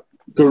 what's up?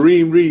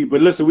 Kareem Reed.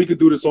 But listen, we could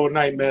do this all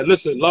night, man.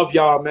 Listen, love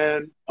y'all,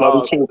 man.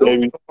 Love you too,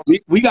 baby.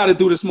 We got to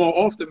do this more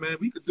often, man.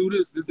 We could do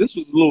this. This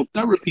was a little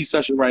therapy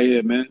session right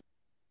here, man.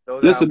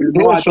 Listen,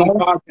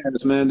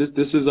 podcast, man.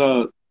 This is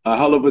a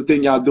hell of a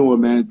thing y'all doing,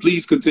 man.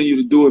 Please continue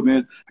to do it,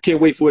 man. I can't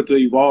wait for it to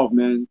evolve,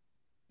 man.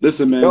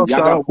 Listen, man. Yo,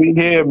 son, we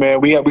here, man.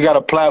 We got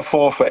a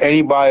platform for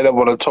anybody that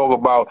want to talk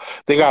about.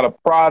 They got a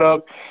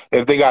product.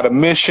 If they got a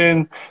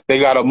mission, they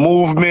got a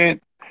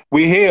movement.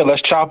 We here.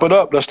 Let's chop it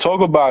up. Let's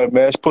talk about it,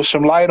 man. Let's put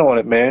some light on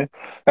it, man.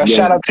 Now,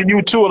 shout out to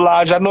you too,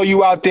 Elijah. I know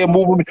you out there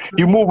moving.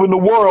 You moving the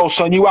world,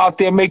 son. You out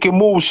there making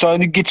moves,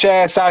 son. You get your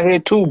ass out here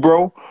too,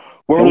 bro.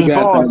 Don't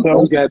gas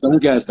that. Don't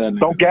gas that.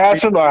 Don't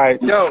gas him. All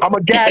right. Yo. I'm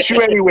gonna gas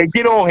you anyway.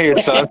 Get on here,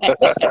 son.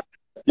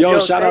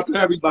 Yo, shout out to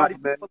everybody,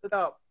 man.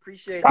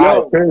 Appreciate it.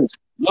 Yo,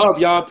 love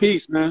y'all.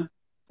 Peace, man.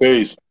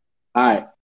 Peace. All right.